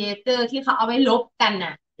 gladiator ที่เขาเอาไว้รบกันน่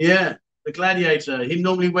ะ Yeah, the gladiator. He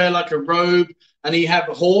normally wear like a robe and he have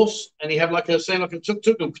a horse and he have like a say like a tuk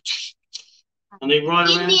tuk and they ride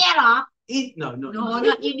around. India เหรอ No,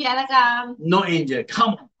 not India ละกัน Not India.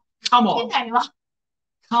 Come on. Come ที่ on. ไหนวะ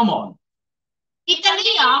Come on. อิตาลี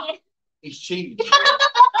เหรอ He's cheating.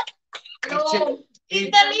 อิ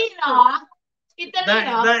ตาลีเหรอ อิตาลีเห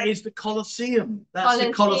รอ That is the Colosseum. That's the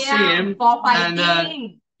Colosseum. for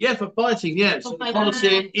fighting. Yeah, for fighting. Yeah, so the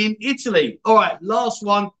Colosseum in Italy. All right, last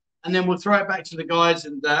one, and then we'll throw it back to the guys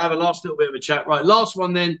and have a last little bit of a chat. Right, last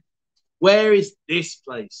one then. Where is this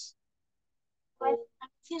place?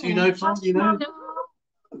 Do you know, Fah? You know?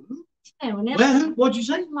 Where? What'd you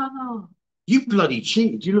say? You bloody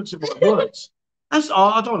cheated. You looked at my words. That's. Oh,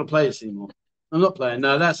 I don't want to play this anymore. I'm not playing.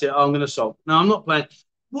 No, that's it. I'm going to solve. No, I'm not playing.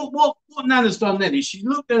 What Nana's done then is she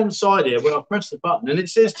looked down the side here where I press the button and it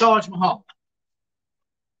says Taj Mahal.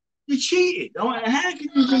 You cheated. How can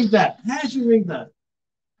you read that? How did you read that?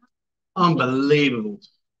 Unbelievable.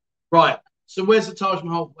 Right. So where's the Taj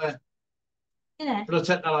Mahal? Where? Yeah.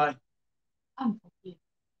 Protect that eye.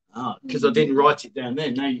 Because I didn't write it down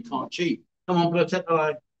there. Now you can't cheat. Come on, protect that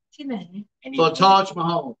eye. ที่ไหน For Taj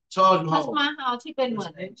Mahal. Taj Mahal. มาเฮาที่เป็นเหมือ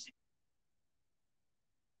น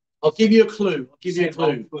I'll give you a clue. I'll give you a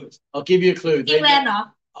clue. I'll give you a clue. อิงแลนด์เหรอ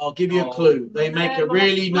I'll give you a clue. They make a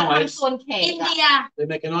really nice. ส่วนแขก อินเดีย They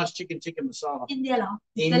make a nice chicken tikka masala. อินเดียเหรอ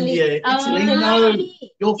India, Italy. No,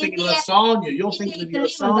 you're thinking lasagna. You're thinking of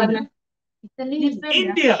lasagna. อิตาลี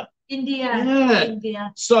India. อินเดีย Yeah. อินเดีย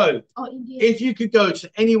So, อ๋ออินเดีย if you could go to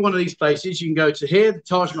any one of these places, you can go to here, the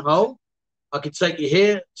Taj Mahal. I could take you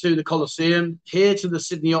here to the Colosseum, here to the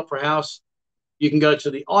Sydney Opera House. You can go to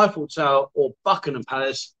the Eiffel Tower or Buckingham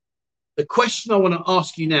Palace. The question I want to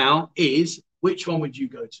ask you now is, which one would you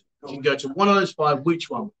go to? You can go to one of those five. Which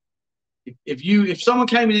one? If someone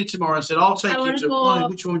came in here tomorrow and said, "I'll take you to one,"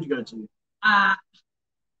 which one would you go to?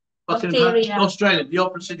 Australia. Australia, the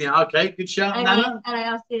Opera Sydney. Okay, good shout, อะไร Nana. อะไร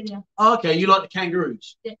ออสเตรเลีย Okay, you like the kangaroos?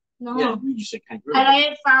 no Yeah, you said kangaroos. อะไร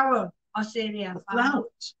flower ออสเตรเลีย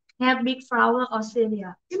Flowers. have big flower ออสเตรเลีย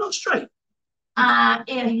You're not straight.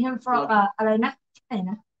 have flower อะไรนะที่ไหน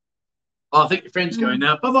นะ Oh, I think your friend's going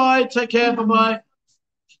now. Bye bye. Take care. Bye bye.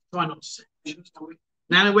 Try not to say.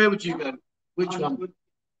 Nana, where would you go? Which one?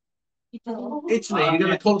 Italy. You go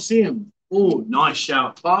to the Colosseum. Oh, nice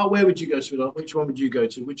shout. Fah, where would you go, sweetheart? Which one would you go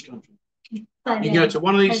to? Which country? You can go to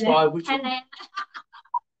one of these five. Which one?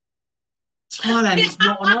 Thailand is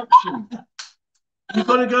not an option. You've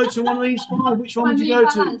got to go to one of these five. Which one would you go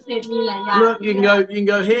to? Look, you can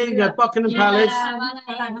go here. You can go Buckingham Palace,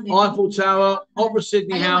 Eiffel Tower, Opera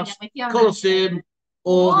Sydney House, Colosseum,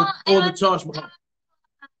 or the Taj Mahal.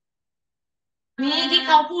 นี่ที่เ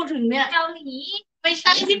ขาพูดถึงเนี่ยเกาหลีไม่ใ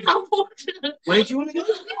ช่ที่เขาพูดถึง Where do you want to go?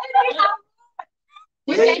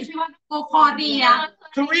 Where do you want to go? Korea.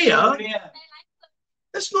 Korea?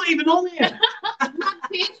 That's not even on here.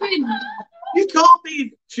 Pigeon. You can't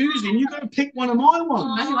be choosing. You've got to pick one of my ones.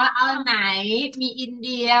 หมายถึงว่าเอาไหนมีอินเ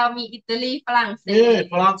ดียมีอิตาลีฝรั่งเศส Yeah,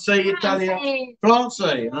 France, Italia. France.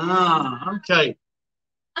 Ah, okay.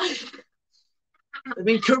 I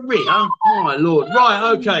mean, Korea. Oh, my Lord. Right,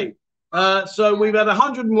 okay. So we've had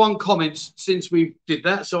 101 comments since we did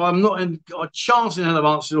that. So I'm not got a chance in hell of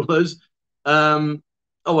answering all those.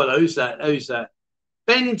 Oh, well, who's that? Who's that?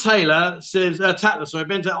 Ben Taylor says, Tatler, sorry,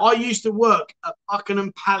 Ben Taylor, I used to work at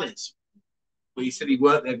Buckingham Palace. Well, he said he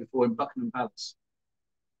worked there before in Buckingham Palace.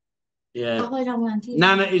 Yeah.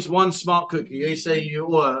 Nana is one smart cookie. You say you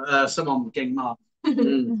or someone getting marked.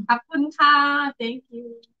 ขอบคุณค่ะ thank you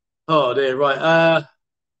Oh dear, right.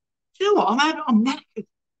 Do you know what? I'm knackered.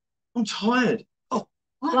 I'm tired. Oh,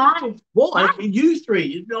 Why? why? You three,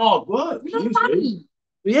 it's hard work. You three.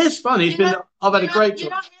 Yeah, it's funny. It's been. I've had a great You're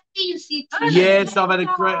job. not happy, you see. Yes, I've had a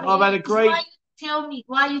great. Why you tell me?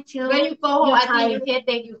 Why you tell when me? you go home I think you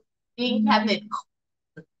take you being tablet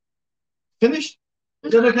Finished?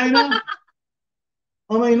 Is that okay now?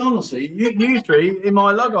 I mean, honestly, you three in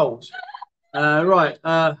my lug holes. Right.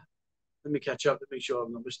 Let me catch up to make sure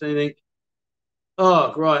I'm not missed anything.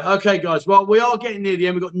 Oh, right. Okay, guys. Well, we are getting near the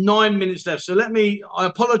end. We've got 9 minutes left. So I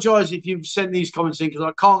apologise if you've sent these comments in because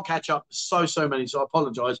I can't catch up. So many. So I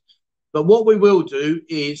apologise. But what we will do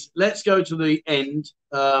is let's go to the end.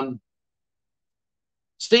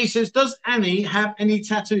 Steve says, does Annie have any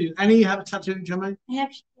tattoos? Annie, you have a tattoo, Jermaine?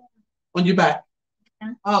 On your back?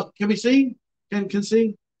 Yeah. Oh, can we see? Can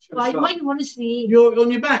see? Why you want to see? You're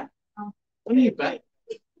on your back? Oh. On your back?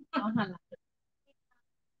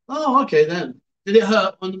 Oh, okay then. Did it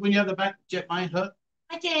hurt when you have the back? Jet may hurt?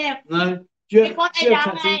 I did. No? Do you Because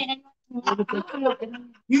have I tattoos?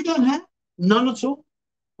 You don't have? None at all?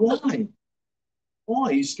 Why? Why?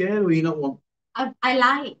 Are you scared or you not want? I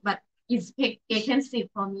like but it's expensive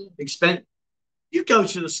for me Expense? You go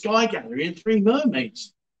to the Sky Gallery in Three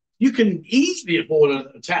Mermaids. You can easily afford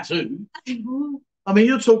a tattoo. I mean,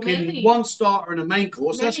 you're talking Maybe. one starter and a main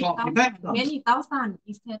course. That's half your back done. many thousand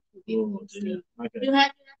is tattoo Oh, dear. Okay. You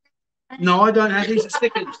have. No, I don't have. These are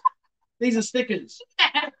stickers. These are stickers.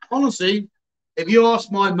 Honestly, if you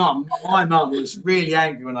ask my mum was really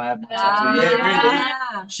angry when I had my tattoo.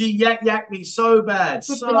 Yeah, really. She yacked me so bad.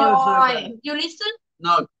 So bad. You listen?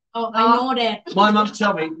 No. Oh, I know that. My mum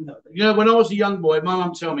tell me, you know, when I was a young boy, my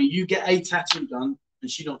mum tell me, you get a tattoo done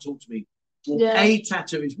and she don't talk to me. Well, Yeah. a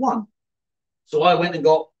tattoo is one. So I went and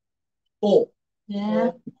got 4.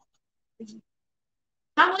 Yeah.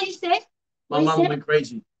 How will you say? My mum went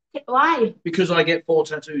crazy. Why? Because I get 4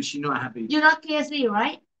 tattoos, she's not happy. You're not crazy,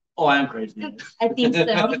 right? Oh, I am crazy. I think so.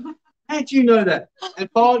 How do you know that?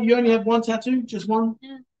 And Paul, you only have 1 tattoo? Just 1?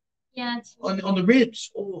 Yeah. On the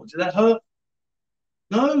ribs? Oh, did that hurt?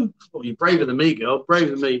 No? Oh, you're braver than me, girl.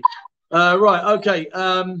 Braver than me. Right, okay.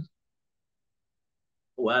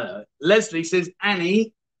 Well, Leslie says,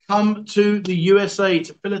 Annie, come to the USA,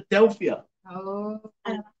 to Philadelphia.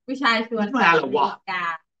 ผู้ชายชวน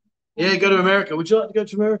Yeah, go to America. Would you like to go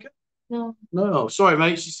to America? No. No. Oh, sorry,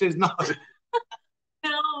 mate. She says no.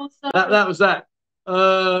 No, sorry. That was that.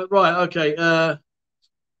 Right, okay.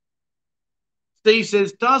 Steve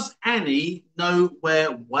says, does Annie know where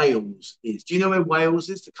Wales is? Do you know where Wales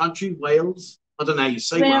is? The country, Wales? I don't know how you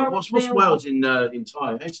say Wales. What's Wales in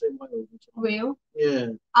Thai? How do you say Wales in Thai? Wales Yeah.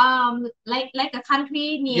 like a country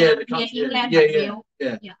near the country. England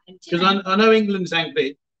Yeah. Because I know England's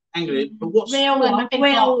Anglia, but what's Wales มันเป็น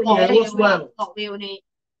เกาะ Yeah, what's Wales? เกาะเวลใน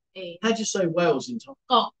How do you say Wales in Thai?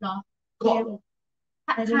 เกาะเหรอ Got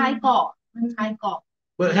คล้ายเกาะมันคล้ายเกาะ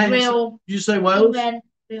But how do Wales. you say Wales? England.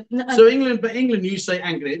 So England you say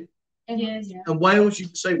Anglia, Yeah. and Wales you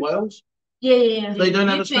say Wales. Yeah. They don't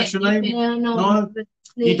have a special name. No.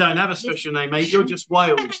 You don't have a special name, mate. You're just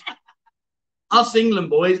Wales. Us England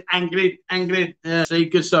boys, Anglia. Yeah, see,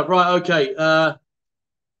 good stuff. Right, okay.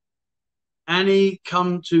 Annie,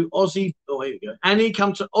 come to Aussie. Oh, here we go. Annie,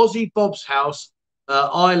 come to Aussie Bob's house.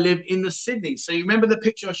 I live in the Sydney. So you remember the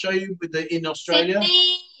picture I show you with in Australia?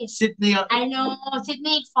 Sydney. I know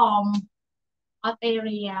Sydney from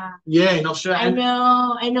Australia. Yeah, in Australia.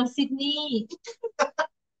 I know Sydney.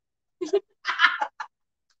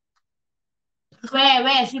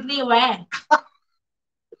 Where Sydney? Where?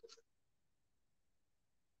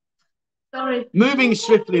 Sorry. Moving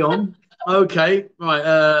swiftly on. Okay,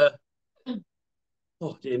 right.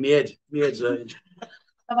 Oh dear, my head's hurting.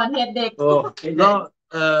 ตะวันเห็ดเด็ก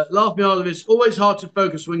Laugh me out of it. It's always hard to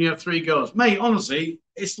focus when you have 3 girls. Mate, honestly,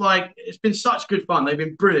 it's been such good fun. They've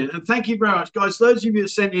been brilliant. And thank you very much, guys. Those of you that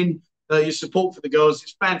sent in your support for the girls,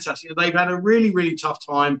 it's fantastic. They've had a really, really tough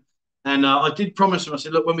time. And I did promise them, I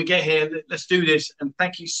said, look, when we get here, let's do this. And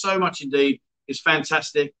thank you so much indeed. It's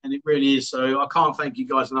fantastic. And it really is. So I can't thank you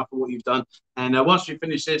guys enough for what you've done. And once we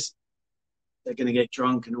finish this, they're going to get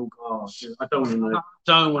drunk and all. Oh, I don't want to know.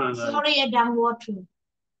 Don't want to know. Sorry, I don't want to.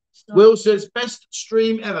 Will says, best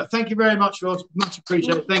stream ever. Thank you very much, Will. Much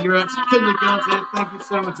appreciated. Thank you very much. The girls here. Thank you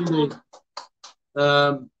so much indeed.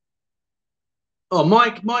 Oh,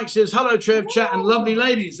 Mike says, hello, Trev, chat, and lovely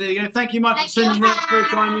ladies. There you go. Thank you, Mike, for sending that very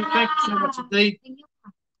kindly. Thank you so much indeed.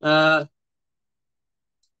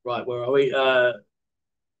 Right, where are we? Do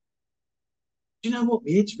you know what?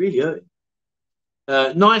 It's really early.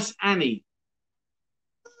 Nice Annie.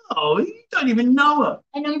 Oh, you don't even know her.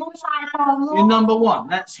 You're number one.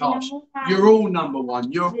 That's harsh. You're all number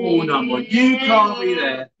one. You're all number one. You can't be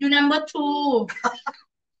there. You're number 2.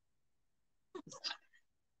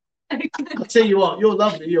 I'll tell you what, you're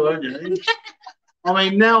lovely, you aren't you? I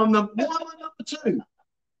mean, now I'm number 2.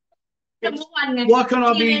 Number 1. Why can't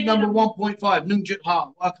I be number 1.5? Nungjut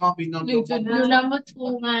Ha. Why can't I be number 1? You're number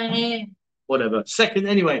 2. Whatever. Second,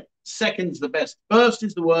 anyway. Second's the best. First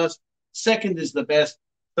is the worst. Second is the best.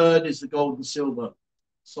 Third is the gold and silver.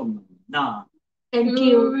 Nah. Thank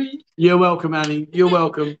you. You're welcome, Annie. You're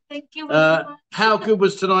welcome. Thank you. How good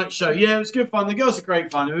was tonight's show? Yeah, it was good fun. The girls are great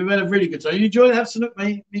fun. We had a really good time. You enjoyed it? Have some,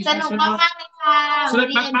 mate. You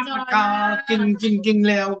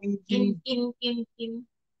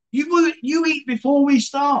eat before we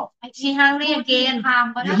start. She's hungry again.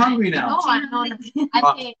 You're hungry now? No, I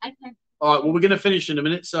can. All right, well, we're going to finish in a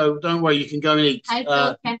minute, so don't worry. You can go and eat.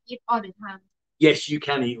 I can eat all the time. Yes, you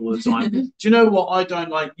can eat all the time. Do you know what I don't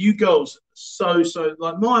like? You girls, so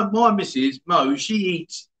like my missus Mo, she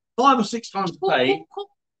eats 5 or 6 times a day,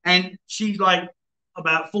 and she's like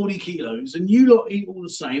about 40 kilos, and you lot eat all the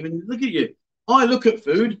same. And look at you. I look at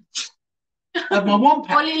food, have my 1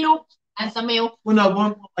 pack. Only look and smell. Well, no,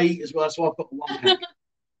 one I eat as well, so I've got the 1 pack.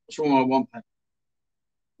 What's wrong with my 1 pack?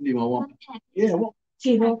 Need my 1 pack. Yeah, what?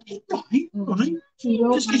 Right.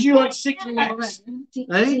 Just because you like 6 packs.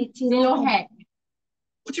 Eh?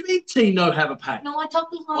 What do you mean, Tino have a pack? No, I'm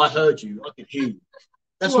talking I heard you. I could hear you.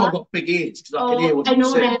 That's why I've got big ears, because I can hear what I you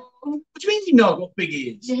know said. that. What do you mean you know I've got big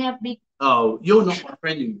ears? You have big. Oh, you're not my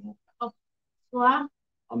friend anymore. What?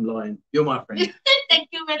 I'm lying. You're my friend. Thank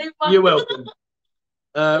you very much. You're welcome.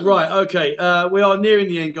 Right, okay. We are nearing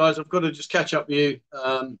the end, guys. I've got to just catch up with you.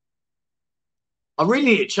 I really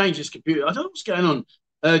need to change this computer. I don't know what's going on.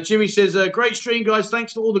 Jimmy says, great stream, guys.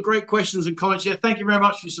 Thanks for all the great questions and comments. Yeah, thank you very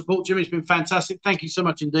much for your support, Jimmy. It's been fantastic. Thank you so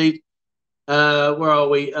much indeed. Where are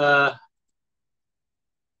we? Oh,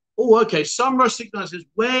 okay. Some Rustic Knight says,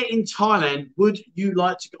 where in Thailand would you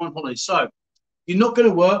like to go on holiday? So, you're not going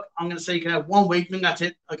to work. I'm going to say you can have 1 week, and that's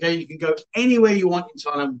it. Okay, you can go anywhere you want in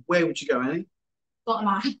Thailand. Where would you go, Annie? Got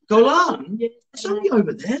line. Golan? Yeah. It's only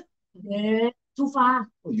over there. Yeah. Too far.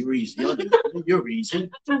 Oh, you're easy. You're easy.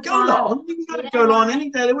 Golan. You can go to Golan any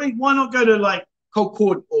day of the week. Why not go to like Koh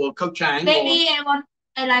Cord or Koh Chang? Maybe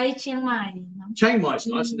I like Chiang Mai. Chiang Mai's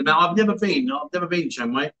nice. I've never been. I've never been to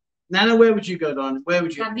Chiang Mai. Nana, where would you go, Don? Where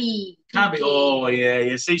would you? Krabi. Oh,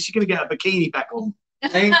 yeah. See, she's going to get a bikini back on.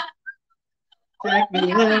 Hey? Hey?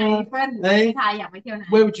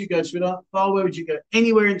 Where would you go, sweetheart? Oh, where would you go?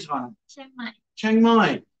 Anywhere in Thailand. Chiang Mai. Chiang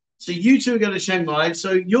Mai. So you two are going to Chiang Mai.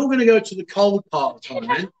 So you're going to go to the cold part of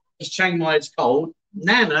Thailand because Chiang Mai is cold.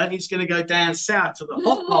 Nana is going to go down south to the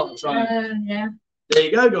hot part of Thailand. Yeah. There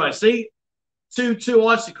you go, guys. See, two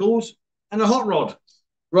icicles and a hot rod.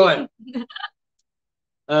 Right.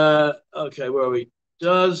 Okay, where are we?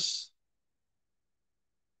 Does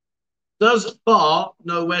Fah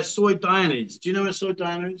know where Soy Diana is? Do you know where Soy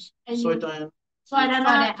Diana is? Soy Diana. Soy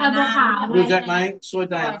Diana. Who's that, mate? Soy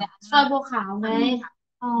Diana. Soy Bo Khao, mate.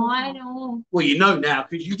 Oh, I know. Well, you know now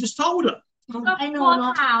because you just told her. I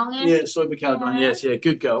know. Yeah, Soy Bacaldan. Yes, yeah,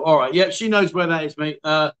 good girl. All right, yeah, she knows where that is, mate.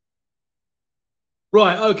 Right,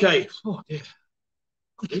 okay. Oh dear,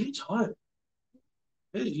 I'm really tired.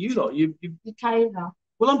 You lot, you tired now?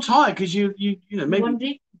 Well, I'm tired because you know maybe. You want to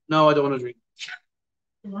drink? No, I don't want to drink.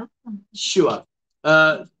 Sure.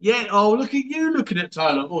 Yeah. Oh, look at you looking at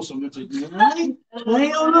Tyler. Awesome. Hey,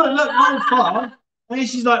 oh look, how far? And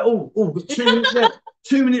she's like, oh, 2 minutes left.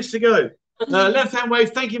 2 minutes to go. Left hand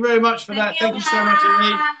wave. Thank you very much for that. Thank you so much,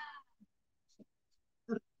 indeed.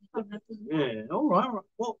 Yeah. All right.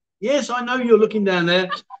 Well, yes, I know you're looking down there.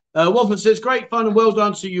 Waffle says, great fun and well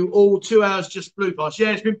done to you all. 2 hours just flew past.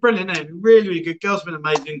 Yeah, it's been brilliant. It's been really, really good. Girls been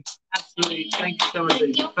amazing. Absolutely. Thank you so much.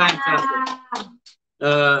 Fantastic.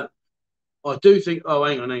 I do think. Oh,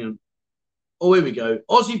 hang on. Oh, here we go.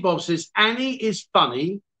 Aussie Bob says, Annie is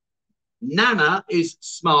funny, Nana is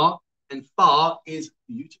smart, and Fah is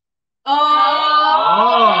beautiful.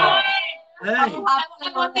 Oh. Hey.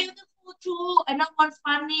 I want beautiful too. I not want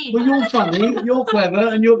funny. Well, you're funny, you're clever,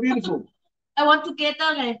 and you're beautiful. I want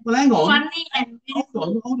together like Well, hang on. funny and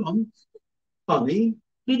beautiful. Hold on. Funny.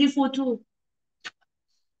 Beautiful too.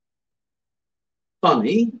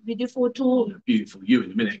 Funny. Beautiful too. Beautiful. You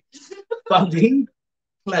in a minute. Funny.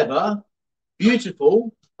 Clever.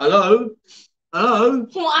 Beautiful. Hello. Hello.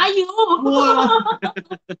 Who are you? What?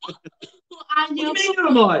 Who are you? Who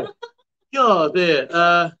am I? God, dear.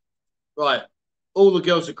 Right. All the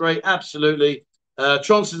girls are great. Absolutely.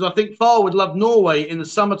 Tron says, I think Fah would love Norway in the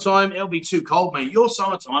summertime. It'll be too cold, mate. Your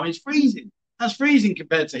summertime is freezing. That's freezing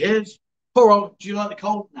compared to his. Poor old. Do you like the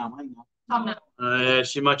cold? No, mate. No. Yeah,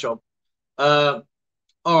 she much of. All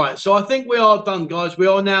right. So I think we are done, guys. We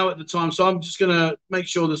are now at the time. So I'm just going to make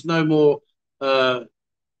sure there's no more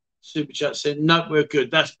super chats in. No, we're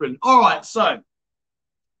good. That's brilliant. All right. So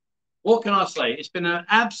what can I say? It's been an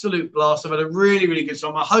absolute blast. I've had a really, really good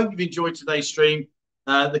time. I hope you've enjoyed today's stream.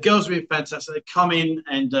 The girls have been fantastic. They've come in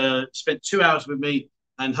and spent 2 hours with me,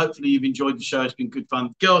 and hopefully you've enjoyed the show. It's been good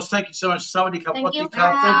fun. Girls, thank you so much. Thank you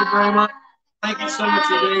very much. Thank you so much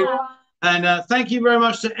indeed. And thank you very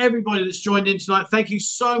much to everybody that's joined in tonight. Thank you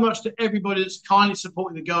so much to everybody that's kindly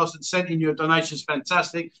supporting the girls and sent in your donations.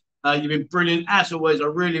 Fantastic. You've been brilliant. As always, I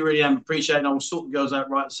really, really am appreciating. I will sort the girls out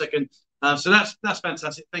right in a second. So that's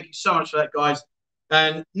fantastic. Thank you so much for that, guys.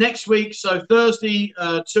 And next week, so Thursday,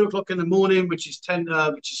 2 o'clock in the morning, which is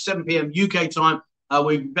 7 p.m. UK time, we'll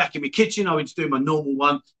be back in my kitchen. I'll be doing my normal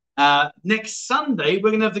one. Next Sunday,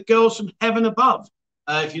 we're going to have the girls from Heaven Above.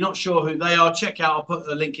 If you're not sure who they are, check out. I'll put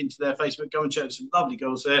a link into their Facebook. Go and check out some lovely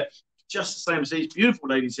girls there. Just the same as these beautiful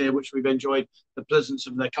ladies here, which we've enjoyed the presence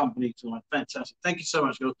of their company tonight. Fantastic. Thank you so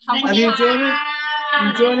much, girls. Have you enjoyed it?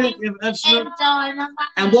 Enjoyed it? Excellent.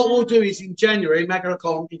 And what we'll do is in January,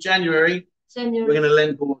 Magaracom, in January, we're going to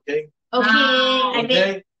lend pool, okay?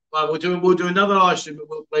 Okay. Right, we'll do another live stream, but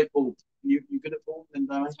we'll play pool. You good at pool? Then,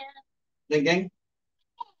 then gang?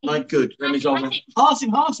 Like good. Let me go on.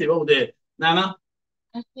 Harsim. Oh dear. Nana?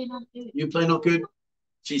 You play not good?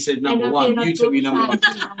 She said number one. You took me number one.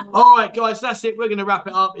 All right, guys, that's it. We're going to wrap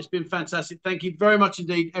it up. It's been fantastic. Thank you very much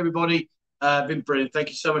indeed, everybody. Been brilliant. Thank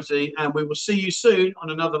you so much indeed. And we will see you soon on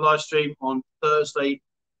another live stream on Thursday,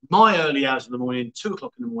 my early hours of the morning, 2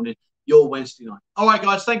 o'clock in the morning, your Wednesday night. All right,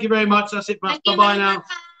 guys, thank you very much. That's it. Bye-bye now.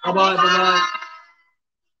 Bye-bye. Bye-bye.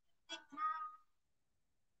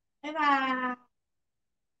 Bye-bye.